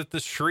happens that the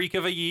shriek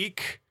of a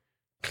yeek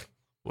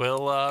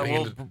will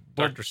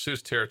Dr.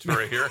 Seuss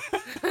territory here.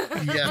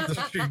 Yeah,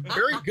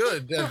 very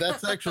good.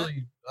 That's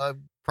actually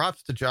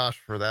props to Josh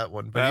for that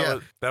one.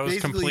 But that was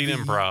complete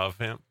basically improv.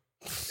 Yeah.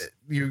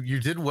 you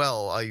did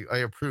well. I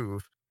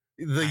approve.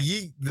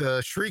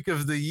 The shriek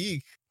of the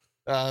yeek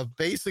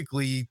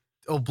basically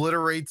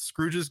obliterates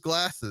Scrooge's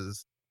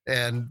glasses,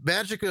 and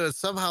Magica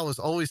somehow is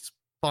always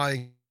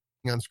spying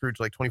on Scrooge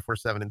like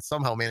 24/7, and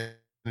somehow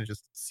manages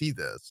to see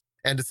this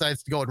and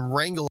decides to go and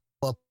wrangle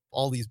up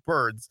all these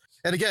birds.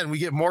 And again, we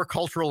get more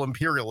cultural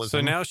imperialism.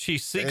 So now she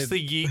seeks the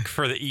yeek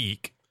for the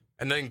eek.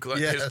 And then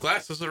his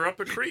glasses are up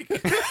a creek.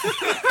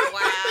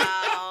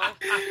 Wow.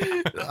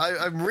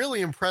 I'm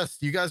really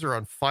impressed. You guys are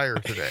on fire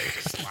today.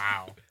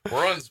 Wow.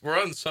 We're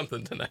on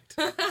something tonight.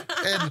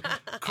 And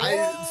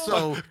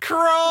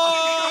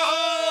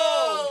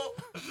Crawl!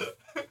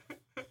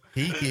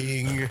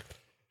 Peeking.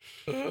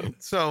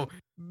 So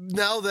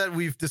now that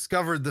we've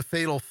discovered the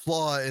fatal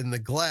flaw in the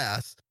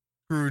glass,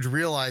 Scrooge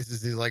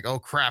realizes he's like, oh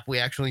crap, we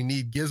actually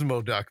need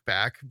Gizmo Duck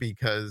back,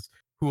 because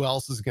who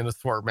else is going to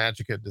thwart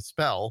Magica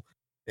Dispel?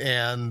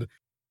 And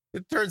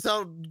it turns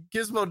out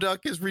Gizmo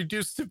Duck is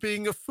reduced to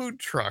being a food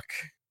truck.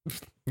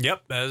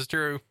 Yep, that is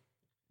true.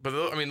 But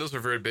those are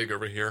very big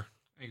over here.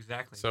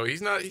 Exactly. So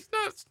he's not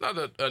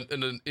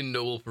in an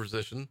ignoble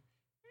position.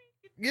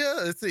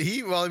 Yeah,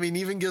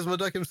 even Gizmo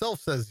Duck himself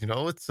says,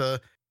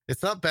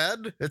 it's not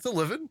bad. It's a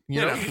living.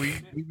 You know,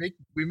 we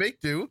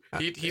make do.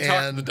 He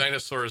talked to the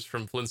dinosaurs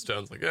from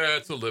Flintstones, like,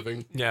 it's a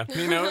living. Yeah,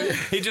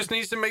 he just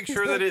needs to make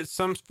sure that it's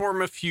some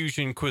form of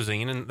fusion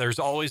cuisine, and there's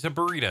always a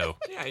burrito.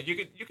 Yeah,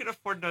 you could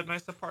afford a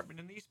nice apartment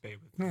in the East Bay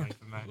with nice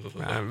amount.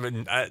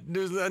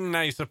 There's a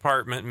nice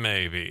apartment,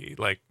 maybe.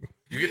 Like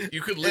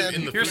you could live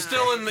in the. You're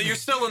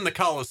still in the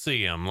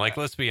Coliseum. Like,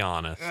 let's be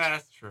honest.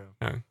 That's true.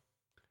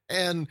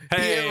 And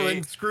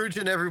when Scrooge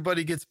and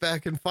everybody gets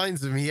back and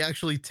finds him, he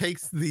actually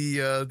takes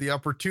the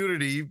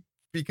opportunity,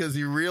 because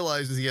he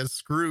realizes he has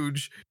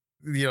Scrooge,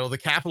 the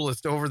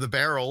capitalist, over the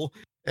barrel,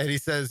 and he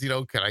says,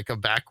 can I come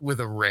back with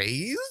a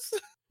raise?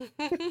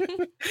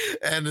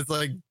 And it's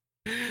like,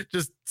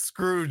 just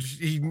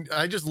Scrooge.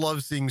 I just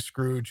love seeing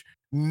Scrooge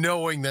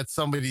knowing that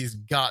somebody's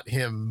got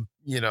him,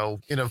 in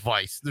a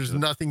vice. There's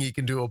nothing he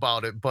can do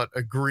about it but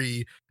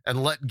agree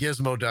and let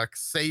Gizmo Duck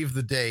save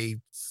the day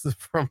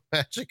from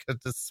Magica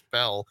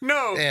Dispel.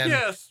 No,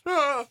 yes,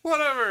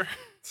 whatever.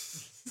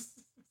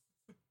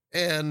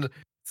 And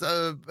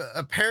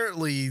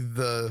apparently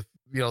the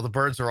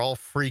birds are all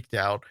freaked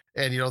out,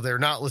 and they're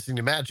not listening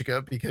to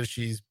Magica because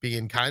she's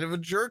being kind of a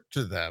jerk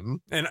to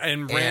them, and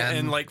ran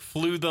and like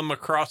flew them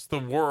across the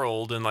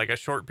world in like a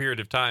short period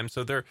of time,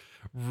 so they're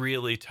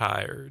really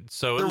tired.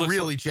 So they're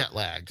really jet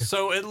lagged.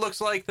 So it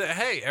looks like that.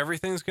 Hey,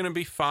 everything's gonna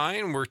be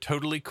fine. We're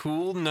totally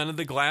cool. None of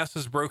the glass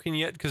is broken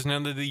yet because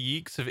none of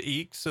the yeeks have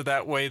eked. So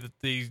that way that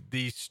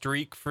the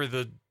streak for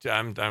the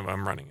I'm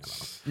running it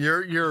off.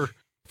 You're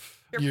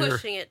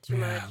pushing it too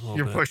much.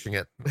 You're pushing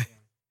it.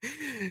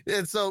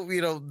 And so,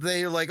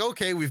 they're like,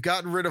 okay, we've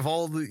gotten rid of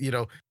all the,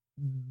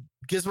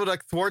 Gizmo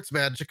Duck thwarts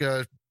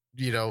Magica,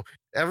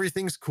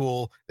 everything's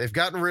cool. They've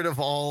gotten rid of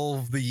all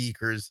of the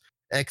Yeekers,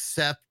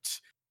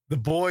 except the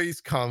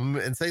boys come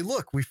and say,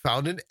 look, we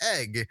found an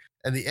egg.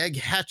 And the egg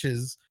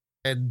hatches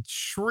and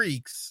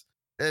shrieks.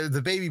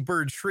 The baby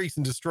bird shrieks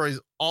and destroys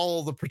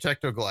all the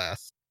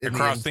protectoglass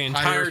across the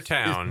entire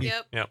town.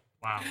 Yep.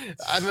 Wow.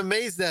 I'm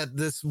amazed that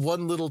this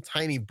one little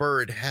tiny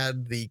bird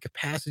had the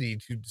capacity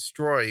to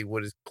destroy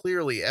what is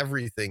clearly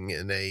everything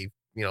in a,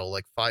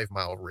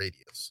 5-mile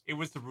radius. It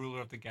was the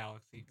ruler of the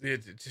galaxy. The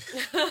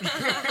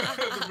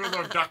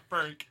ruler of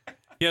Duckburg.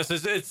 Yes,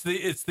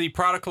 it's the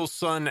prodigal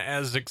son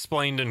as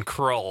explained in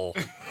Krull.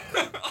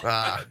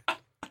 I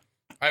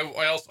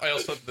also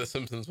like The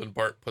Simpsons when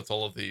Bart puts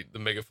all of the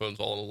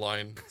megaphones all in a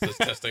line, says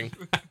testing.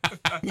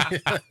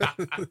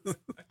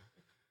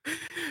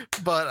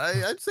 But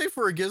I'd say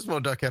for a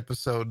Gizmo Duck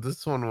episode,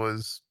 this one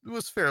was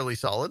fairly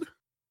solid.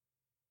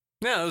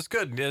 Yeah, it was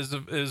good.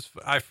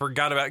 I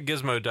forgot about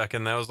Gizmo Duck,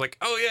 and I was like,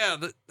 oh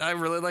yeah, I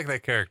really like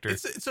that character.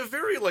 It's a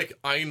very like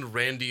Ayn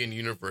Randian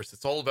universe.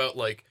 It's all about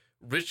like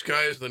rich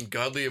guys with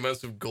ungodly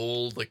amounts of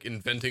gold, like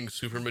inventing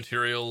super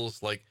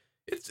materials. Like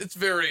it's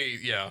very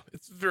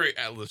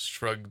Atlas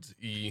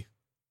Shrugged-y.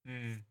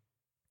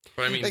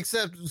 But I mean,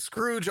 except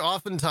Scrooge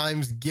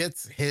oftentimes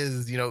gets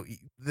his,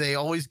 they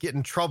always get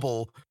in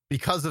trouble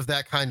because of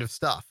that kind of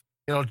stuff.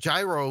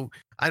 Gyro,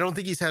 I don't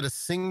think he's had a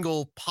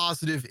single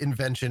positive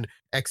invention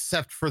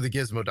except for the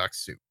Gizmo Duck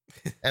suit.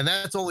 And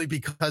that's only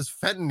because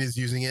Fenton is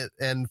using it,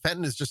 and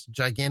Fenton is just a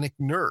gigantic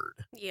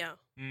nerd. Yeah.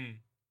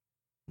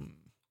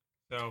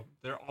 So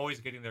they're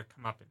always getting their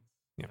comeuppance.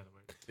 Yeah.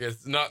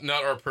 It's not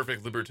our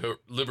perfect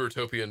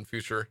libertopian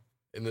future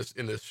in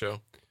this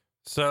show.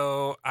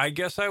 So I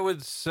guess I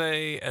would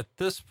say at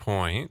this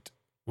point,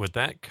 with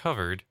that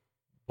covered,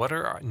 what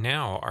are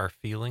now our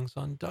feelings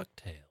on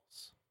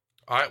DuckTales?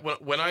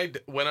 When I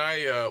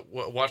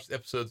watched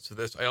episodes to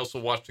this, I also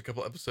watched a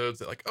couple episodes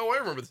that like, I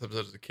remember this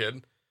episode as a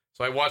kid.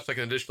 So I watched like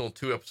an additional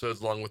 2 episodes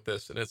along with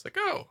this, and it's like,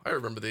 I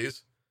remember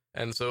these.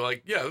 And so,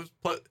 like, yeah, it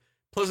was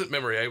pleasant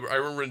memory. I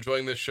remember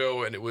enjoying this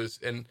show,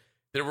 and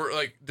there were,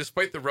 like,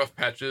 despite the rough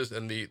patches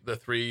and the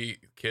three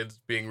kids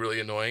being really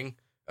annoying,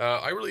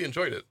 I really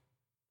enjoyed it.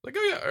 Like,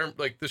 oh yeah,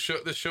 like this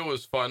show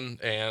was fun,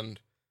 and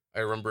I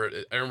remember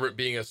it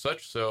being as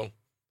such, so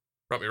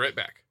brought me right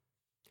back.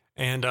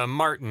 And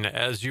Martin,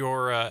 as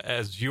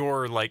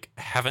your like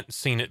haven't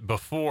seen it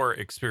before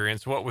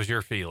experience, what was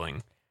your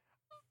feeling?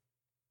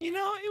 You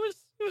know, it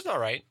was all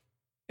right.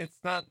 It's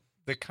not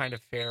the kind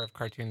of fare of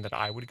cartoon that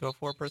I would go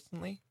for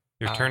personally.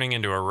 You're turning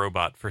into a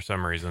robot for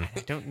some reason.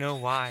 I don't know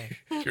why.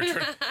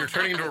 You're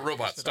turning into a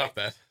robot. Stop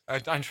that.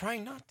 I'm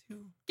trying not to.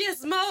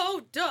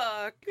 Gizmo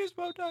Duck.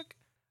 Gizmo Duck.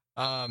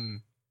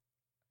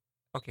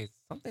 Okay,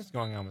 something's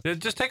going on with.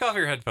 Just take off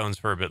your headphones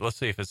for a bit. Let's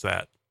see if it's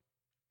that.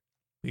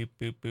 Boop,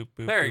 boop, boop,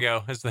 boop. There boop. you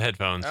go. It's the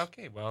headphones.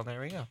 Okay, well, there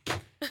we go.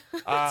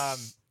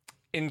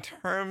 In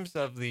terms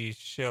of the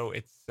show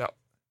itself,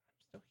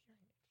 I'm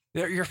still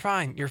hearing it. You're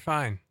fine. You're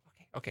fine.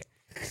 Okay.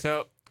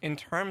 So, in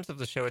terms of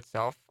the show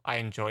itself, I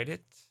enjoyed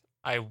it.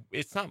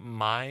 It's not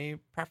my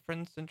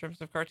preference in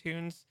terms of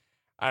cartoons.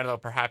 I don't know.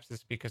 Perhaps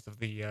it's because of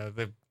the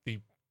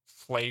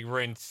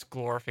flagrant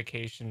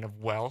glorification of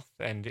wealth,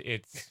 and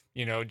it's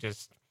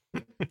just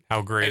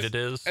how great it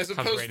is, as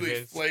opposed to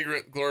the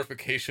flagrant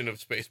glorification of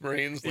Space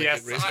Marines. Like,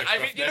 yes, I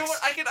mean, you know what?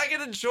 I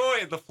can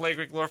enjoy the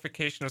flagrant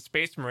glorification of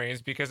Space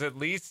Marines because at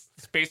least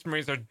Space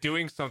Marines are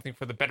doing something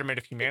for the betterment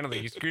of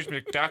humanity. Scrooge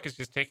McDuck is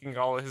just taking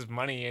all of his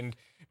money and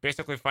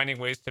basically finding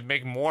ways to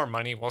make more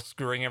money while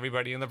screwing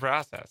everybody in the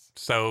process.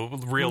 So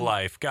real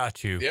life,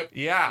 got you. Yep.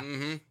 Yeah.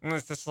 Mm-hmm. And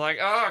it's just like,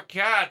 oh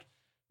God.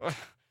 Martin,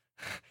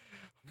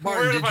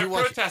 Where are did my you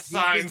watch protest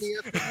signs?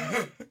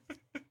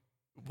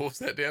 What was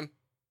that, Dan?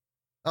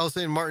 I was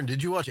saying, Martin,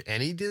 did you watch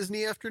any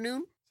Disney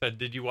Afternoon? Said,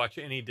 did you watch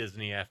any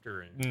Disney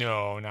afternoon?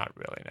 No, not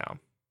really. No.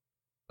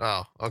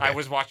 Oh, okay. I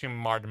was watching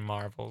Martin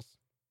Marvels.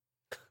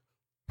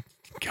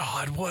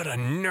 God, what a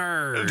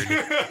nerd!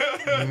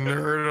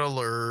 Nerd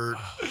alert.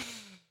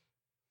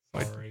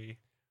 Sorry.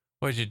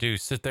 What'd you do?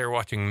 Sit there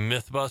watching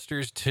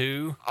Mythbusters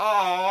too? Oh,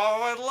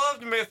 I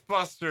loved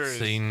Mythbusters.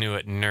 See, knew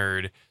it,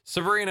 nerd.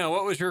 Sabrina,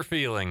 what was your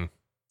feeling?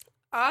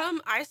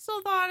 I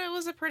still thought it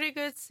was a pretty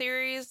good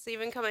series,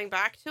 even coming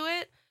back to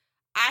it.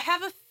 I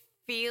have a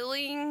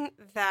feeling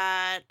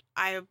that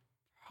I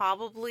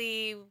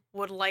probably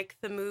would like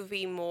the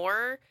movie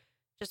more,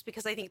 just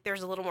because I think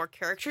there's a little more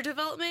character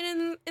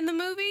development in the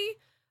movie.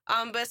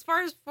 But as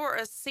far as for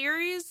a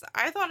series,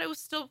 I thought it was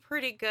still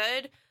pretty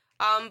good.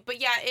 But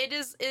yeah, it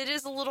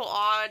is a little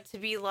odd to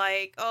be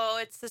like, oh,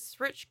 it's this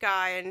rich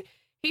guy, and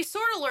he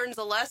sort of learns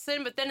a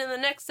lesson, but then in the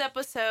next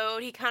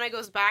episode, he kind of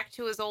goes back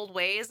to his old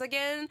ways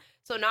again.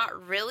 So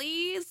not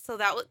really. So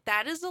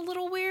that is a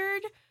little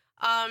weird.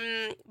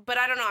 But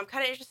I don't know. I'm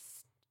kind of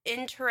just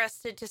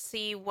interested to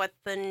see what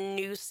the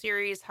new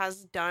series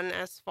has done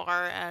as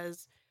far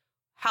as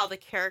how the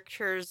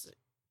characters,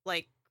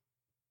 like,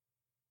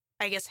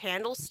 I guess,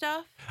 handle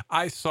stuff.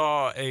 I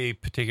saw a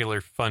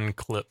particular fun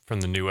clip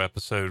from the new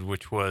episode,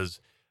 which was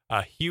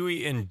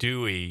Huey and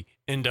Dewey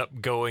end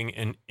up going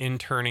and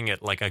interning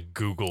at like a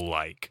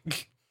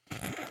Google-like.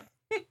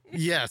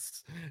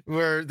 Yes,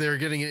 where they're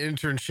getting an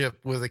internship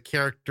with a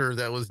character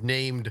that was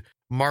named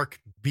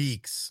Mark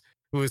Beeks,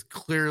 who was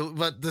clearly,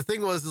 but the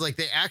thing was, like,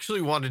 they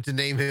actually wanted to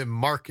name him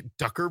Mark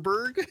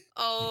Duckerberg.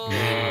 Oh.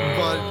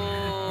 But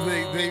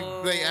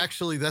they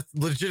actually, that's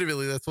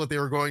what they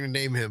were going to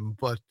name him,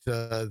 but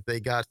they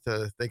got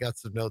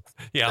some notes.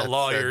 Yeah, a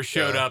lawyer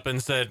showed up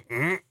and said,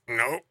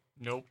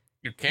 nope.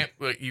 You can't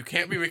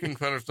be making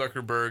fun of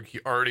Zuckerberg. He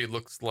already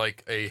looks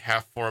like a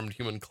half-formed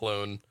human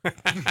clone.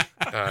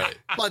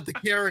 But the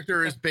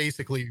character is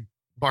basically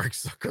Mark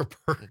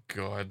Zuckerberg.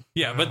 God.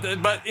 Yeah,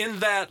 but in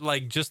that,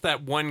 like, just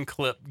that one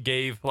clip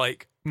gave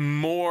like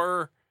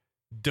more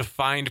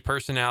defined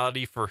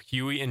personality for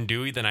Huey and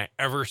Dewey than I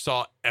ever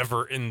saw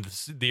in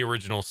the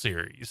original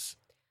series.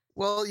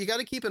 Well, you got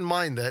to keep in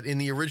mind that in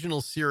the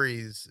original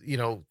series,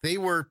 they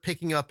were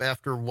picking up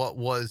after what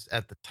was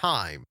at the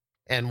time.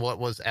 And what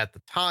was at the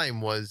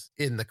time was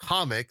in the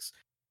comics,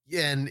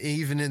 and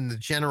even in the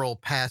general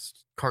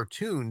past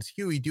cartoons,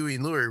 Huey, Dewey,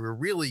 and Louie were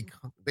really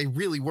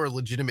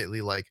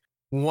legitimately like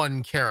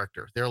one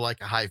character. They're like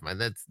a hive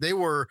mind. They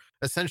were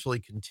essentially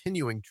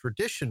continuing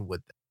tradition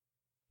with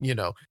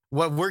them.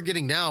 What we're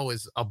getting now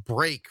is a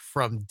break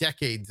from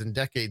decades and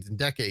decades and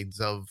decades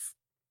of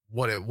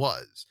what it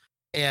was.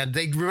 And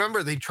they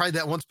tried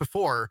that once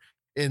before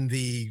in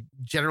the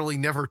generally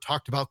never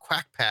talked about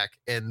Quack Pack,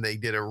 and they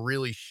did a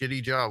really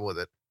shitty job with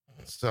it.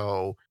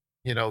 So,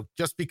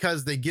 just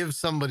because they give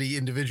somebody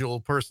individual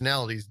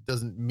personalities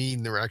doesn't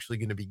mean they're actually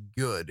going to be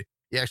good.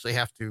 You actually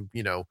have to,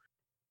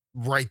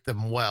 write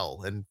them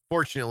well. And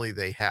fortunately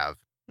they have.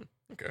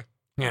 Okay.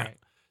 Yeah. Right.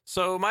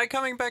 So my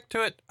coming back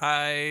to it,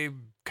 I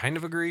kind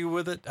of agree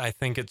with it. I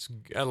think it's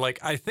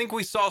I think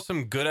we saw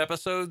some good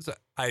episodes.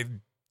 I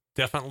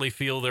definitely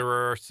feel there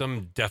are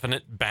some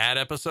definite bad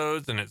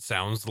episodes, and it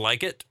sounds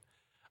like it.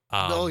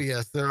 Oh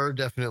yes, there are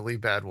definitely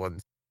bad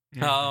ones.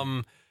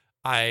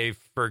 I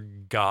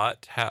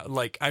forgot how,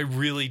 like, I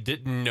really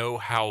didn't know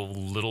how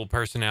little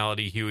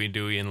personality Huey,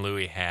 Dewey, and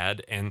Louie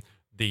had, and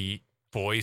the voice